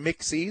Magic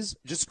Mixies.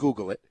 Just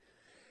Google it.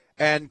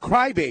 And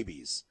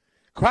Crybabies.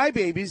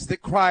 Crybabies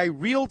that cry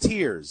real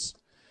tears.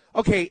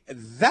 Okay,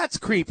 that's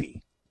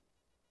creepy.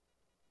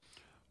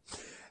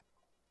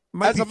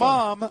 As a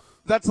mom,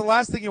 that's the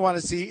last thing you want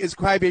to see is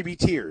crybaby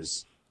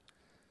tears.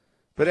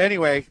 But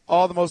anyway,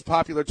 all the most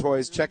popular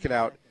toys, check it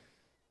out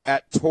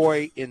at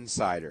Toy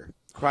Insider.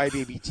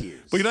 Crybaby tears.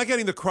 But you're not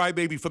getting the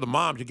crybaby for the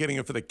moms, you're getting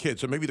it for the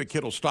kids. So maybe the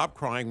kid will stop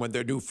crying when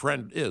their new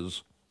friend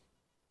is.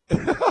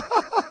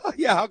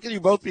 Yeah, how can you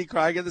both be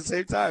crying at the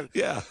same time?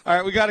 Yeah. All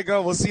right, we got to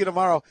go. We'll see you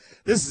tomorrow.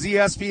 This is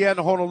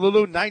ESPN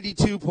Honolulu,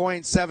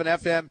 92.7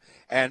 FM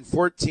and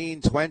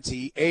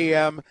 1420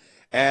 AM.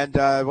 And,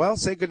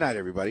 say good night,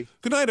 everybody.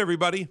 Good night,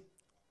 everybody.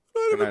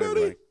 Good night,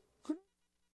 everybody.